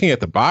 just looking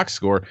at the box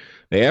score,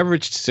 they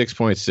averaged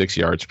 6.6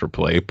 yards per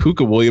play.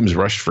 Puka Williams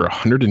rushed for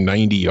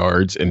 190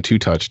 yards and 2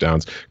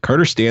 touchdowns.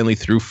 Carter Stanley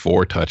threw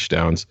 4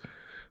 touchdowns.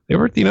 They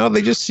were,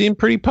 they just seemed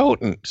pretty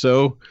potent.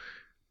 So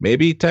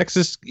maybe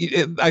Texas,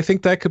 I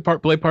think that could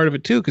play part of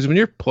it too. Because when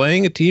you're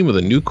playing a team with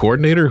a new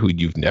coordinator who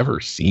you've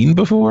never seen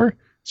before,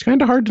 it's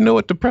kind of hard to know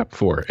what to prep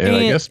for. And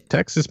I guess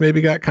Texas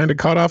maybe got kind of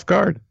caught off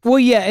guard. Well,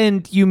 yeah,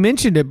 and you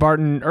mentioned it,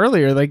 Barton,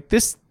 earlier. Like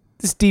this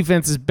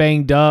defense is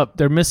banged up.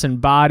 They're missing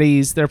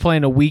bodies. They're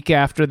playing a week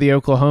after the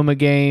Oklahoma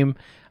game.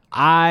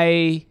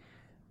 I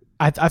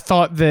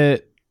thought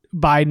that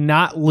by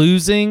not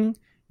losing,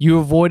 you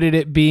avoided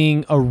it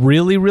being a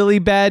really, really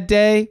bad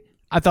day.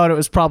 I thought it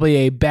was probably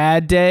a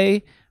bad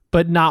day,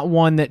 but not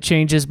one that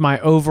changes my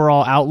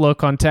overall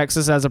outlook on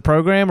Texas as a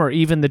program or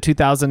even the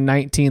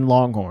 2019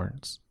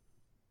 Longhorns.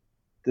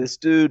 This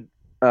dude,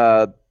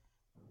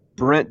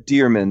 Brent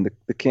Dearman,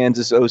 the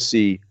Kansas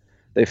OC,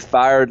 they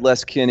fired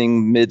Les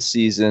Kenning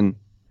midseason,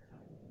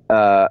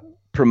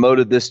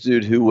 promoted this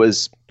dude who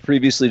was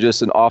previously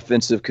just an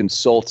offensive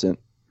consultant,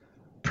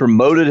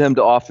 promoted him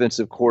to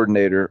offensive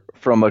coordinator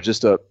from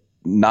just a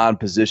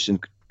non-position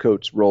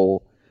coach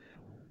role.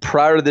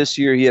 Prior to this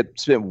year, he had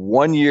spent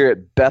 1 year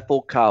at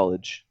Bethel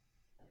College.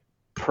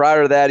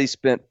 Prior to that, he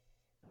spent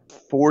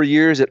 4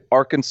 years at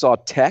Arkansas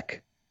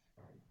Tech.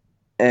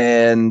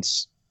 And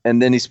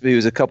then he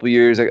was a couple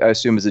years, I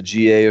assume, as a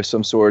GA of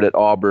some sort at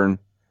Auburn.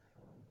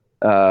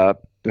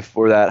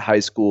 Before that, high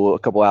school, a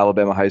couple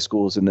Alabama high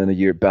schools, and then a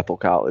year at Bethel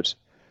College.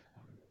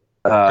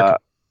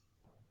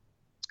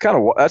 It's kind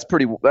of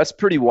that's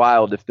pretty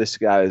wild if this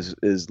guy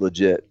is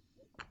legit.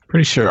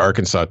 Pretty sure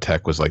Arkansas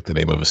Tech was like the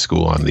name of a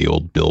school on the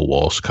old Bill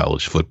Walsh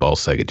college football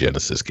Sega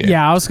Genesis game.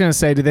 Yeah, I was gonna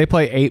say, did they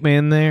play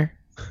 8-man there?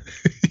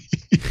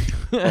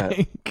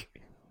 I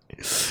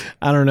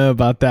don't know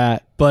about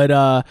that, but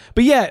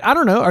yeah, I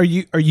don't know. Are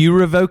you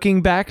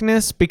revoking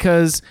backness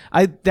because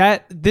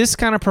this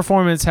kind of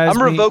performance has?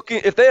 I'm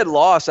revoking. If they had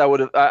lost, I would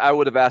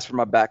have asked for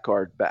my back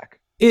card back.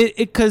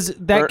 Because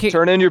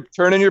turn in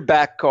your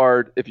back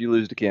card if you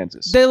lose to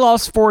Kansas. They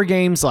lost 4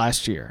 games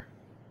last year,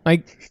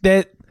 like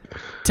that.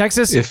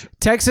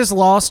 Texas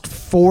lost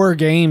 4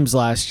 games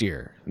last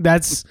year.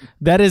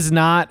 That is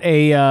not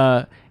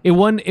a. It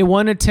won a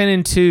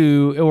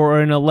 10-2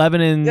 or an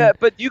 11. Yeah,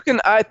 but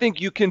I think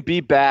you can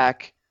be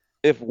back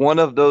if one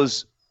of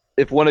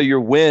your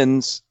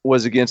wins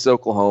was against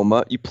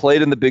Oklahoma. You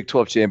played in the Big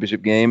 12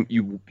 championship game.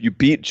 You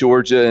beat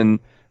Georgia and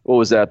what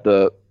was that?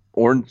 The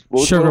Orange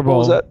Sugar Bowl.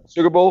 Was that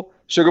Sugar Bowl?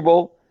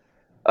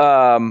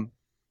 Yeah,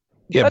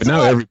 but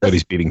now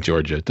everybody's beating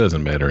Georgia. It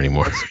doesn't matter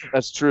anymore.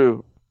 That's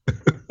true.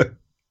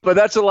 But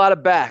that's a lot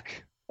of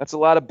back. That's a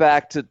lot of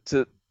back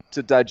to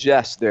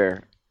digest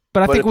there.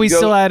 But I think we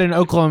still had an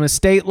Oklahoma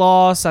State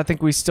loss. I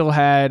think we still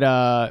had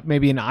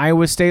maybe an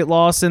Iowa State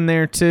loss in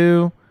there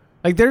too.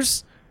 Like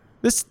this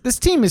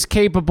team is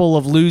capable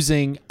of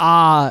losing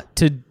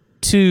to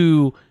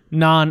 2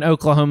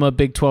 non-Oklahoma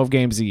Big 12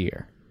 games a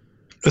year.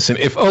 Listen,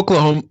 if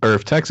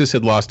Texas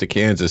had lost to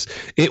Kansas,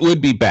 it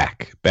would be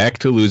back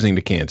to losing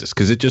to Kansas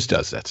because it just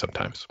does that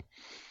sometimes.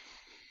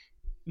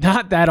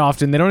 Not that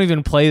often. They don't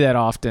even play that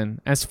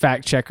often, as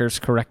fact checkers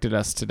corrected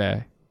us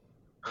today.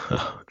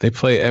 They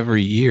play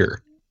every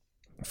year.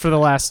 For the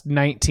last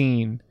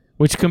 19,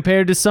 which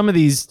compared to some of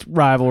these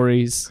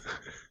rivalries,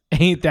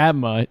 ain't that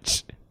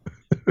much.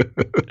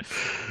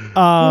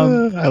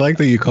 I like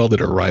that you called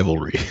it a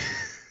rivalry.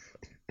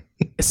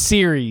 A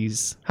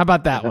series. How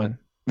about that one?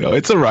 No,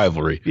 it's a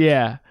rivalry.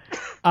 Yeah.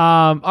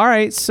 All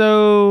right.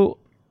 So,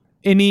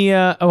 any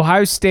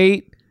Ohio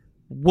State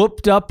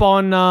whooped up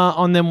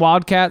on them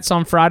Wildcats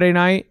on Friday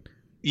night?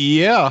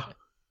 Yeah.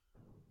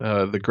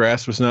 The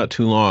grass was not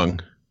too long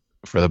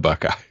for the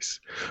Buckeyes.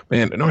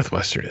 Man,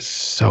 Northwestern is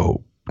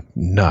so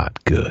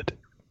not good.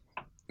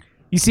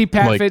 You see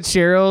Pat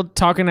Fitzgerald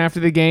talking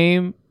after the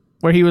game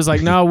where he was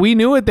like, no, we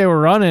knew what they were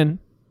running.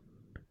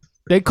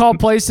 They called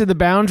plays to the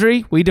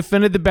boundary. We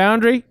defended the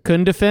boundary.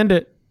 Couldn't defend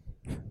it.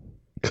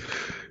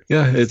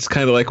 Yeah, it's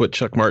kind of like what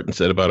Chuck Martin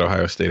said about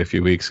Ohio State a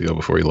few weeks ago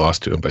before he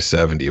lost to him by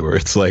 70, where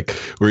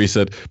he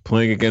said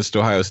playing against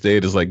Ohio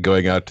State is like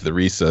going out to the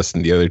recess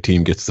and the other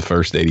team gets the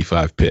first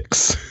 85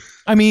 picks.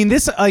 I mean,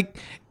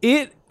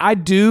 I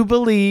do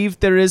believe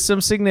there is some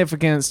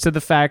significance to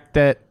the fact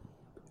that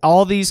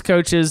all these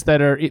coaches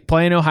that are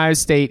playing Ohio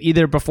State,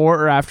 either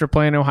before or after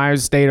playing Ohio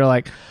State, are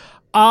like,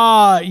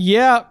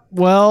 yeah,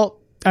 well,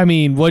 I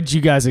mean, what'd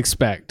you guys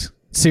expect?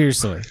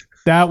 Seriously.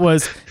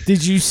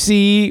 Did you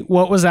see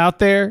what was out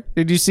there?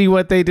 Did you see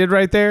what they did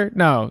right there?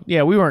 No.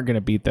 Yeah, we weren't going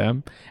to beat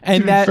them.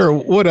 And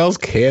what else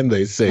can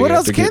they say? What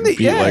else can they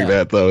beat like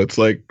that, though? It's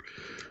like,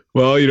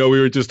 well, we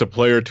were just a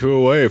player or two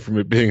away from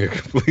it being a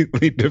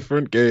completely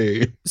different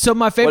game. So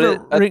my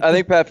favorite,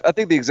 I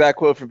think the exact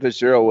quote from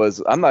Fitzgerald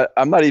was, "I'm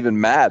not even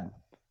mad.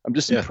 I'm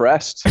just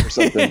impressed," or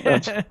something.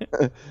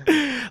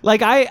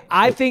 Like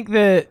I think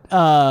that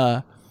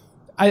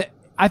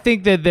I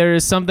think that there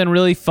is something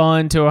really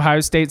fun to Ohio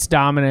State's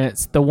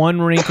dominance. The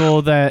one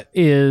wrinkle that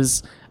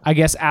is, I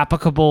guess,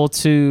 applicable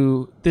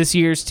to this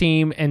year's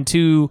team and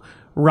to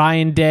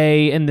Ryan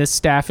Day and this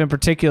staff in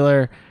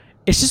particular,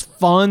 it's just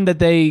fun that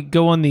they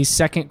go on these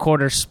second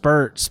quarter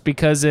spurts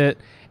because it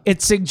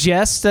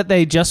suggests that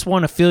they just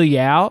want to fill you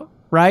out,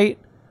 right?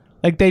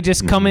 Like they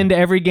just come into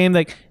every game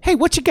like, hey,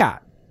 what you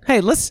got? Hey,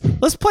 let's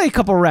play a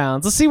couple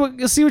rounds. Let's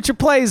see what your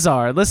plays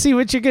are. Let's see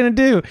what you're gonna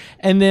do.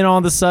 And then all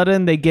of a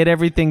sudden they get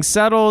everything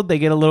settled. They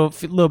get a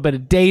little bit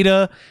of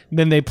data.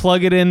 Then they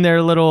plug it in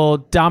their little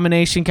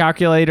domination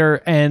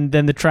calculator, and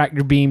then the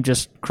tractor beam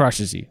just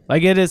crushes you.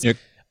 Like it is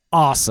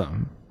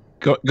awesome.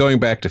 Going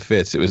back to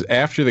Fitz, it was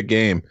after the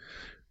game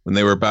when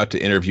they were about to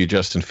interview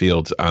Justin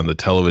Fields on the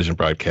television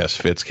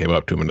broadcast. Fitz came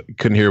up to him and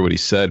couldn't hear what he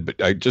said,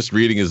 but just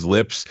reading his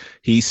lips,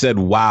 he said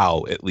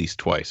 "wow" at least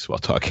twice while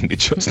talking to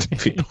Justin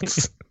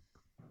Fields.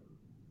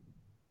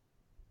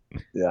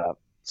 Yeah,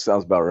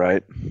 sounds about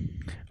right.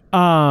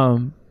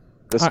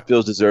 This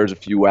Bills deserves a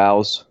few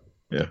wows.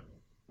 Yeah.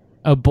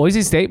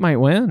 Boise State might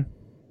win.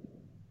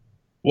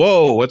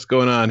 Whoa, what's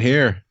going on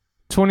here?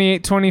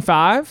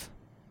 28-25.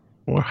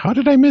 Well, how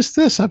did I miss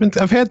this? I've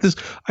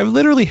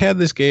literally had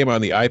this game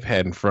on the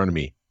iPad in front of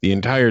me the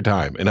entire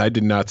time, and I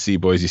did not see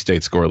Boise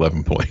State score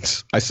 11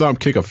 points. I saw them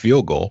kick a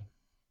field goal.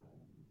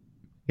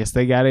 Guess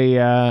they got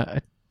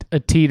a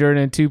teeter and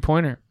a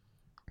 2-pointer.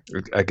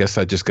 I guess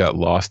I just got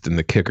lost in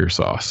the kicker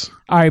sauce.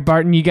 All right,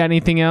 Barton, you got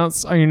anything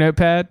else on your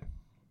notepad?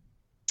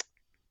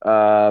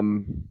 I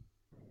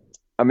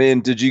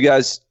mean, did you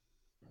guys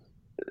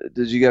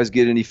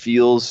get any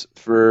feels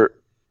for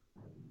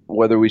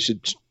whether we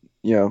should,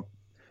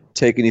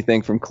 take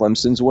anything from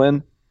Clemson's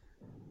win?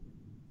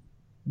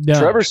 No.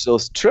 Trevor still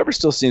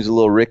seems a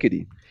little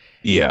rickety.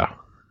 Yeah.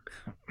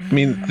 I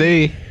mean,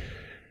 they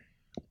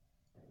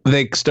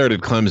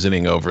started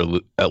Clemsoning over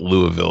at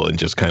Louisville and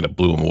just kind of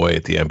blew them away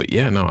at the end. But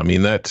yeah, no, I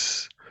mean,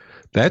 that's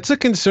a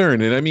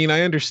concern. And I mean,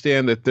 I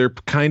understand that they're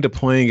kind of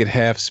playing at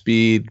half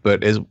speed,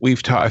 but as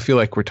we've talked, I feel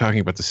like we're talking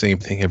about the same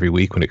thing every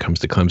week when it comes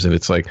to Clemson.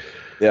 It's like,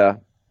 yeah,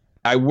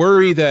 I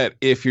worry that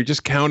if you're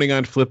just counting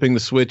on flipping the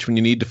switch when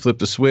you need to flip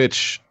the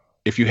switch,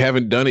 if you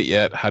haven't done it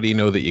yet, how do you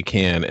know that you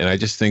can? And I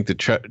just think that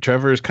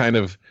Trevor is kind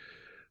of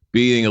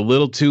being a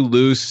little too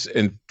loose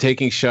and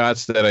taking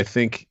shots that I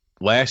think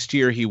last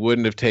year he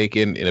wouldn't have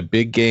taken in a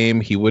big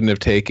game. He wouldn't have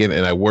taken,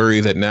 and I worry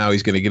that now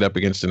he's going to get up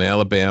against an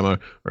Alabama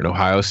or an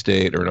Ohio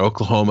State or an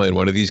Oklahoma in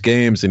one of these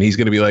games, and he's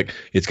going to be like,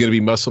 it's going to be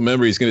muscle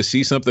memory. He's going to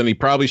see something he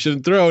probably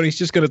shouldn't throw, and he's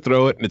just going to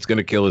throw it, and it's going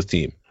to kill his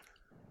team.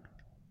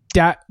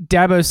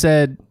 Dabo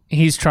said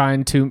he's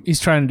trying to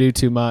do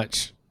too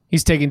much.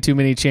 He's taking too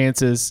many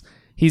chances.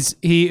 These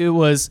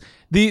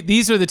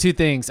are the two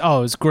things. Oh,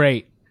 it was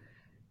great.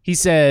 He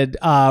said,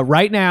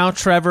 right now,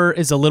 Trevor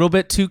is a little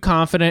bit too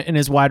confident in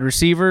his wide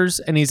receivers,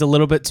 and he's a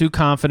little bit too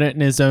confident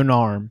in his own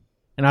arm.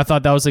 And I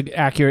thought that was an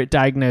accurate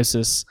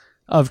diagnosis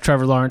of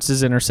Trevor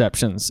Lawrence's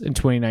interceptions in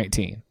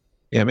 2019.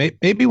 Yeah,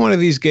 maybe one of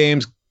these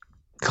games,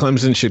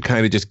 Clemson should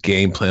kind of just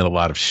game plan a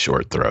lot of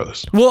short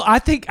throws. Well, I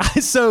think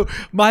so.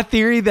 My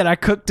theory that I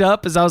cooked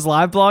up as I was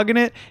live blogging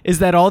it is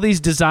that all these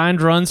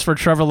designed runs for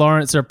Trevor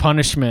Lawrence are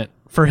punishment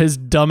for his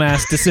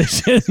dumbass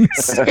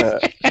decisions.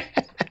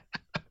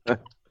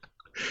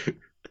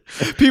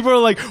 People are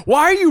like,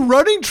 why are you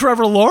running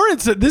Trevor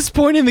Lawrence at this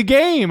point in the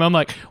game? I'm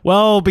like,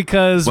 well,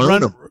 because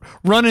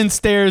running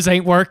stairs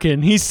ain't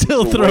working. He's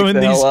still throwing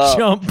these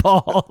jump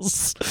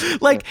balls.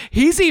 Like,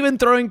 he's even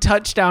throwing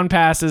touchdown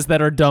passes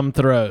that are dumb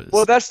throws.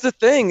 Well, that's the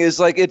thing is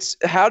like, it's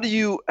how do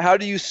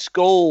you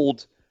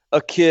scold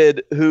a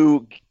kid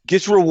who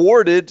gets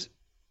rewarded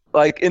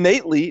like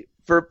innately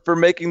for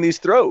making these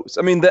throws?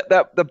 I mean,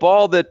 that the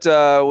ball that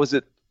was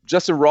it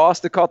Justin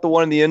Ross that caught the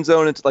one in the end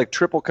zone. It's like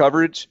triple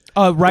coverage.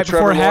 Right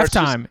before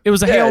halftime. It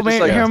was a Hail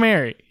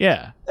Mary.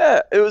 Yeah.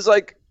 Yeah. It was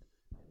like,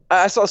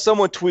 I saw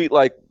someone tweet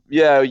like,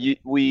 yeah,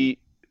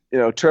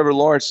 Trevor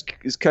Lawrence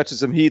is catching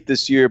some heat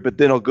this year, but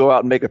then he'll go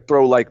out and make a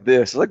throw like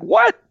this. Like,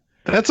 what?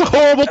 That's a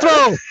horrible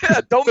throw.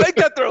 Yeah, don't make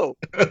that throw.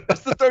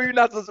 That's the throw you're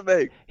not supposed to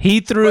make.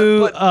 He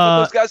threw.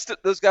 But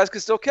those guys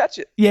can still catch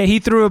it. Yeah, he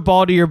threw a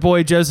ball to your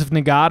boy Joseph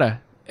Nagata.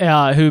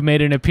 Who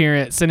made an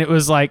appearance, and it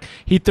was like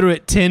he threw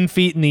it 10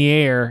 feet in the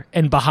air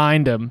and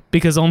behind him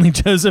because only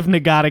Joseph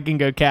Nagata can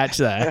go catch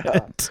that.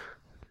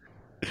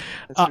 Yeah.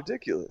 That's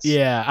ridiculous.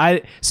 Yeah.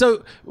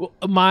 So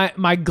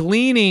my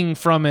gleaning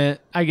from it,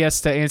 I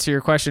guess, to answer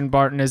your question,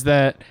 Barton, is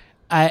that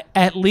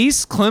at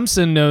least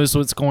Clemson knows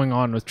what's going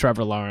on with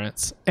Trevor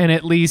Lawrence, and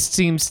at least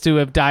seems to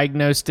have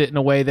diagnosed it in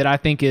a way that I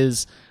think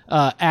is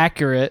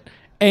accurate.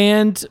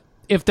 And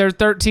if they're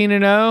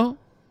 13-0,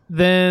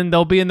 then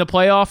they'll be in the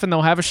playoff and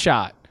they'll have a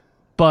shot.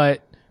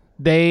 But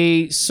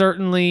they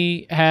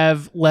certainly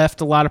have left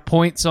a lot of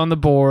points on the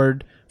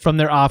board from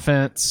their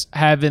offense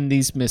having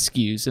these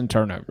miscues and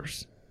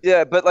turnovers.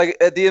 Yeah, but like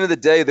at the end of the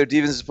day, their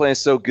defense is playing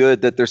so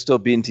good that they're still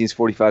beating teams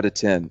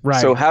 45-10. Right.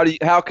 So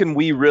how can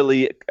we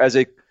really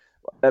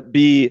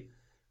be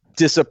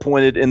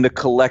disappointed in the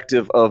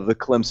collective of the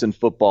Clemson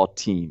football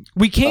team?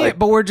 We can't,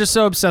 but we're just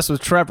so obsessed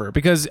with Trevor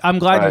because I'm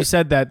glad you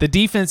said that. The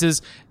defense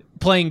is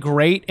playing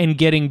great and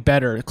getting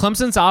better.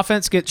 Clemson's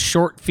offense gets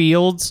short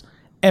fields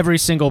every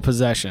single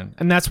possession,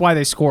 and that's why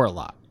they score a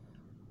lot.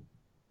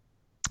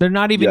 They're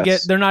not even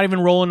they're not even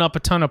rolling up a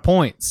ton of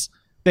points.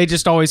 They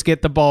just always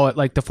get the ball at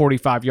like the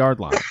 45-yard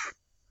line.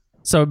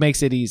 So it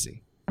makes it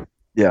easy.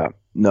 Yeah,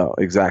 no,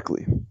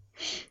 exactly.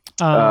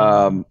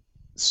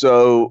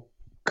 So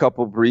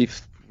couple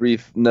brief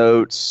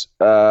notes.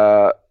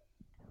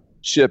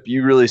 Chip,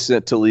 you really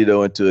sent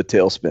Toledo into a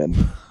tailspin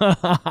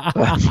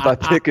by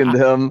picking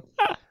them.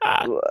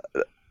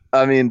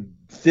 I mean,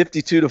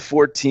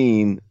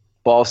 52-14,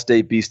 Ball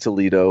State beats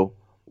Toledo.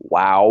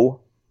 Wow.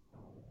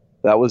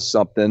 That was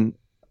something.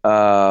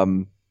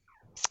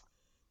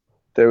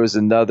 There's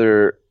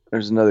another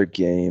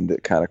game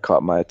that kind of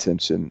caught my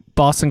attention.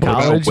 Boston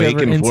College over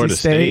NC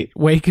State.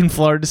 Wake and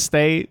Florida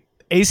State.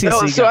 ACC.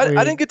 No, so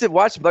I didn't get to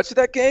watch much of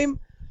that game,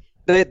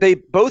 they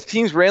both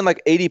teams ran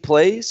like 80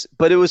 plays,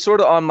 but it was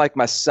sort of on like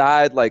my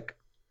side, like,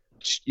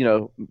 you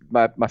know,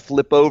 my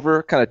flip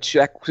over, kind of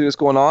check what's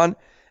going on.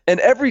 And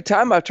every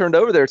time I turned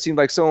over there, it seemed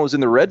like someone was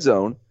in the red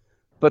zone,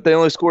 but they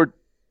only scored,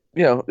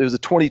 you know, it was a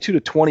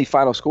 22-20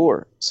 final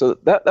score. So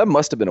that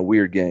must have been a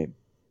weird game.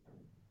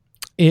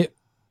 It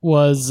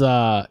was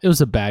a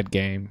bad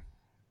game.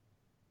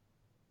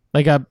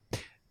 Like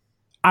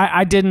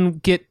I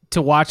didn't get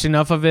to watch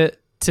enough of it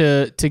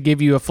to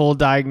give you a full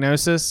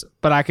diagnosis,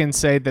 but I can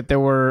say that there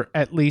were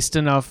at least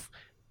enough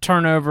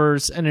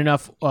turnovers and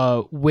enough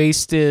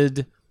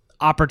wasted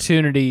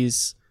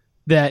opportunities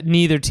that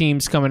neither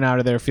team's coming out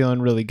of there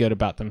feeling really good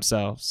about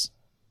themselves.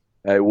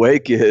 Hey,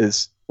 Wake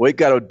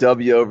got a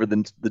W over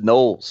the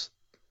Noles.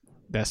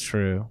 That's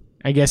true.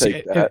 I guess,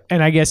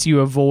 and I guess you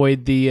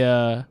avoid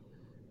the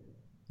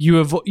you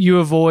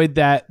avoid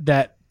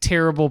that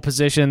terrible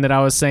position that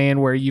I was saying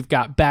where you've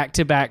got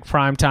back-to-back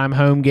primetime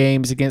home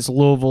games against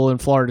Louisville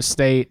and Florida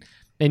State,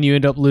 and you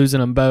end up losing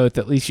them both.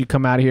 At least you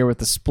come out of here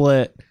with a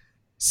split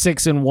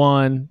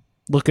 6-1,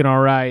 looking all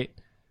right.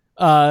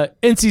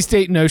 NC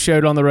State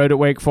no-showed on the road at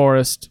Wake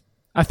Forest.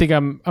 I think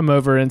I'm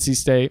over NC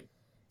State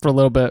for a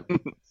little bit.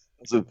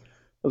 That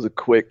was a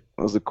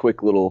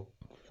quick little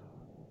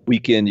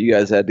weekend you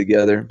guys had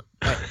together.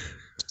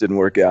 Just didn't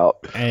work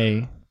out.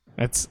 Hey,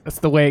 that's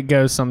the way it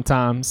goes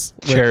sometimes.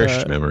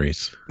 Cherished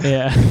memories.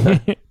 Yeah.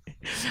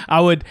 I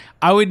would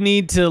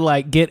need to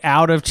like get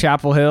out of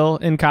Chapel Hill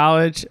in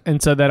college,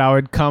 and so that I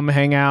would come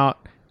hang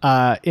out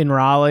in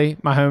Raleigh,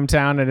 my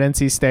hometown, at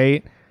NC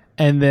State,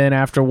 and then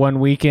after one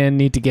weekend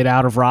need to get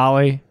out of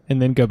Raleigh and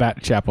then go back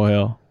to Chapel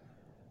Hill.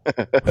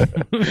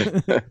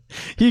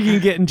 You can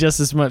get in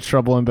just as much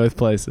trouble in both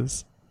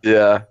places.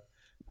 Yeah.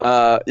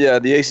 The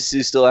ACC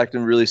is still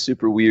acting really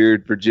super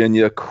weird.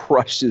 Virginia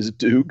crushes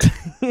Duke.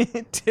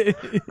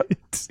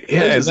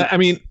 Yeah, I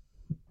mean,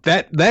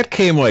 that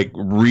came like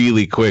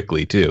really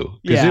quickly too,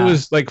 because it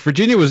was like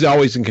Virginia was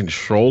always in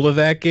control of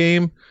that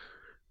game,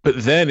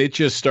 but then it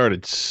just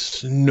started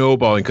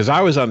snowballing because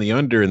I was on the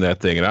under in that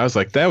thing, and I was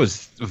like, that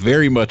was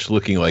very much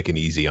looking like an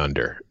easy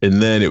under,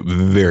 and then it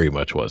very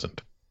much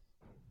wasn't.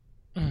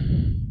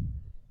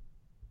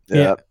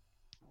 Yeah.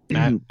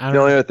 The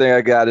only other thing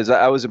I got is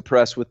I was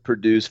impressed with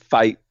Purdue's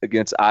fight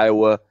against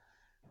Iowa.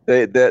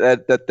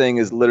 That thing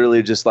is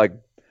literally just like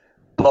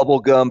bubble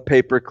gum,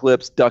 paper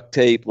clips, duct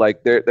tape.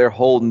 Like they're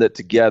holding it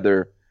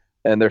together,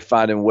 and they're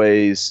finding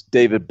ways.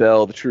 David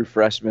Bell, the true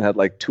freshman, had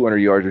like 200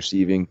 yards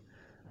receiving,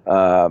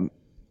 and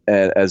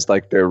as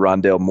like their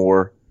Rondale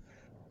Moore.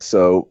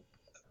 So,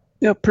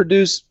 you know,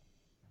 Purdue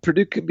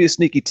could be a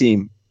sneaky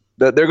team.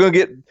 They're going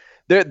to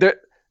get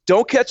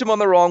don't catch them on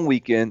the wrong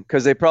weekend,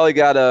 because they probably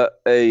got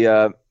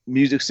a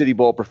Music City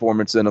Bowl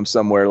performance in them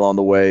somewhere along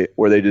the way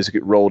where they just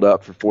get rolled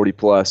up for 40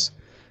 plus.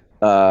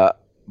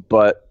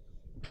 But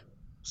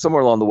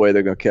somewhere along the way,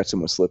 they're going to catch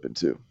someone slipping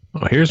too.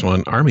 Oh, here's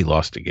one. Army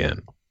lost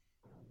again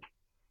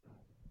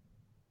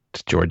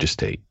to Georgia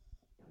State.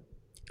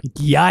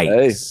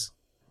 Yikes.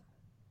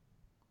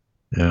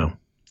 Hey. Yeah.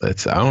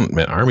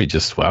 Army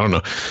just, I don't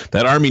know.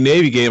 That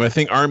Army-Navy game, I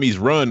think Army's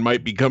run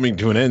might be coming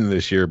to an end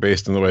this year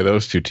based on the way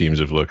those two teams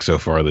have looked so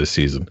far this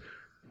season.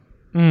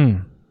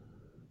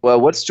 Well,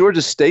 what's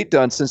Georgia State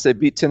done since they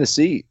beat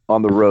Tennessee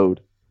on the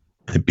road?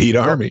 They beat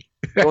Army.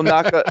 Don't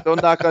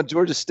knock on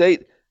Georgia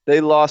State.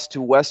 They lost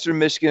to Western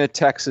Michigan and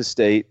Texas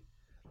State,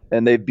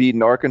 and they've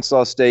beaten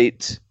Arkansas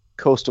State,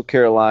 Coastal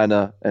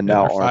Carolina, and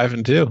now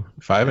Army. 5-2.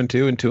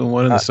 5-2 and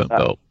 2-1 in the Sun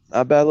Belt.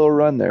 Not a bad little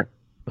run there.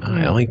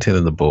 Ellington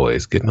and the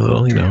boys getting a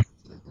little, you know.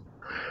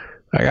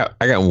 I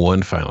got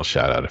one final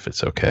shout out if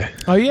it's okay.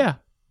 Oh yeah.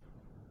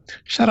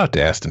 Shout out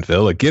to Aston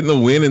Villa getting the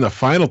win in the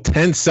final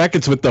 10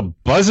 seconds with the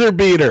buzzer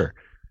beater.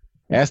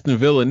 Aston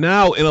Villa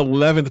now in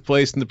 11th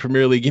place in the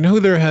Premier League. You know who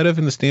they're ahead of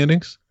in the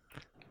standings?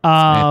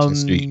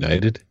 Manchester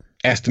United.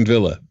 Aston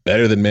Villa,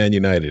 better than Man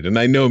United. And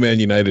I know Man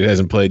United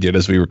hasn't played yet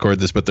as we record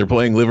this, but they're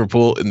playing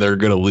Liverpool and they're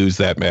going to lose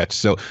that match.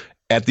 So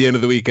at the end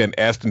of the weekend,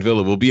 Aston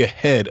Villa will be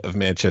ahead of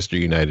Manchester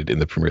United in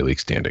the Premier League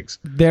standings.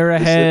 They're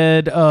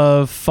ahead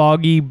of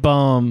Foggy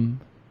Bum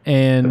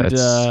and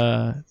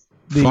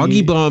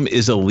Foggy Bum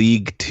is a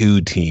League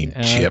 2 team,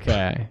 Chip.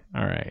 Okay.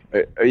 All right.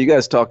 Are you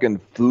guys talking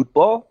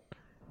football?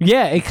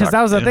 Yeah, because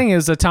that was the thing. It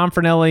was a Tom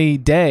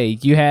Fornelli day.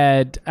 You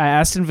had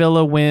Aston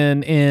Villa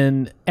win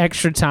in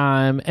extra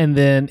time, and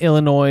then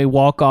Illinois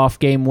walk-off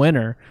game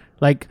winner,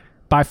 like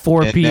by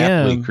 4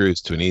 p.m. Napoli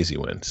cruised to an easy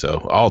win.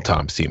 So all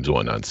Tom's teams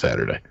won on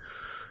Saturday.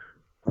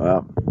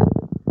 Wow.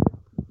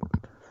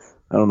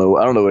 I don't know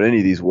what any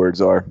of these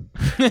words are.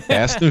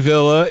 Aston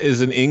Villa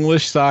is an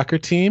English soccer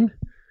team.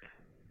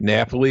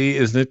 Napoli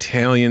is an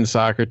Italian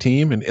soccer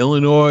team, and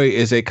Illinois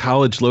is a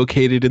college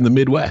located in the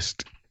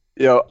Midwest.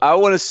 I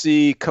want to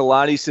see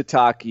Kalani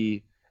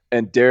Sitake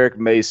and Derek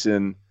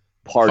Mason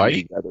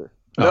party together.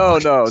 No.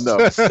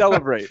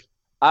 Celebrate.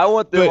 I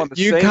want them on the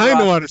same. You kind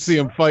of want to see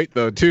them fight,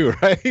 though, too,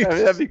 right? I mean,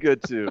 that'd be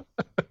good too.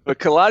 But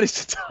Kalani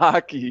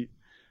Sitake,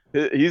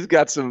 he's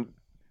got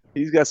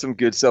some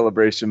good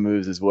celebration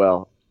moves as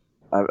well.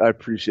 I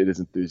appreciate his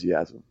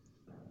enthusiasm.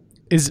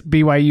 Is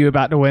BYU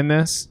about to win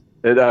this?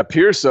 It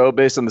appears so,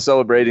 based on the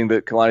celebrating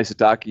that Kalani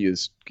Sitake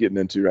is getting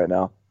into right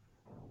now.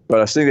 But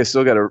I think they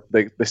still got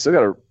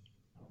to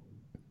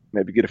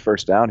maybe get a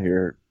first down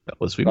here.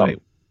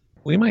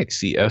 We might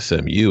see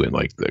SMU in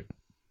like the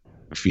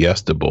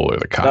Fiesta Bowl or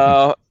the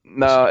Cotton.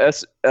 No.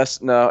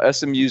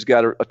 SMU's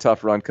got a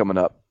tough run coming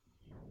up.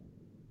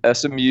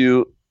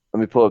 SMU. Let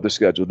me pull up their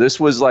schedule. This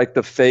was like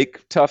the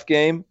fake tough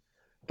game,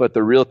 but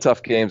the real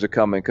tough games are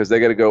coming because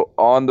they got to go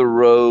on the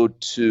road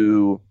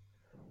to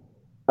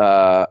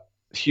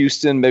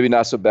Houston, maybe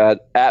not so bad.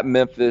 At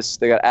Memphis,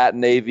 they got at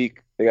Navy,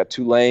 they got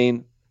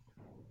Tulane.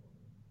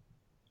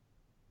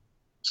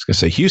 I was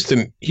gonna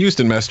say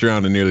Houston messed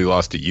around and nearly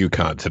lost to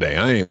UConn today.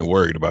 I ain't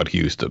worried about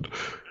Houston.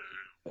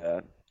 Yeah,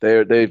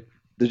 they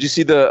did you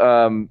see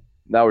the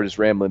now we're just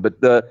rambling,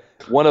 but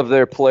one of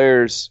their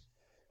players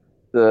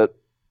that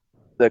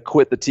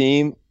quit the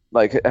team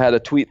had a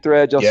tweet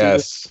thread. Y'all see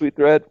this tweet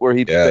thread where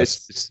he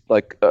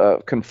basically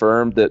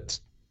confirmed that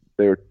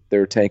they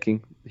were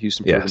tanking. The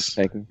Houston program's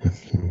tanking.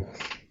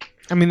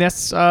 I mean,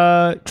 that's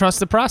trust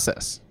the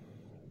process.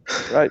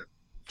 Right.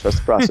 Trust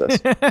the process.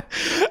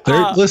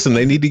 Listen,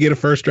 they need to get a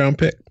first round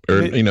pick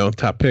or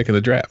top pick in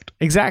the draft.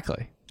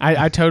 Exactly.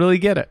 I totally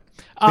get it.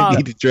 They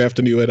need to draft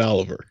a new Ed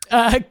Oliver.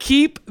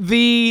 Keep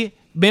the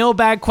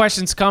mailbag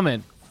questions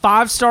coming.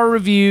 5-star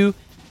review.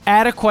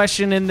 Add a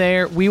question in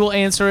there. We will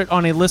answer it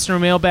on a listener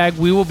mailbag.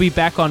 We will be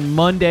back on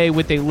Monday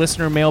with a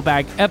listener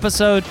mailbag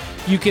episode.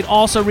 You can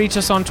also reach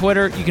us on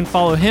Twitter. You can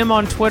follow him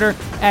on Twitter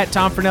at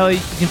Tom Fornelli.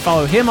 You can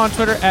follow him on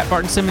Twitter at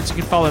Barton Simmons. You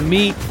can follow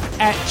me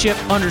at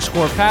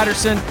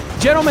Chip_Patterson.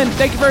 Gentlemen,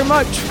 thank you very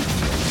much.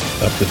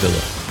 Up the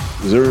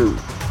villa. Zero.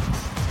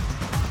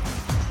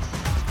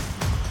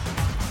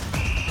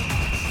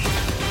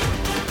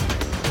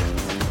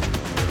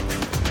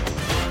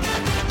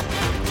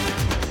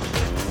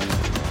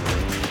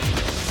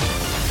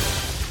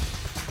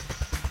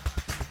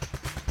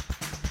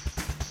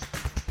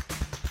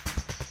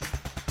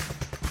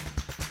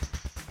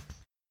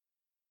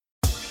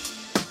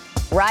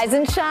 Rise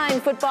and shine,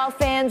 football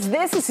fans.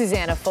 This is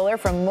Susanna Fuller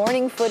from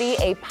Morning Footy,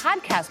 a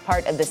podcast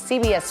part of the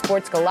CBS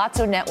Sports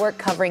Golazo Network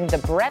covering the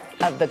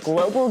breadth of the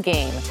global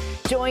game.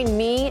 Join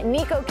me,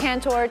 Nico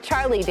Cantor,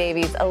 Charlie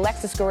Davies,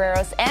 Alexis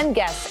Guerreros, and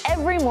guests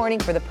every morning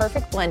for the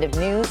perfect blend of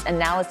news,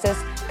 analysis,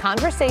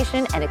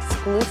 conversation, and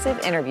exclusive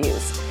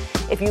interviews.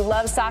 If you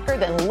love soccer,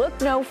 then look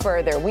no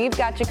further. We've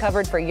got you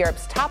covered for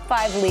Europe's top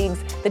 5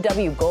 leagues, the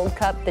W Gold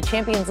Cup, the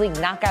Champions League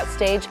knockout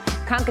stage,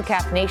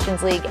 CONCACAF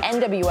Nations League,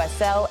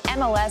 NWSL,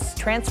 MLS,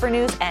 transfer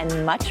news,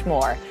 and much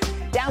more.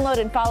 Download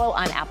and follow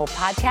on Apple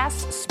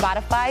Podcasts,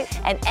 Spotify,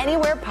 and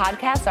anywhere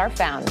podcasts are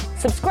found.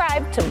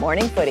 Subscribe to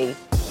Morning Footy.